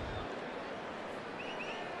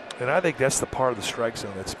 And I think that's the part of the strike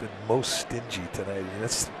zone that's been most stingy tonight. I mean,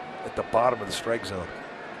 that's at the bottom of the strike zone.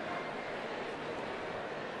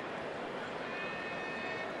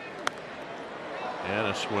 And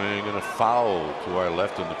a swing and a foul to our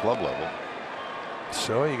left in the club level.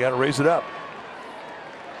 So you got to raise it up.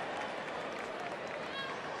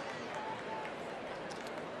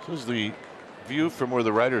 This is the view from where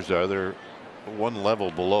the riders are. They're one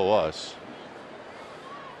level below us.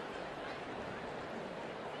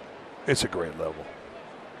 It's a great level.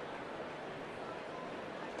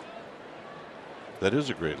 That is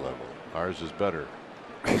a great level. Ours is better.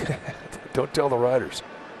 Don't tell the riders.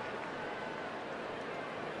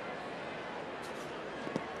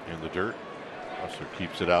 In the dirt. Buster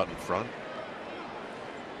keeps it out in front.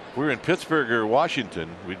 If we were in Pittsburgh or Washington,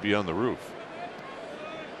 we'd be on the roof.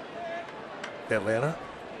 Atlanta?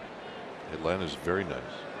 Atlanta's very nice.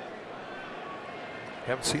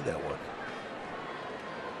 Haven't seen that one.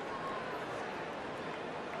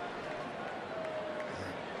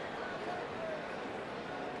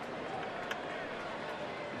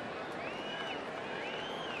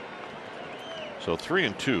 So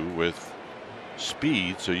 3-2 with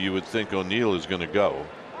speed, so you would think O'Neill is going to go.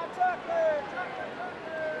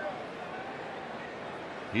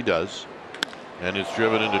 He does. And it's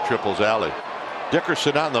driven into Triple's alley.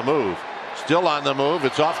 Dickerson on the move. Still on the move.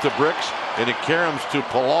 It's off the bricks, and it caroms to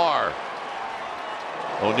Pilar.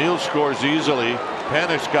 O'Neill scores easily.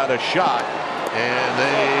 Panic's got a shot, and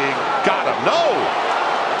they got him. No!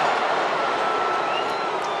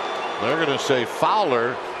 They're going to say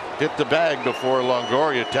Fowler hit the bag before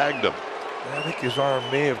Longoria tagged him. I think his arm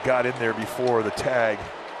may have got in there before the tag.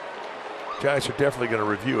 Giants are definitely going to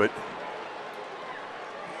review it.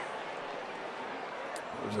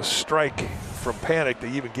 It was a strike from Panic. They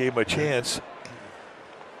even gave him a chance.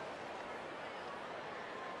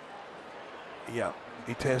 Yeah,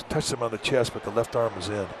 he touched him on the chest, but the left arm was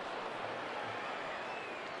in.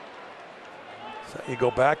 So you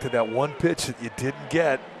go back to that one pitch that you didn't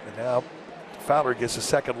get, and now Fowler gets a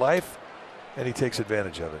second life, and he takes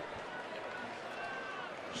advantage of it.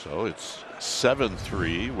 So it's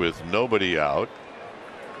 7-3 with nobody out,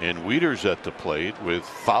 and Wieters at the plate with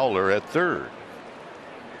Fowler at third.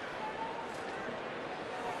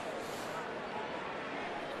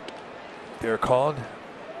 Derek Holland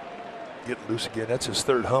getting loose again. That's his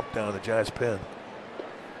third hump down in the Giants' pen.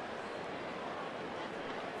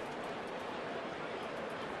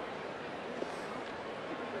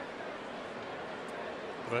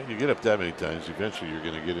 Well, you get up that many times, eventually you're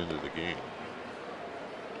going to get into the game.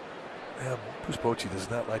 Yeah, Bruce Bochy does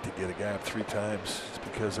not like to get a guy up 3 times. It's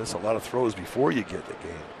because that's a lot of throws before you get the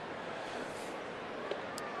game.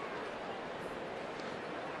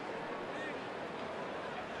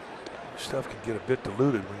 Stuff can get a bit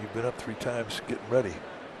diluted when you've been up 3 times getting ready.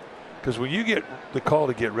 Because when you get the call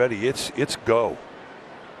to get ready, it's go.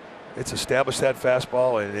 It's establish that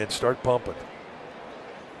fastball and start pumping.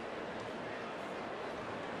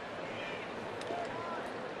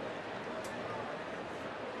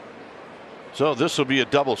 So this will be a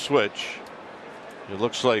double switch. It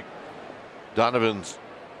looks like Donovan's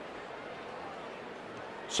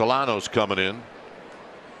Solano's coming in.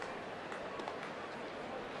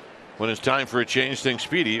 When it's time for a change, think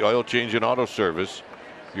Speedy Oil Change and Auto Service,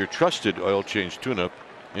 your trusted oil change tune-up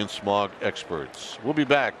in Smog experts. We'll be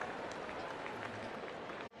back.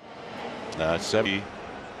 70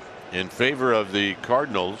 in favor of the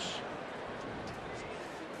Cardinals.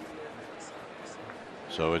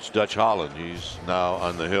 So it's Dutch Holland. He's now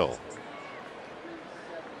on the hill.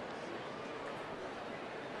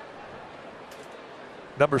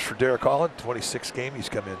 Numbers for Derek Holland, 26 game he's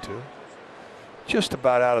come into. Just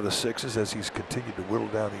about out of the 6s as he's continued to whittle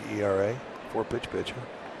down the ERA. 4-pitch pitcher.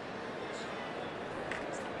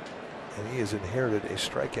 and he has inherited a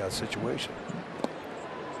strikeout situation.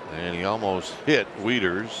 And he almost hit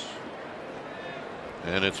Wieters.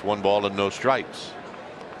 And it's 1 ball and no strikes.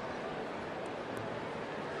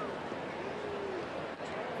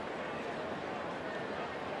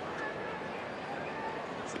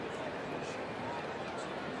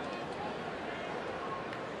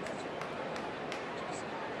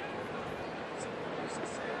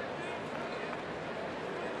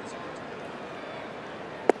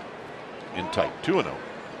 In tight, 2-0.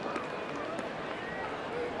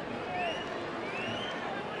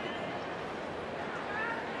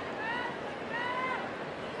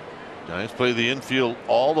 Giants play the infield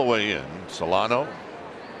all the way in. Solano.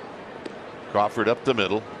 Crawford up the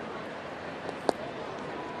middle.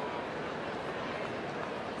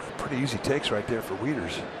 Pretty easy takes right there for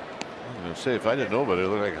Wieters. I'm going to say, if I didn't know about it, it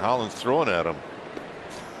looked like Holland's throwing at him.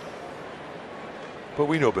 But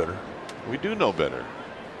we know better. We do know better.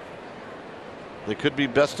 They could be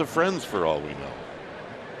best of friends for all we know.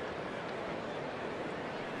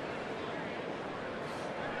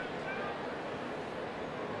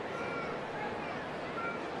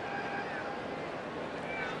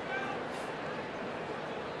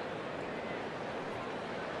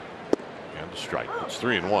 And a strike. It's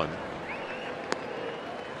 3-1.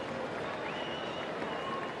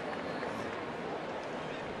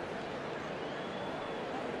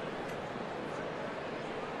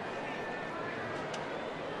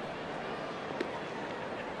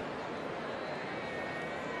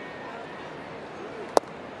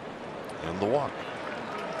 The walk.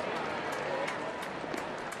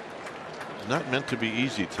 It's not meant to be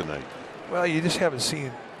easy tonight. Well, you just haven't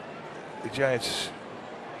seen the Giants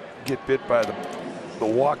get bit by the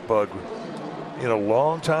walk bug in a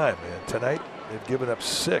long time. And tonight they've given up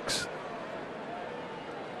 6.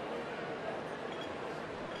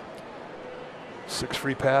 Six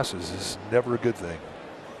free passes is never a good thing.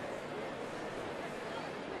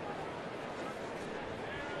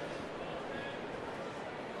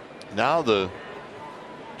 Now the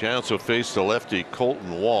Giants will face the lefty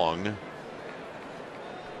Colton Wong.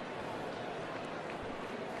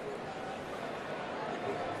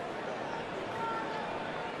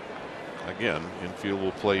 Again, infield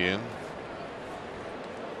will play in.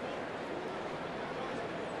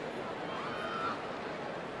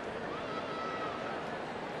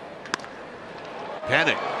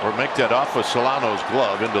 Panic or make that off of Solano's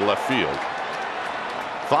glove into left field.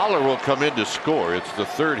 Fowler will come in to score. It's the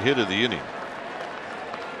 3rd hit of the inning.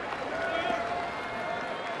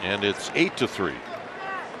 And it's 8-3.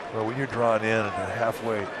 Well, when you're drawn in and a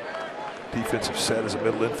halfway defensive set as a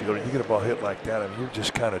middle infielder, you get a ball hit like that, I mean, you're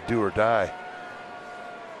just kind of do or die.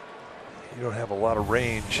 You don't have a lot of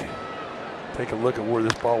range. Take a look at where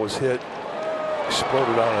this ball was hit.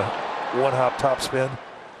 Exploded on a 1-hop topspin.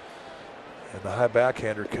 And the high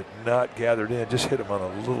backhander could not gather it in. Just hit him on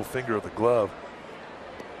a little finger of the glove.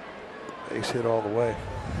 Base hit all the way.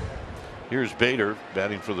 Here's Bader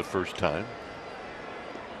batting for the first time.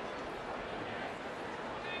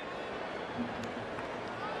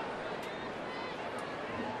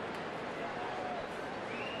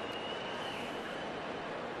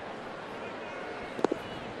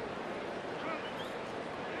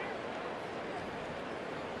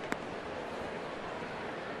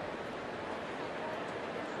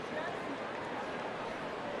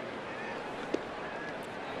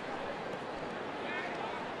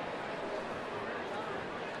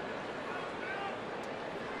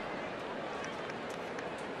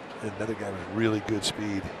 Another guy with really good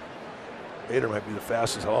speed. Bader might be the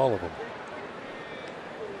fastest of all of them.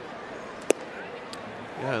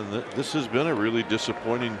 Yeah, and this has been a really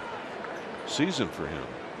disappointing season for him.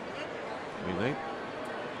 I mean,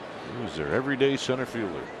 he was their everyday center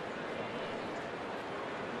fielder.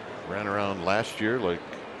 Ran around last year like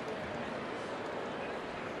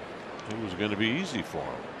it was going to be easy for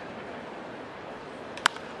him.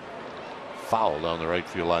 Foul down the right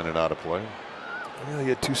field line and out of play. Well, he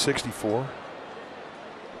had 264,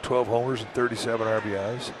 12 homers and 37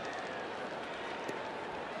 RBIs,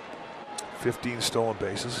 15 stolen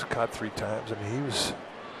bases, caught 3 times. I mean, he was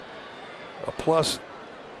a plus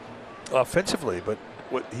offensively, but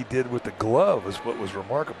what he did with the glove is what was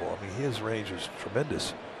remarkable. I mean, his range was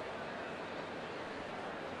tremendous.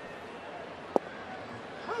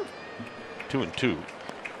 Two and two.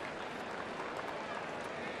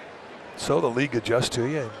 So the league adjusts to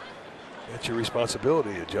you. And it's your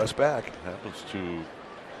responsibility. Adjust back. It happens to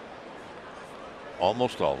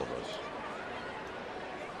almost all of us.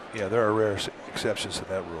 Yeah, there are rare exceptions to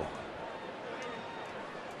that rule.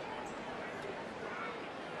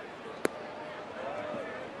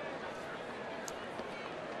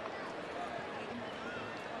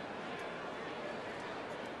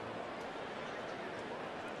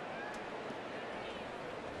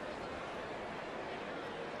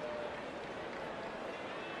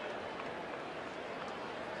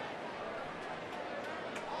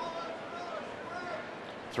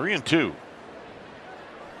 3-2.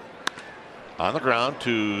 On the ground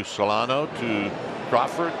to Solano, to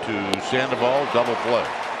Crawford, to Sandoval, double play.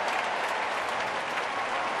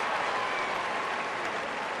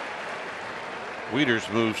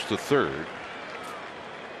 Wieters moves to third.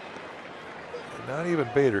 Not even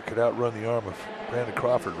Bader could outrun the arm of Brandon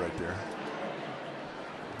Crawford right there.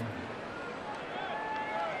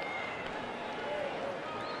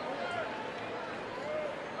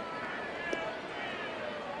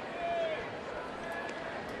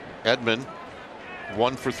 Edman,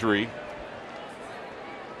 1 for 3.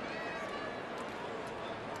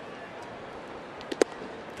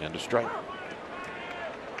 And a strike.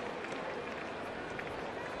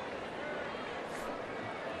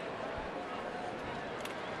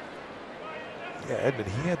 Yeah, Edman,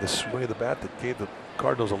 he had the swing of the bat that gave the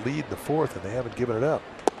Cardinals a lead in the fourth, and they haven't given it up.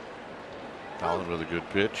 Holland with a good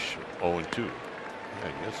pitch, 0-2. Yeah,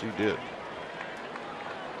 I guess he did.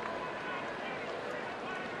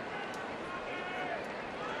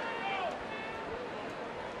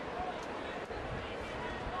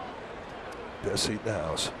 Best seat in the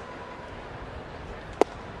house.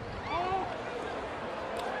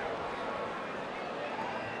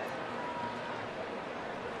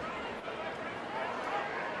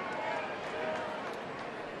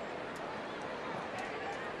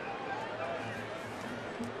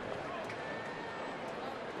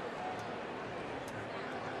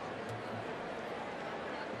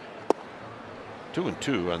 Two and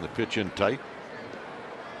two on the pitch in tight.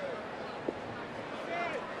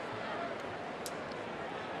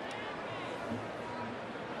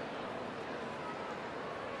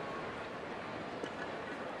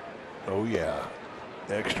 Oh yeah,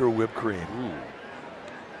 extra whipped cream. Ooh.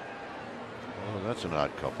 Oh, that's an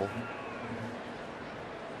odd couple.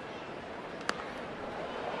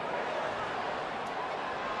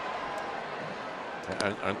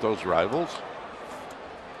 Aren't those rivals?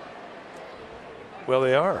 Well,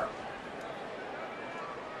 they are.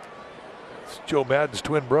 It's Joe Madden's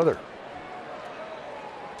twin brother.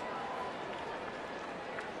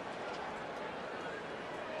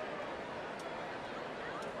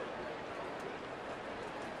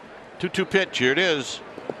 Two pitch. Here it is.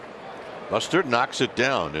 Mustard knocks it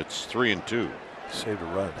down. It's 3-2. Saved a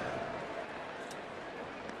run.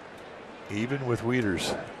 Even with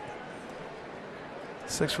Wieters.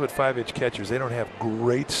 6'5" catchers. They don't have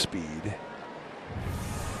great speed.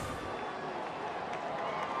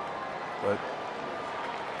 But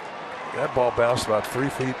that ball bounced about 3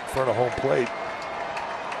 feet in front of home plate.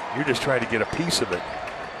 You're just trying to get a piece of it.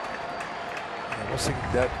 And once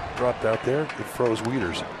that dropped out there, it froze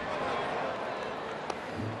Wieters.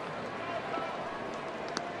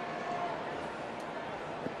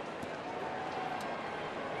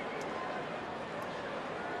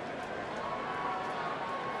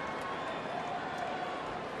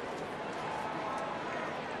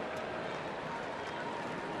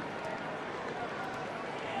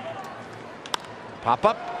 Pop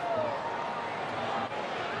up.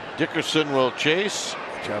 Dickerson will chase,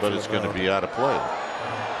 but it's going to be out of play.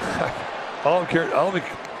 All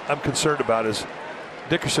I'm concerned about is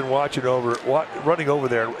Dickerson running over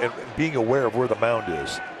there and being aware of where the mound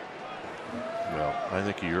is. Well, I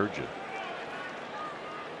think he urged it.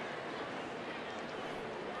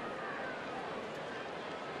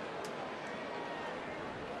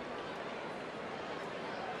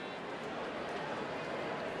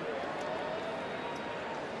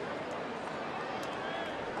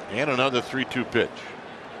 And another 3-2 pitch.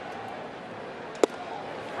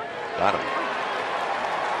 Got him.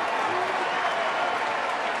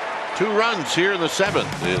 2 runs here in the 7th.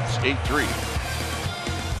 It's 8-3.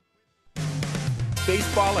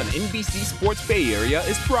 Baseball on NBC Sports Bay Area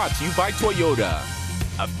is brought to you by Toyota.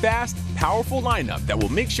 A fast, powerful lineup that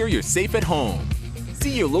will make sure you're safe at home.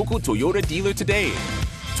 See your local Toyota dealer today.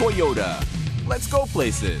 Toyota. Let's go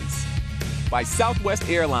places. By Southwest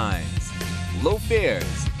Airlines. Low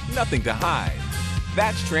fares. Nothing to hide.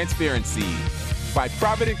 That's transparency. By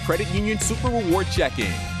Provident Credit Union Super Reward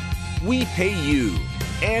Checking. We pay you.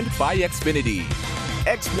 And by Xfinity.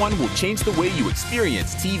 X1 will change the way you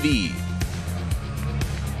experience TV.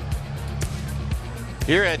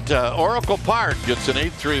 Here at Oracle Park, it's an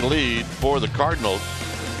 8-3 lead for the Cardinals.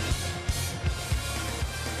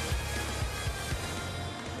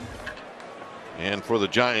 And for the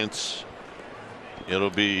Giants, it'll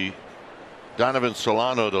be Donovan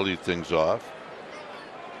Solano to lead things off.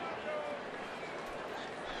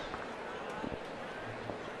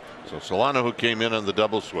 So Solano, who came in on the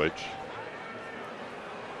double switch.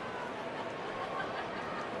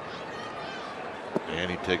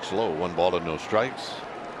 And he takes low. 1 ball and no strikes.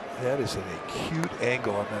 That is an acute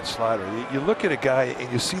angle on that slider. You look at a guy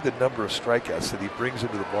and you see the number of strikeouts that he brings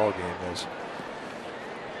into the ball game. As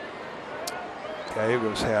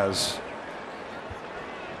Gallegos has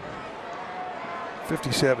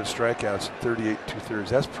 57 strikeouts and 38 2/3.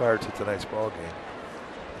 That's prior to tonight's ball game.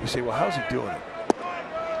 You say, well, how's he doing it?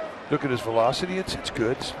 Look at his velocity. It's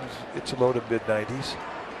good. It's a low to mid 90s.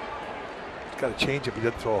 It's got a changeup he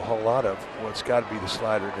doesn't throw a whole lot of. Well, it's got to be the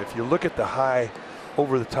slider. And if you look at the high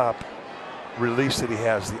over the top release that he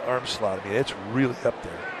has, the arm slot, I mean, it's really up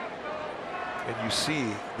there. And you see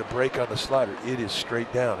the break on the slider, it is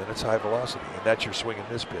straight down and it's high velocity, and that's your swing and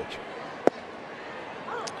miss pitch.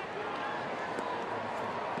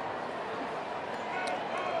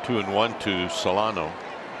 Two and one to Solano.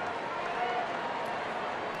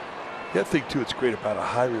 The other thing too, it's great about a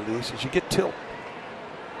high release is you get tilt.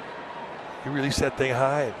 You release that thing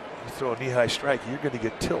high and you throw a knee-high strike, you're going to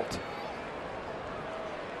get tilt.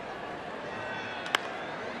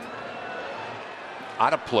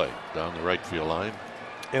 Out of play down the right field line.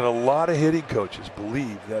 And a lot of hitting coaches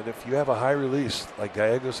believe that if you have a high release like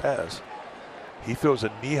Gallegos has, he throws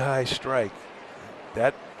a knee-high strike,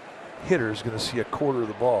 that hitter is going to see a quarter of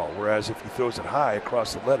the ball. Whereas if he throws it high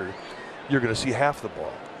across the letter, you're going to see half the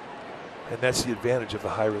ball. And that's the advantage of the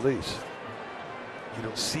high release. You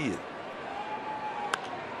don't see it.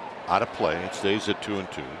 Out of play. It stays at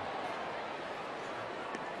 2-2.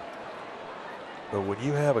 But when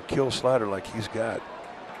you have a kill slider like he's got,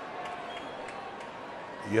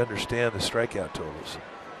 you understand the strikeout totals.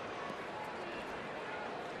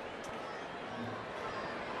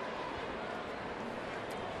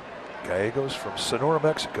 Gallegos from Sonora,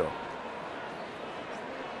 Mexico.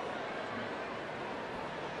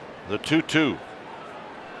 The 2-2.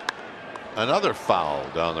 Another foul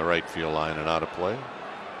down the right field line and out of play.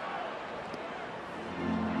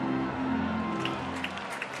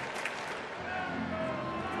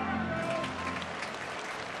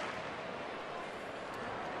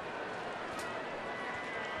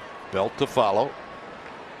 Belt to follow.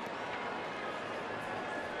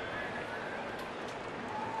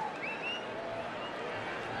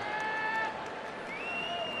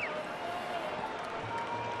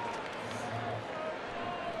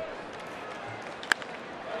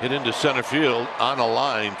 Hit into center field on a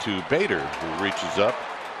line to Bader, who reaches up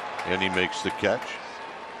and he makes the catch.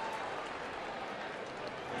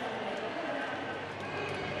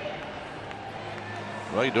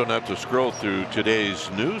 Well, you don't have to scroll through today's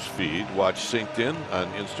news feed. Watch Synced In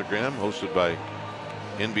on Instagram, hosted by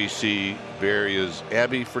NBC Bay Area's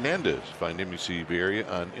Abby Fernandez. Find NBC Bay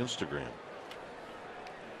Area on Instagram.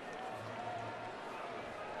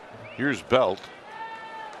 Here's Belt.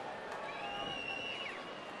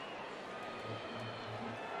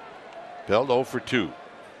 Belt 0 for 2.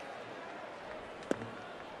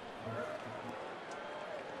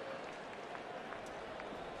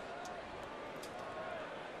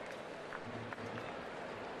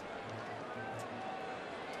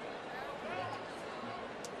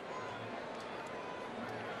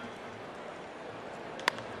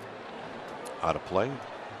 Out of play.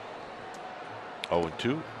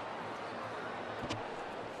 0-2.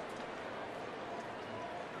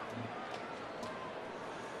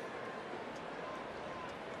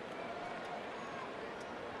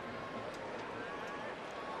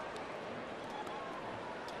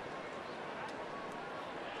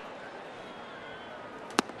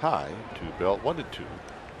 High to Belt, 1-2.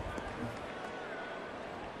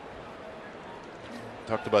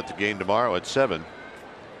 Talked about the game tomorrow at 7.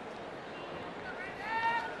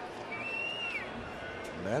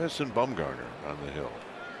 Madison Bumgarner on the hill.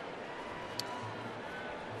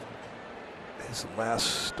 His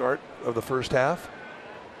last start of the first half.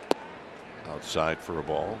 Outside for a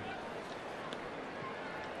ball.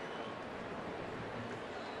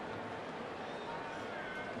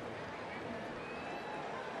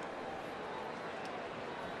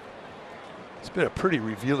 It's been a pretty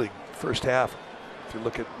revealing first half if you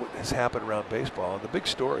look at what has happened around baseball. And the big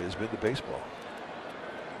story has been the baseball.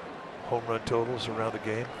 Home run totals around the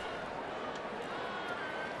game.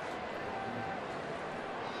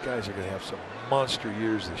 Guys are going to have some monster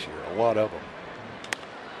years this year, a lot of them.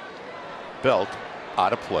 Belt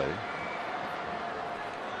out of play.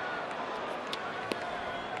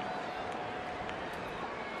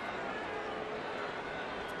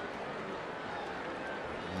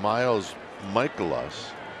 Miles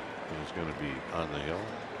Michaelis is going to be on the hill.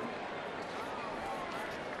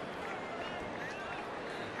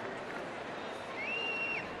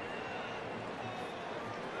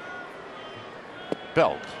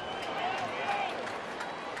 Belt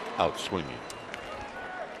out swinging.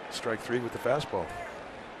 Strike 3 with the fastball.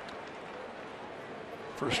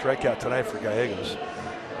 First strikeout tonight for Gallegos.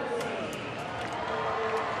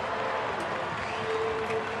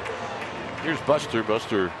 Here's Buster.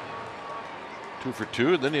 Buster 2 for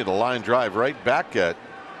 2, and then he had a line drive right back at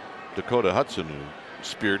Dakota Hudson, who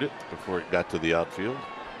speared it before it got to the outfield.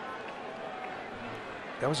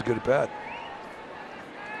 That was a good at bat.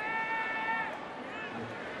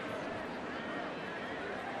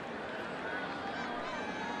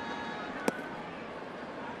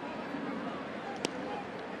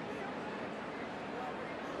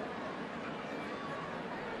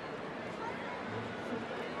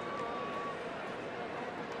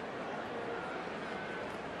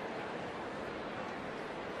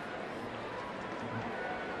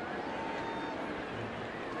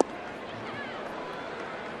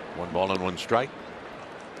 One ball and one strike.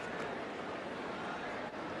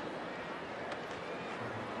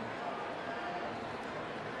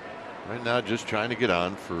 Right now, just trying to get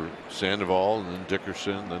on for Sandoval, and then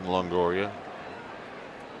Dickerson, then Longoria.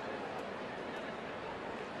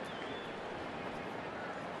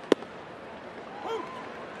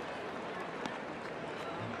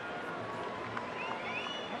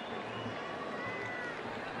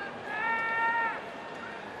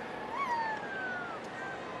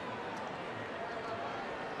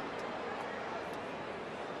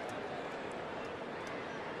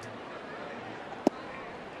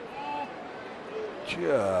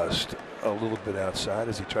 Just a little bit outside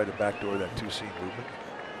as he tried to backdoor that two-seam movement.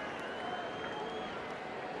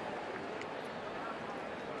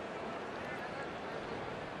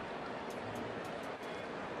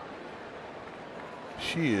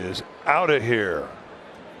 She is out of here.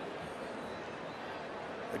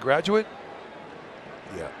 A graduate?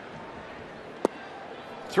 Yeah.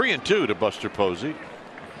 3-2 to Buster Posey.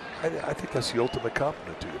 I think that's the ultimate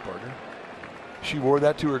compliment to you, partner. She wore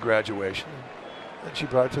that to her graduation, and she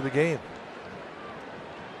brought it to the game.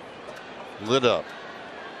 Lit up.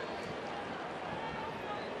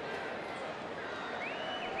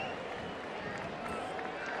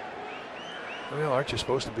 Well, aren't you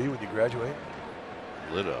supposed to be when you graduate?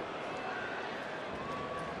 Lit up.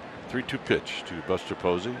 3-2 pitch to Buster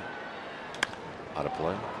Posey. Out of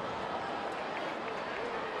play.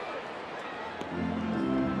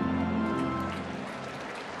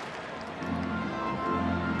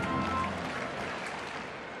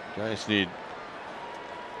 Giants need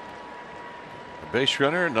a base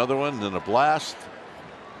runner, another one, then a blast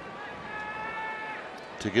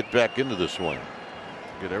to get back into this one.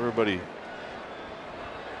 Get everybody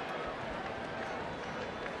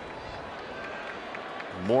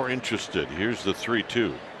more interested. Here's the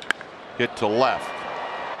 3-2. Hit to left.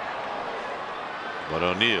 But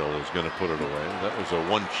O'Neill is going to put it away. That was a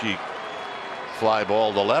one-cheek fly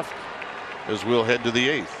ball to left as we'll head to the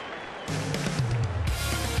 8th.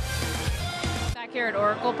 Here at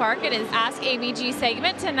Oracle Park, it is Ask ABG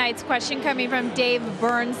segment. Tonight's question coming from Dave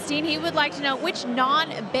Bernstein. He would like to know which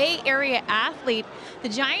non-Bay Area athlete the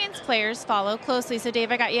Giants players follow closely. So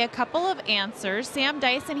Dave, I got you a couple of answers. Sam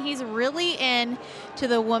Dyson, he's really in to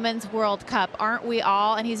the Women's World Cup, aren't we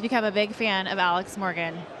all? And he's become a big fan of Alex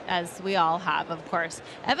Morgan, as we all have, of course.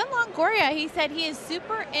 Evan Longoria, he said he is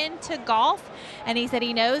super into golf, and he said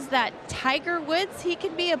he knows that Tiger Woods, he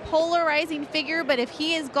can be a polarizing figure, but if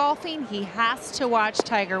he is golfing, he has to watch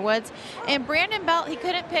Tiger Woods. And Brandon Belt, he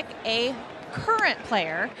couldn't pick a current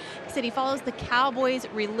player. He said he follows the Cowboys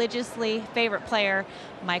religiously. Favorite player,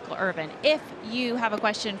 Michael Irvin. If you have a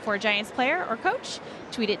question for a Giants player or coach,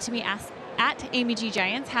 tweet it to me at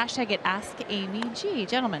AmyGGiants, hashtag it AskAmyG.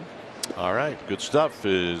 Gentlemen. All right, good stuff.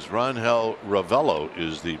 Is Rangel Ravello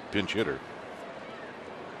is the pinch hitter.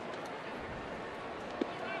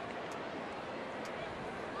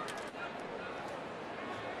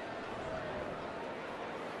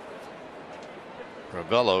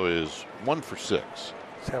 Ravello is 1 for 6.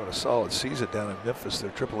 He's having a solid season down in Memphis, their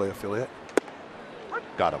AAA affiliate.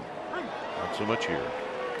 Got him. Not so much here.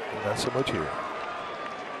 Not so much here.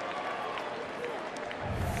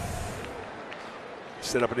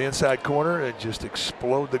 Set up an inside corner and just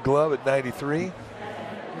explode the glove at 93.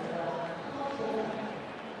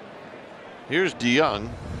 Here's DeYoung.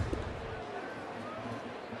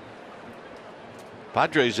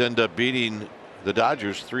 Padres end up beating the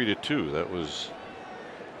Dodgers 3-2. That was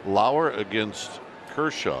Lauer against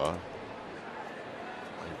Kershaw.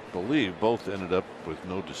 I believe both ended up with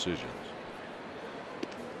no decisions.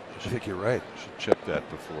 I think you're right. Should check that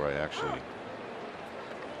before I actually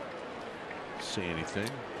say anything.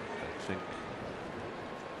 I think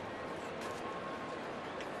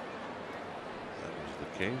that was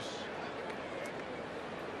the case.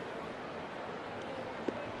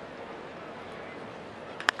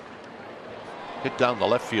 Hit down the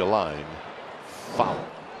left field line. Foul.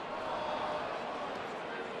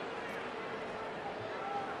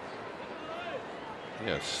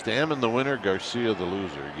 Yeah, Stammen the winner, Garcia the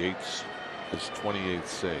loser. Yates his 28th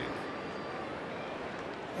save.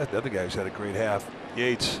 That other guy's had a great half.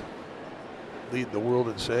 Yates leading the world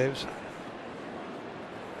in saves.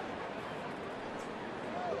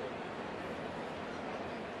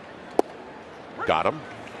 Got him.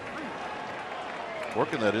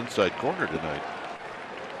 Working that inside corner tonight.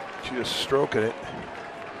 Just stroking it.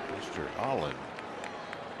 Mr. Allen.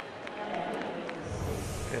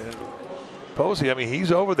 And Posey, I mean,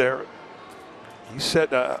 he's over there. He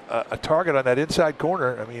set a target on that inside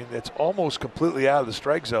corner. I mean, it's almost completely out of the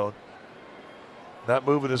strike zone. Not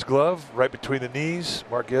moving his glove, right between the knees.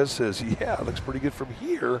 Marquez says, yeah, it looks pretty good from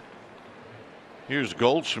here. Here's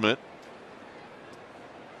Goldschmidt.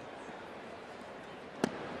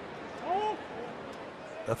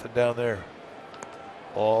 Nothing down there.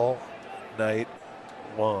 All night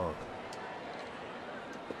long.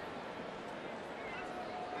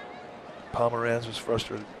 Pomeranz was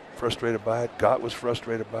frustrated by it. Gott was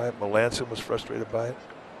frustrated by it. Melanson was frustrated by it.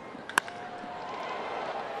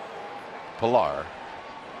 Pilar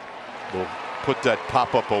will put that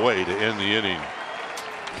pop-up away to end the inning.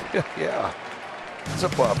 Yeah, it's a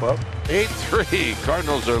pop-up. 8-3,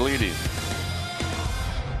 Cardinals are leading.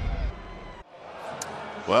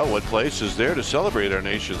 Well, what place is there to celebrate our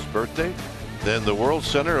nation's birthday than the World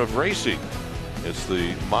Center of Racing? It's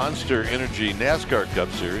the Monster Energy NASCAR Cup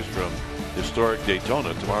Series from historic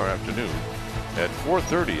Daytona tomorrow afternoon at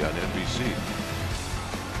 4:30 on NBC.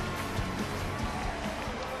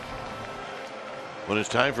 When it's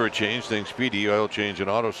time for a change, think Speedy Oil Change and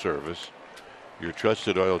Auto Service, your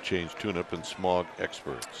trusted oil change tune-up and smog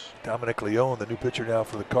experts. Dominic Leone, the new pitcher now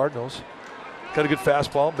for the Cardinals. Got a good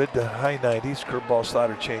fastball, mid to high 90s, curveball,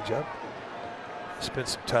 slider, changeup. Spent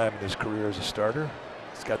some time in his career as a starter.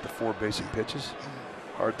 He's got the 4 basic pitches.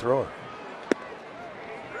 Hard thrower.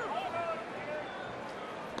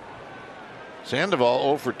 Sandoval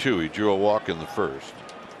 0 for 2. He drew a walk in the first.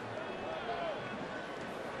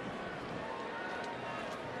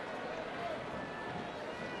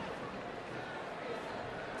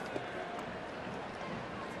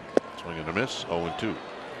 Swing and a miss. 0 and 2.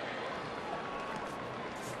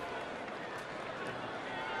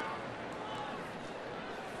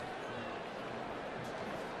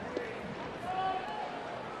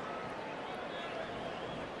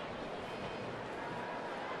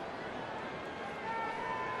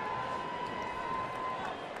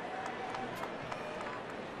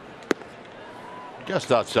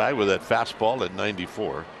 Just outside with that fastball at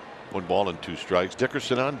 94. 1 ball and 2 strikes.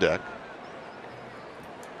 Dickerson on deck.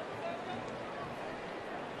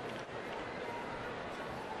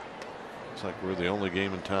 Looks like we're the only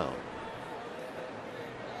game in town.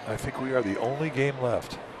 I think we are the only game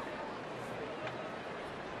left.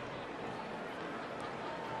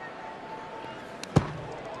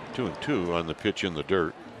 Two and 2 on the pitch in the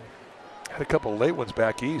dirt. Had a couple late ones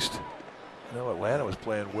back east. You know, Atlanta was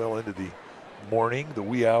playing well into the morning, the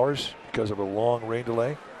wee hours, because of a long rain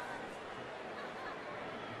delay.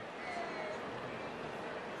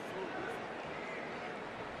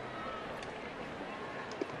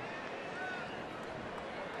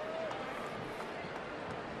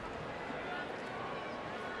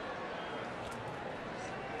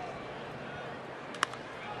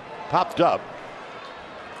 Popped up.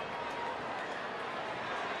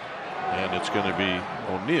 And it's going to be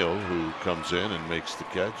O'Neill who comes in and makes the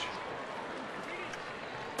catch.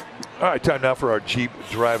 All right, time now for our Jeep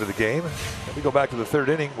drive of the game. And we go back to the 3rd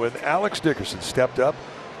inning when Alex Dickerson stepped up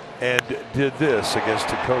and did this against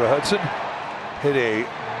Dakota Hudson. Hit a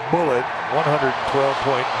bullet,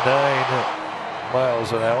 112.9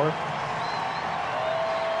 miles an hour.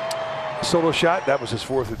 Solo shot, that was his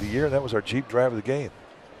 4th of the year, and that was our Jeep drive of the game.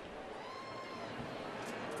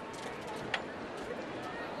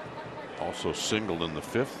 Also singled in the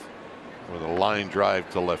 5th with a line drive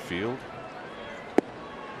to left field.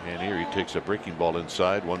 And here he takes a breaking ball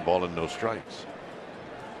inside, 1 ball and no strikes.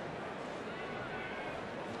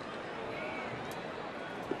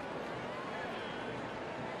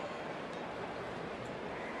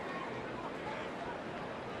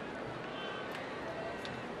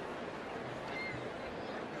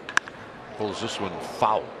 Pulls this one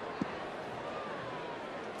foul.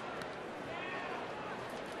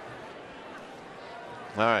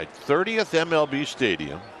 All right, 30th MLB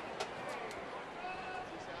Stadium.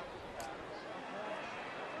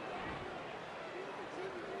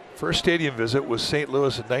 First stadium visit was St.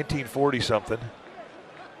 Louis in 1940 something.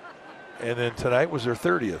 And then tonight was their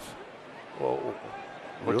 30th. Well,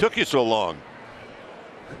 what took you so long?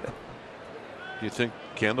 Do you think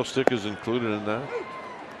Candlestick is included in that?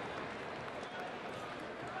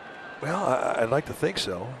 Well, I'd like to think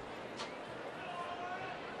so.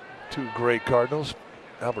 Two great Cardinals,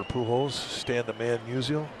 Albert Pujols, Stan the Man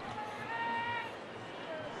Musial.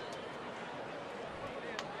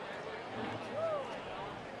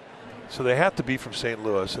 So they have to be from St.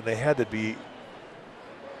 Louis, and they had to be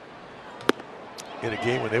in a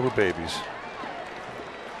game when they were babies.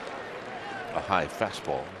 A high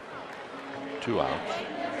fastball. 2 outs.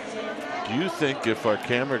 Do you think if our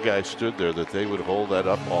camera guy stood there that they would hold that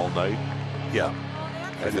up all night? Yeah.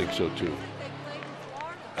 I think so too.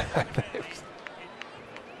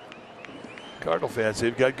 Cardinal fans,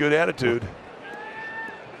 they've got good attitude.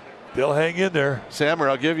 They'll hang in there. Sammer,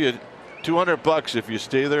 I'll give you $200 if you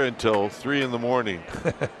stay there until 3 in the morning.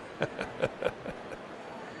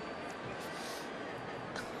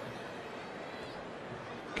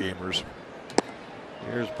 Gamers.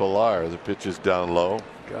 Here's Pilar. The pitch is down low.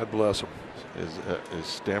 God bless him. Is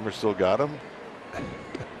Stammer still got him?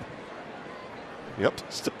 Yep,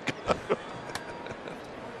 still got him.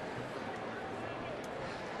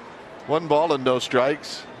 1 ball and no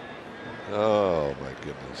strikes. Oh my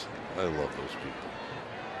goodness. I love those people.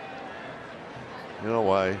 You know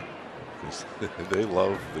why? Because they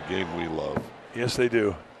love the game we love. Yes, they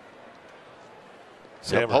do.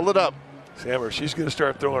 Yep, hold it up. Sammer, she's going to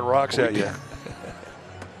start throwing rocks at you.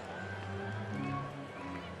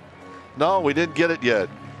 No, we didn't get it yet.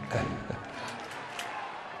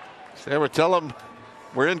 Sammer, tell them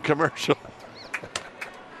we're in commercial.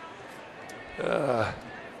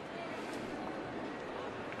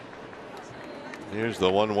 Here's the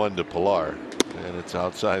 1-1 to Pilar, and it's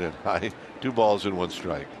outside and high. 2 balls and 1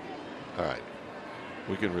 strike. All right,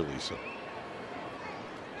 we can release him.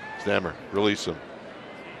 Stammer, release him.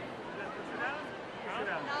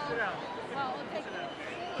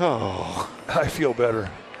 Oh, I feel better.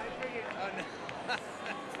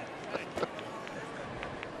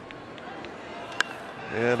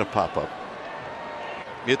 And a pop-up.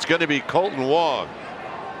 It's going to be Colton Wong.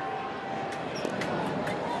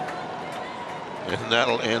 And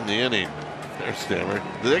that'll end the inning. There's Stammer.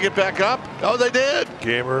 Did they get back up? Oh, they did.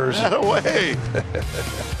 Gamers. That away.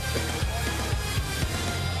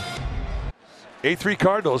 8-3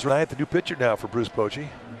 Cardinals. Tonight, the new pitcher now for Bruce Bochy.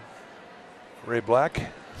 Ray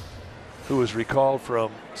Black, who was recalled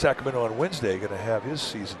from Sacramento on Wednesday, going to have his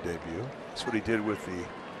season debut. That's what he did with the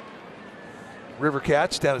River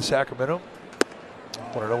Cats down in Sacramento.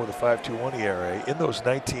 1-0 with a 5.21 ERA. In those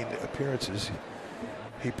 19 appearances,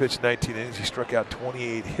 he pitched 19 innings. He struck out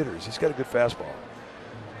 28 hitters. He's got a good fastball.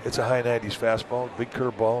 It's a high 90s fastball, big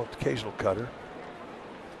curveball, occasional cutter.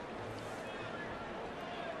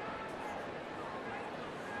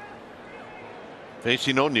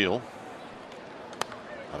 Facing O'Neill.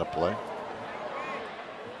 Out of play.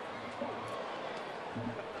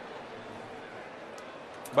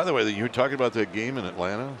 By the way, you were talking about that game in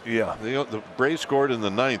Atlanta. Yeah. The Braves scored in the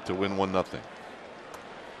 9th to win 1-0.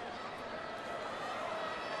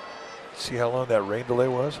 See how long that rain delay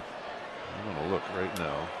was? I'm going to look right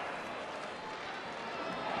now.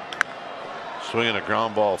 Swinging a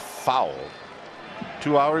ground ball foul.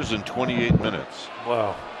 2 hours and 28 minutes.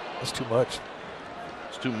 Wow, that's too much.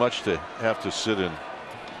 It's too much to have to sit in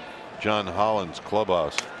John Holland's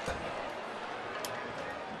clubhouse.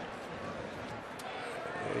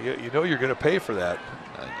 You know you're going to pay for that.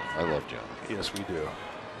 I love John. Yes, we do.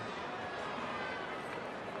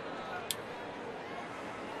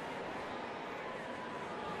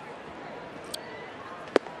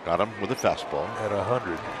 Got him with a fastball. At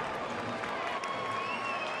 100.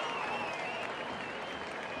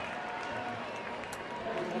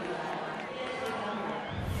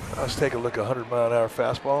 Let's take a look. 100-mile-an-hour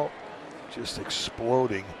fastball, just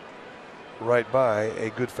exploding right by a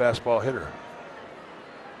good fastball hitter.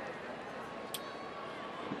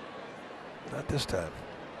 Not this time.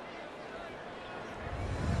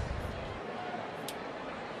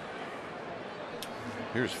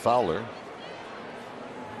 Here's Fowler.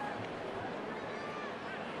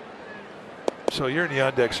 So you're in the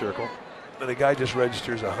on-deck circle, and the guy just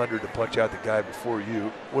registers 100 to punch out the guy before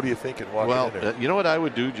you. What are you thinking walking in there? You know what I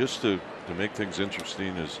would do just to make things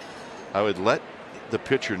interesting is I would let the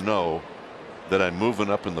pitcher know that I'm moving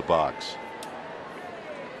up in the box.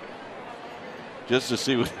 Just to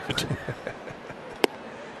see what he would do.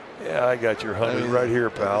 Yeah, I got your 100 right here,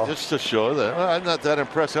 pal. Just to show that I'm not that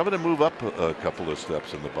impressed. I'm going to move up a couple of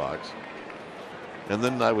steps in the box. And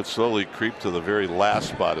then I would slowly creep to the very last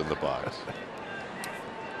spot in the box.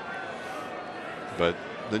 But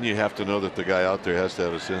then you have to know that the guy out there has to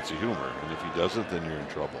have a sense of humor. And if he doesn't, then you're in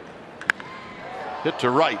trouble. Hit to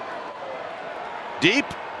right. Deep.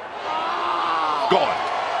 Gone.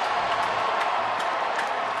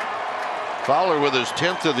 Fowler with his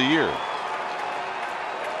 10th of the year.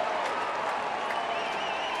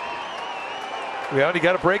 We already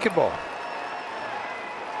got a breaking ball.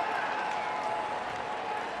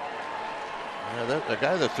 Yeah, a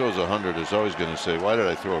guy that throws 100 is always going to say, why did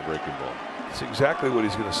I throw a breaking ball? That's exactly what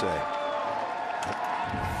he's going to say.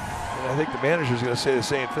 And I think the manager's going to say the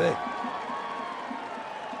same thing.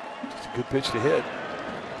 It's a good pitch to hit.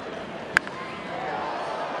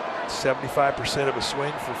 75% of a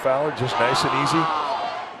swing for Fowler, just nice and easy.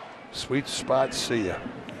 Sweet spot, see ya.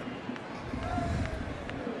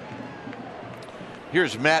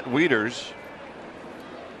 Here's Matt Wieters.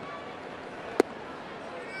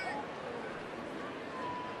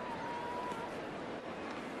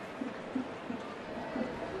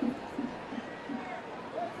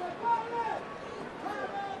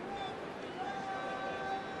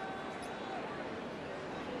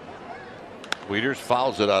 Wieters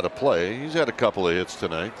fouls it out of play. He's had a couple of hits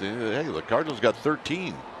tonight. Hey, the Cardinals got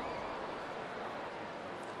 13.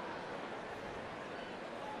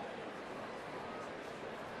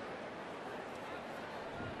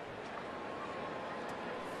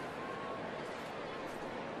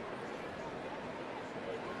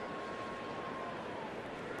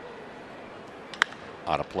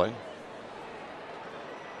 Out of play.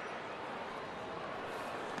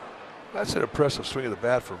 That's an impressive swing of the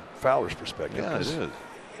bat from Fowler's perspective. Yeah, it is. You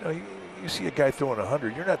know, you see a guy throwing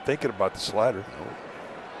 100, you're not thinking about the slider. No.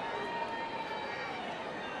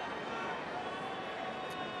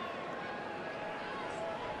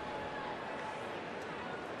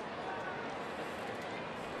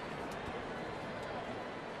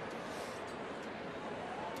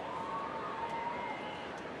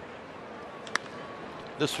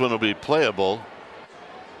 This one will be playable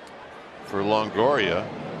for Longoria.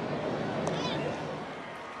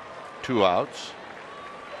 2 outs.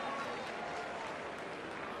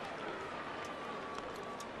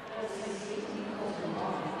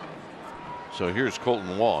 So here's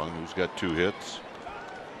Colton Wong, who's got 2 hits.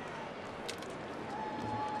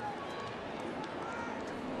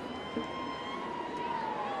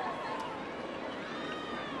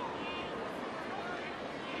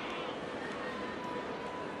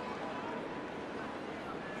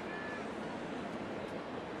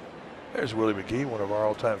 There's Willie McGee, one of our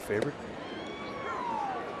all-time favorite.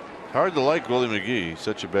 Hard to like Willie McGee. He's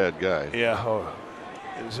such a bad guy. Yeah. Oh,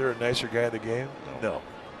 is there a nicer guy in the game? No.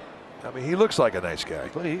 I mean, he looks like a nice guy.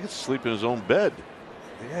 But he can sleep in his own bed.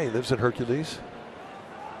 Yeah, he lives in Hercules.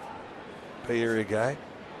 Bay Area guy.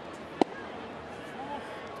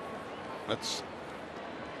 That's,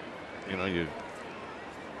 you know, you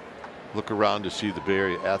look around to see the Bay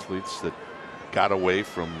Area athletes that got away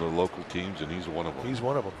from the local teams, and he's one of them. He's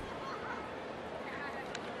one of them.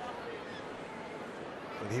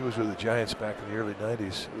 When he was with the Giants back in the early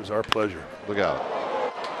 90s, it was our pleasure. Look out.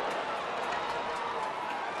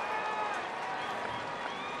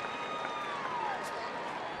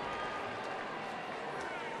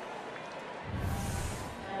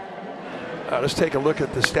 Let's take a look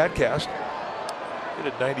at the StatCast. Hit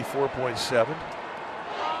at 94.7.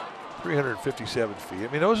 357 feet.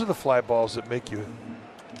 I mean, those are the fly balls that make you,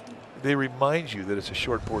 they remind you that it's a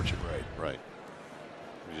short porch and right. Right.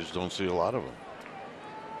 You just don't see a lot of them.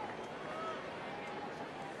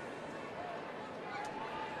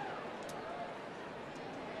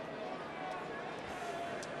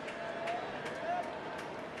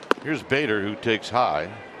 Here's Bader, who takes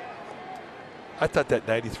high. I thought that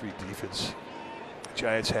 93 defense the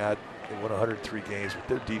Giants had, they won 103 games, but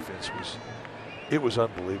their defense was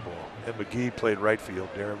unbelievable. And McGee played right field,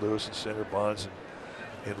 Darren Lewis in center, Bonds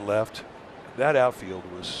in left. That outfield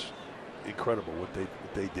was incredible what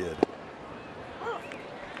they did.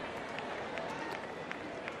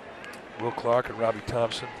 Will Clark and Robbie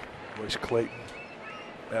Thompson, Royce Clayton,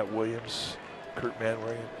 Matt Williams, Kurt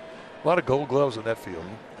Manwaring. A lot of gold gloves in that field.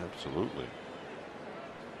 Absolutely.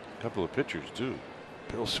 A couple of pitchers, too.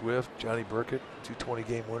 Bill Swift, Johnny Burkett, 2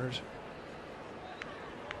 20-game winners.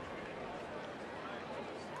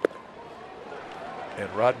 And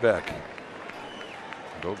Rod Beck.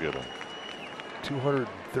 Go get him.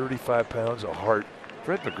 235 pounds of heart.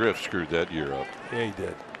 Fred McGriff screwed that year up. Yeah, he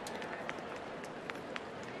did.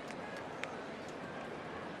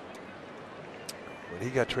 When he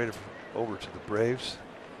got traded over to the Braves,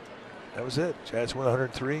 that was it. Giants won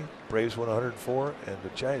 103, Braves won 104, and the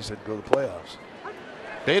Giants didn't go to the playoffs.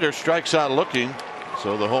 Bader strikes out looking,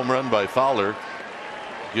 so the home run by Fowler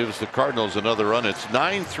gives the Cardinals another run. It's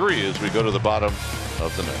 9-3 as we go to the bottom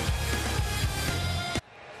of the ninth.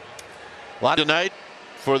 Lot tonight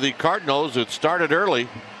for the Cardinals. It started early,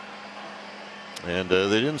 and they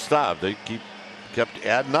didn't stop. They kept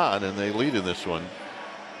adding on, and they lead in this one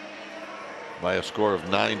by a score of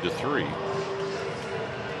 9-3.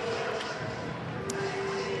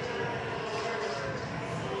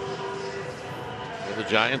 For the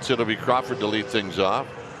Giants, it'll be Crawford to lead things off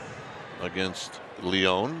against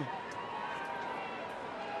Leone.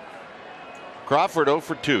 Crawford 0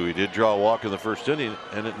 for 2. He did draw a walk in the first inning,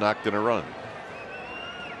 and it knocked in a run.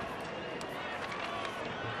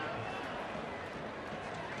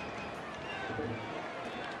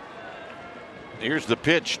 Here's the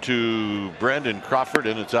pitch to Brandon Crawford,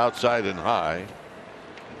 and it's outside and high.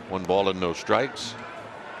 1 ball and no strikes.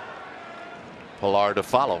 Pilar to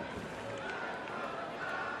follow.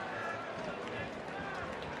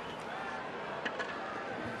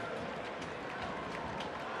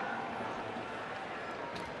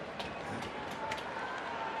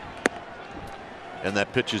 And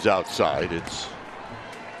that pitch is outside. It's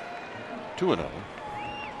 2-0.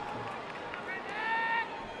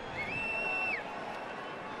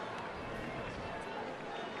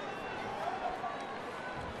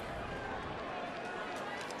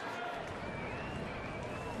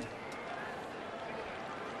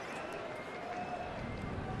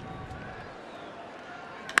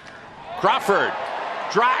 Crawford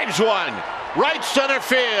drives one right center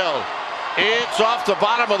field. It's off the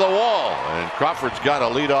bottom of the wall, and Crawford's got a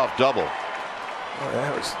leadoff double.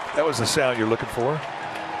 Oh, that was the sound you're looking for.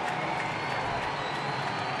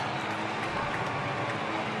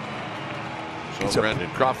 So Brandon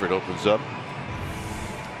Crawford opens up.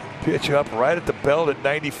 Pitch up right at the belt at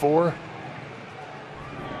 94.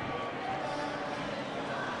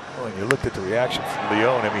 Oh, and you looked at the reaction from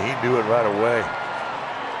Leone. I mean, he knew it right away.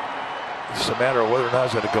 It's a matter of whether or not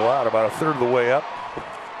it's going to go out. About a third of the way up.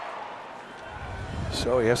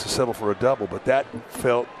 So he has to settle for a double, but that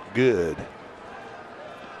felt good.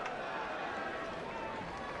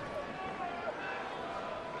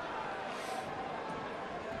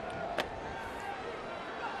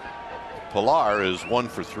 Pilar is 1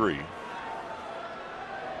 for 3.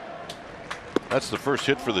 That's the first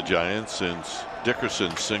hit for the Giants since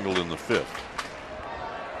Dickerson singled in the 5th.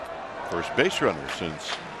 First base runner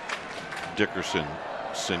since Dickerson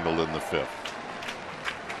singled in the 5th.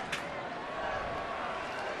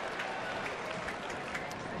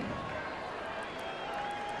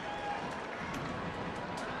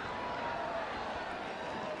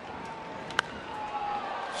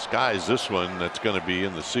 Skies this one. That's going to be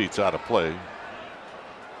in the seats, out of play.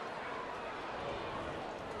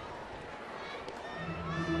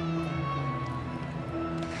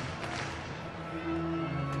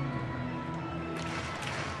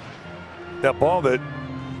 That ball that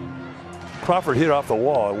Crawford hit off the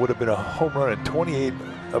wall, it would have been a home run in 28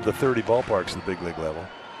 of the 30 ballparks at the big league level.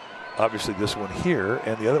 Obviously this one here,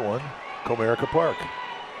 and the other one, Comerica Park.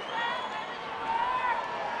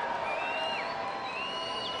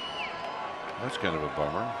 That's kind of a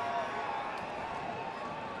bummer.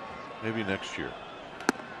 Maybe next year.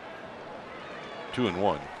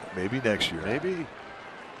 2-1. Maybe next year. Maybe.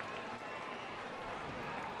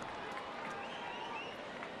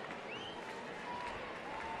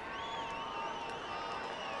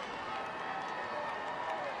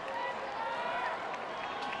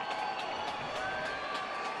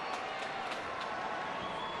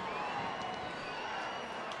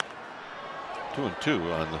 Two and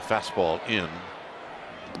two on the fastball in.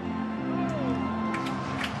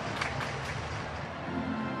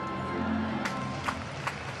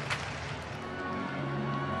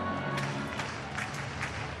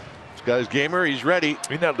 This guy's gamer. He's ready.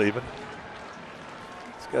 He's not leaving.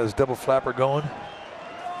 He's got his double flapper going.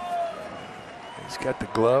 He's got the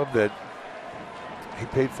glove that he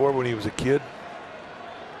paid for when he was a kid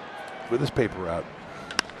with his paper out.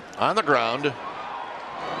 On the ground.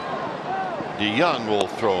 DeYoung will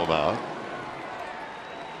throw him out.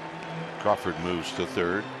 Crawford moves to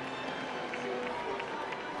third.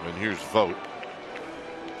 And here's Vogt.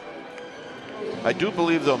 I do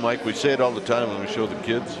believe, though, Mike, we say it all the time when we show the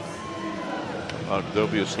kids. They'll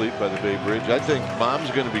be asleep by the Bay Bridge. I think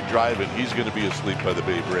Mom's going to be driving. He's going to be asleep by the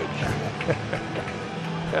Bay Bridge.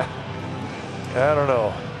 I don't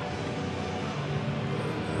know.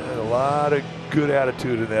 A lot of good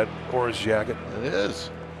attitude in that orange jacket. It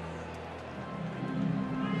is.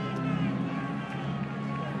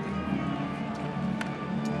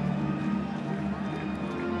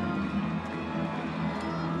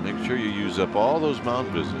 Make sure you use up all those mound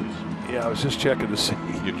visits. Yeah, I was just checking to see.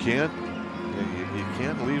 You can't. You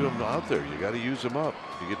can't leave them out there. You got to use them up.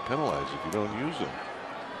 You get penalized if you don't use them.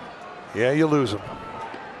 Yeah, you lose them.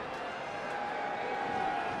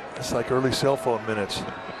 It's like early cell phone minutes.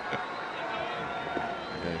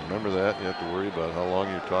 Yeah, remember that? You have to worry about how long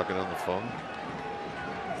you're talking on the phone.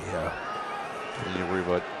 Yeah. And you worry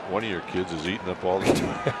about one of your kids is eating up all the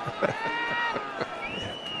time.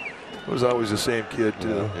 It was always the same kid, too.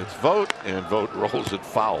 Yeah, it's Vogt, and Vogt rolls it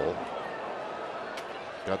foul.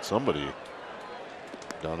 Got somebody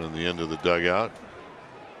down in the end of the dugout.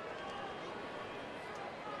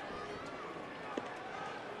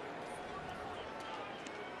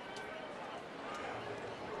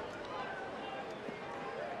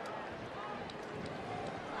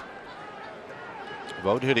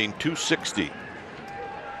 Vogt hitting .260.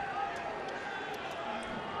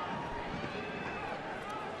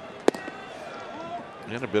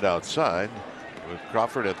 And a bit outside with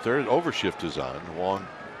Crawford at third. Overshift is on. Wong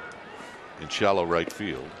in shallow right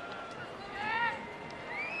field.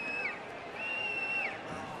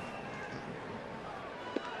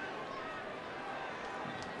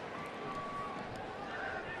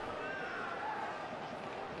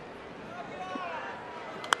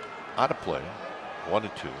 Out of play. 1-2.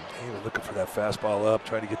 He was looking for that fastball up,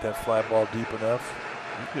 trying to get that fly ball deep enough.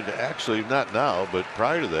 You could actually, not now, but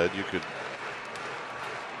prior to that, you could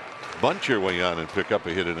bunt your way on and pick up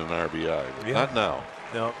a hit at an RBI. But Yeah. not now.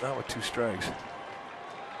 No, not with 2 strikes.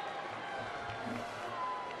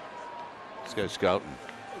 This guy's scouting.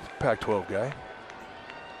 Pac-12 guy.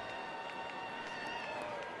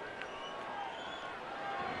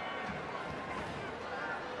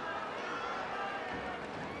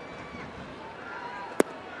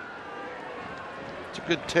 It's a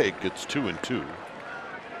good take. It's 2-2.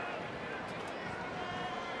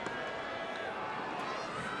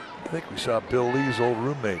 I think we saw Bill Lee's old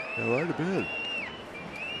roommate. It might have been.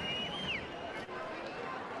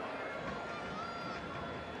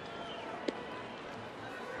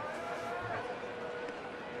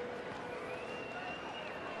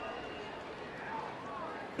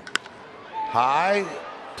 High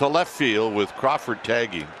to left field with Crawford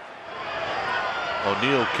tagging.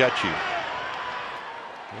 O'Neill catching.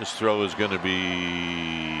 This throw is going to be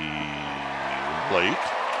late.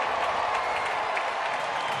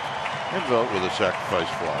 And Vogt with a sacrifice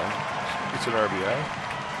fly. It's an RBI.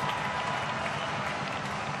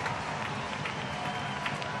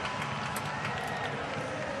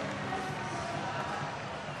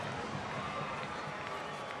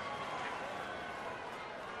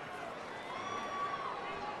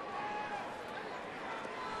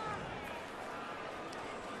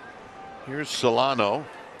 Here's Solano.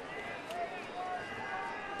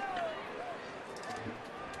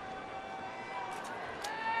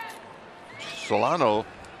 Solano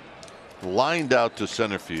lined out to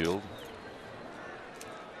center field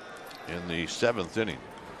in the 7th inning.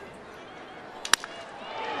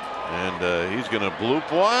 And he's going to bloop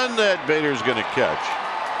one that Bader's going to catch.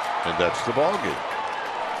 And that's the ball game.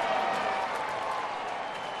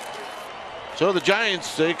 So the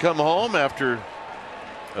Giants, they come home after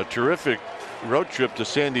a terrific road trip to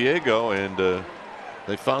San Diego, and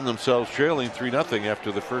they found themselves trailing 3-0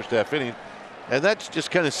 after the first half inning. And that's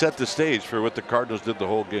just kind of set the stage for what the Cardinals did the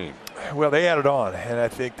whole game. Well, they added on, and I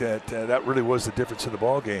think that that really was the difference in the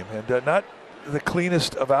ball game. And not the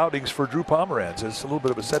cleanest of outings for Drew Pomeranz. It's a little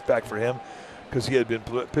bit of a setback for him because he had been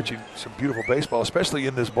pitching some beautiful baseball, especially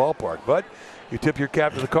in this ballpark. But you tip your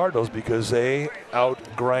cap to the Cardinals because they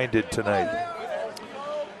out-grinded tonight.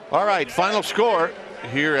 All right, final score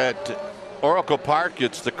here at Oracle Park.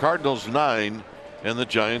 It's the Cardinals 9 and the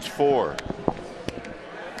Giants 4.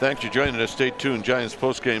 Thanks for joining us. Stay tuned. Giants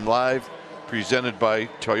postgame live presented by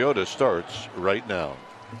Toyota starts right now.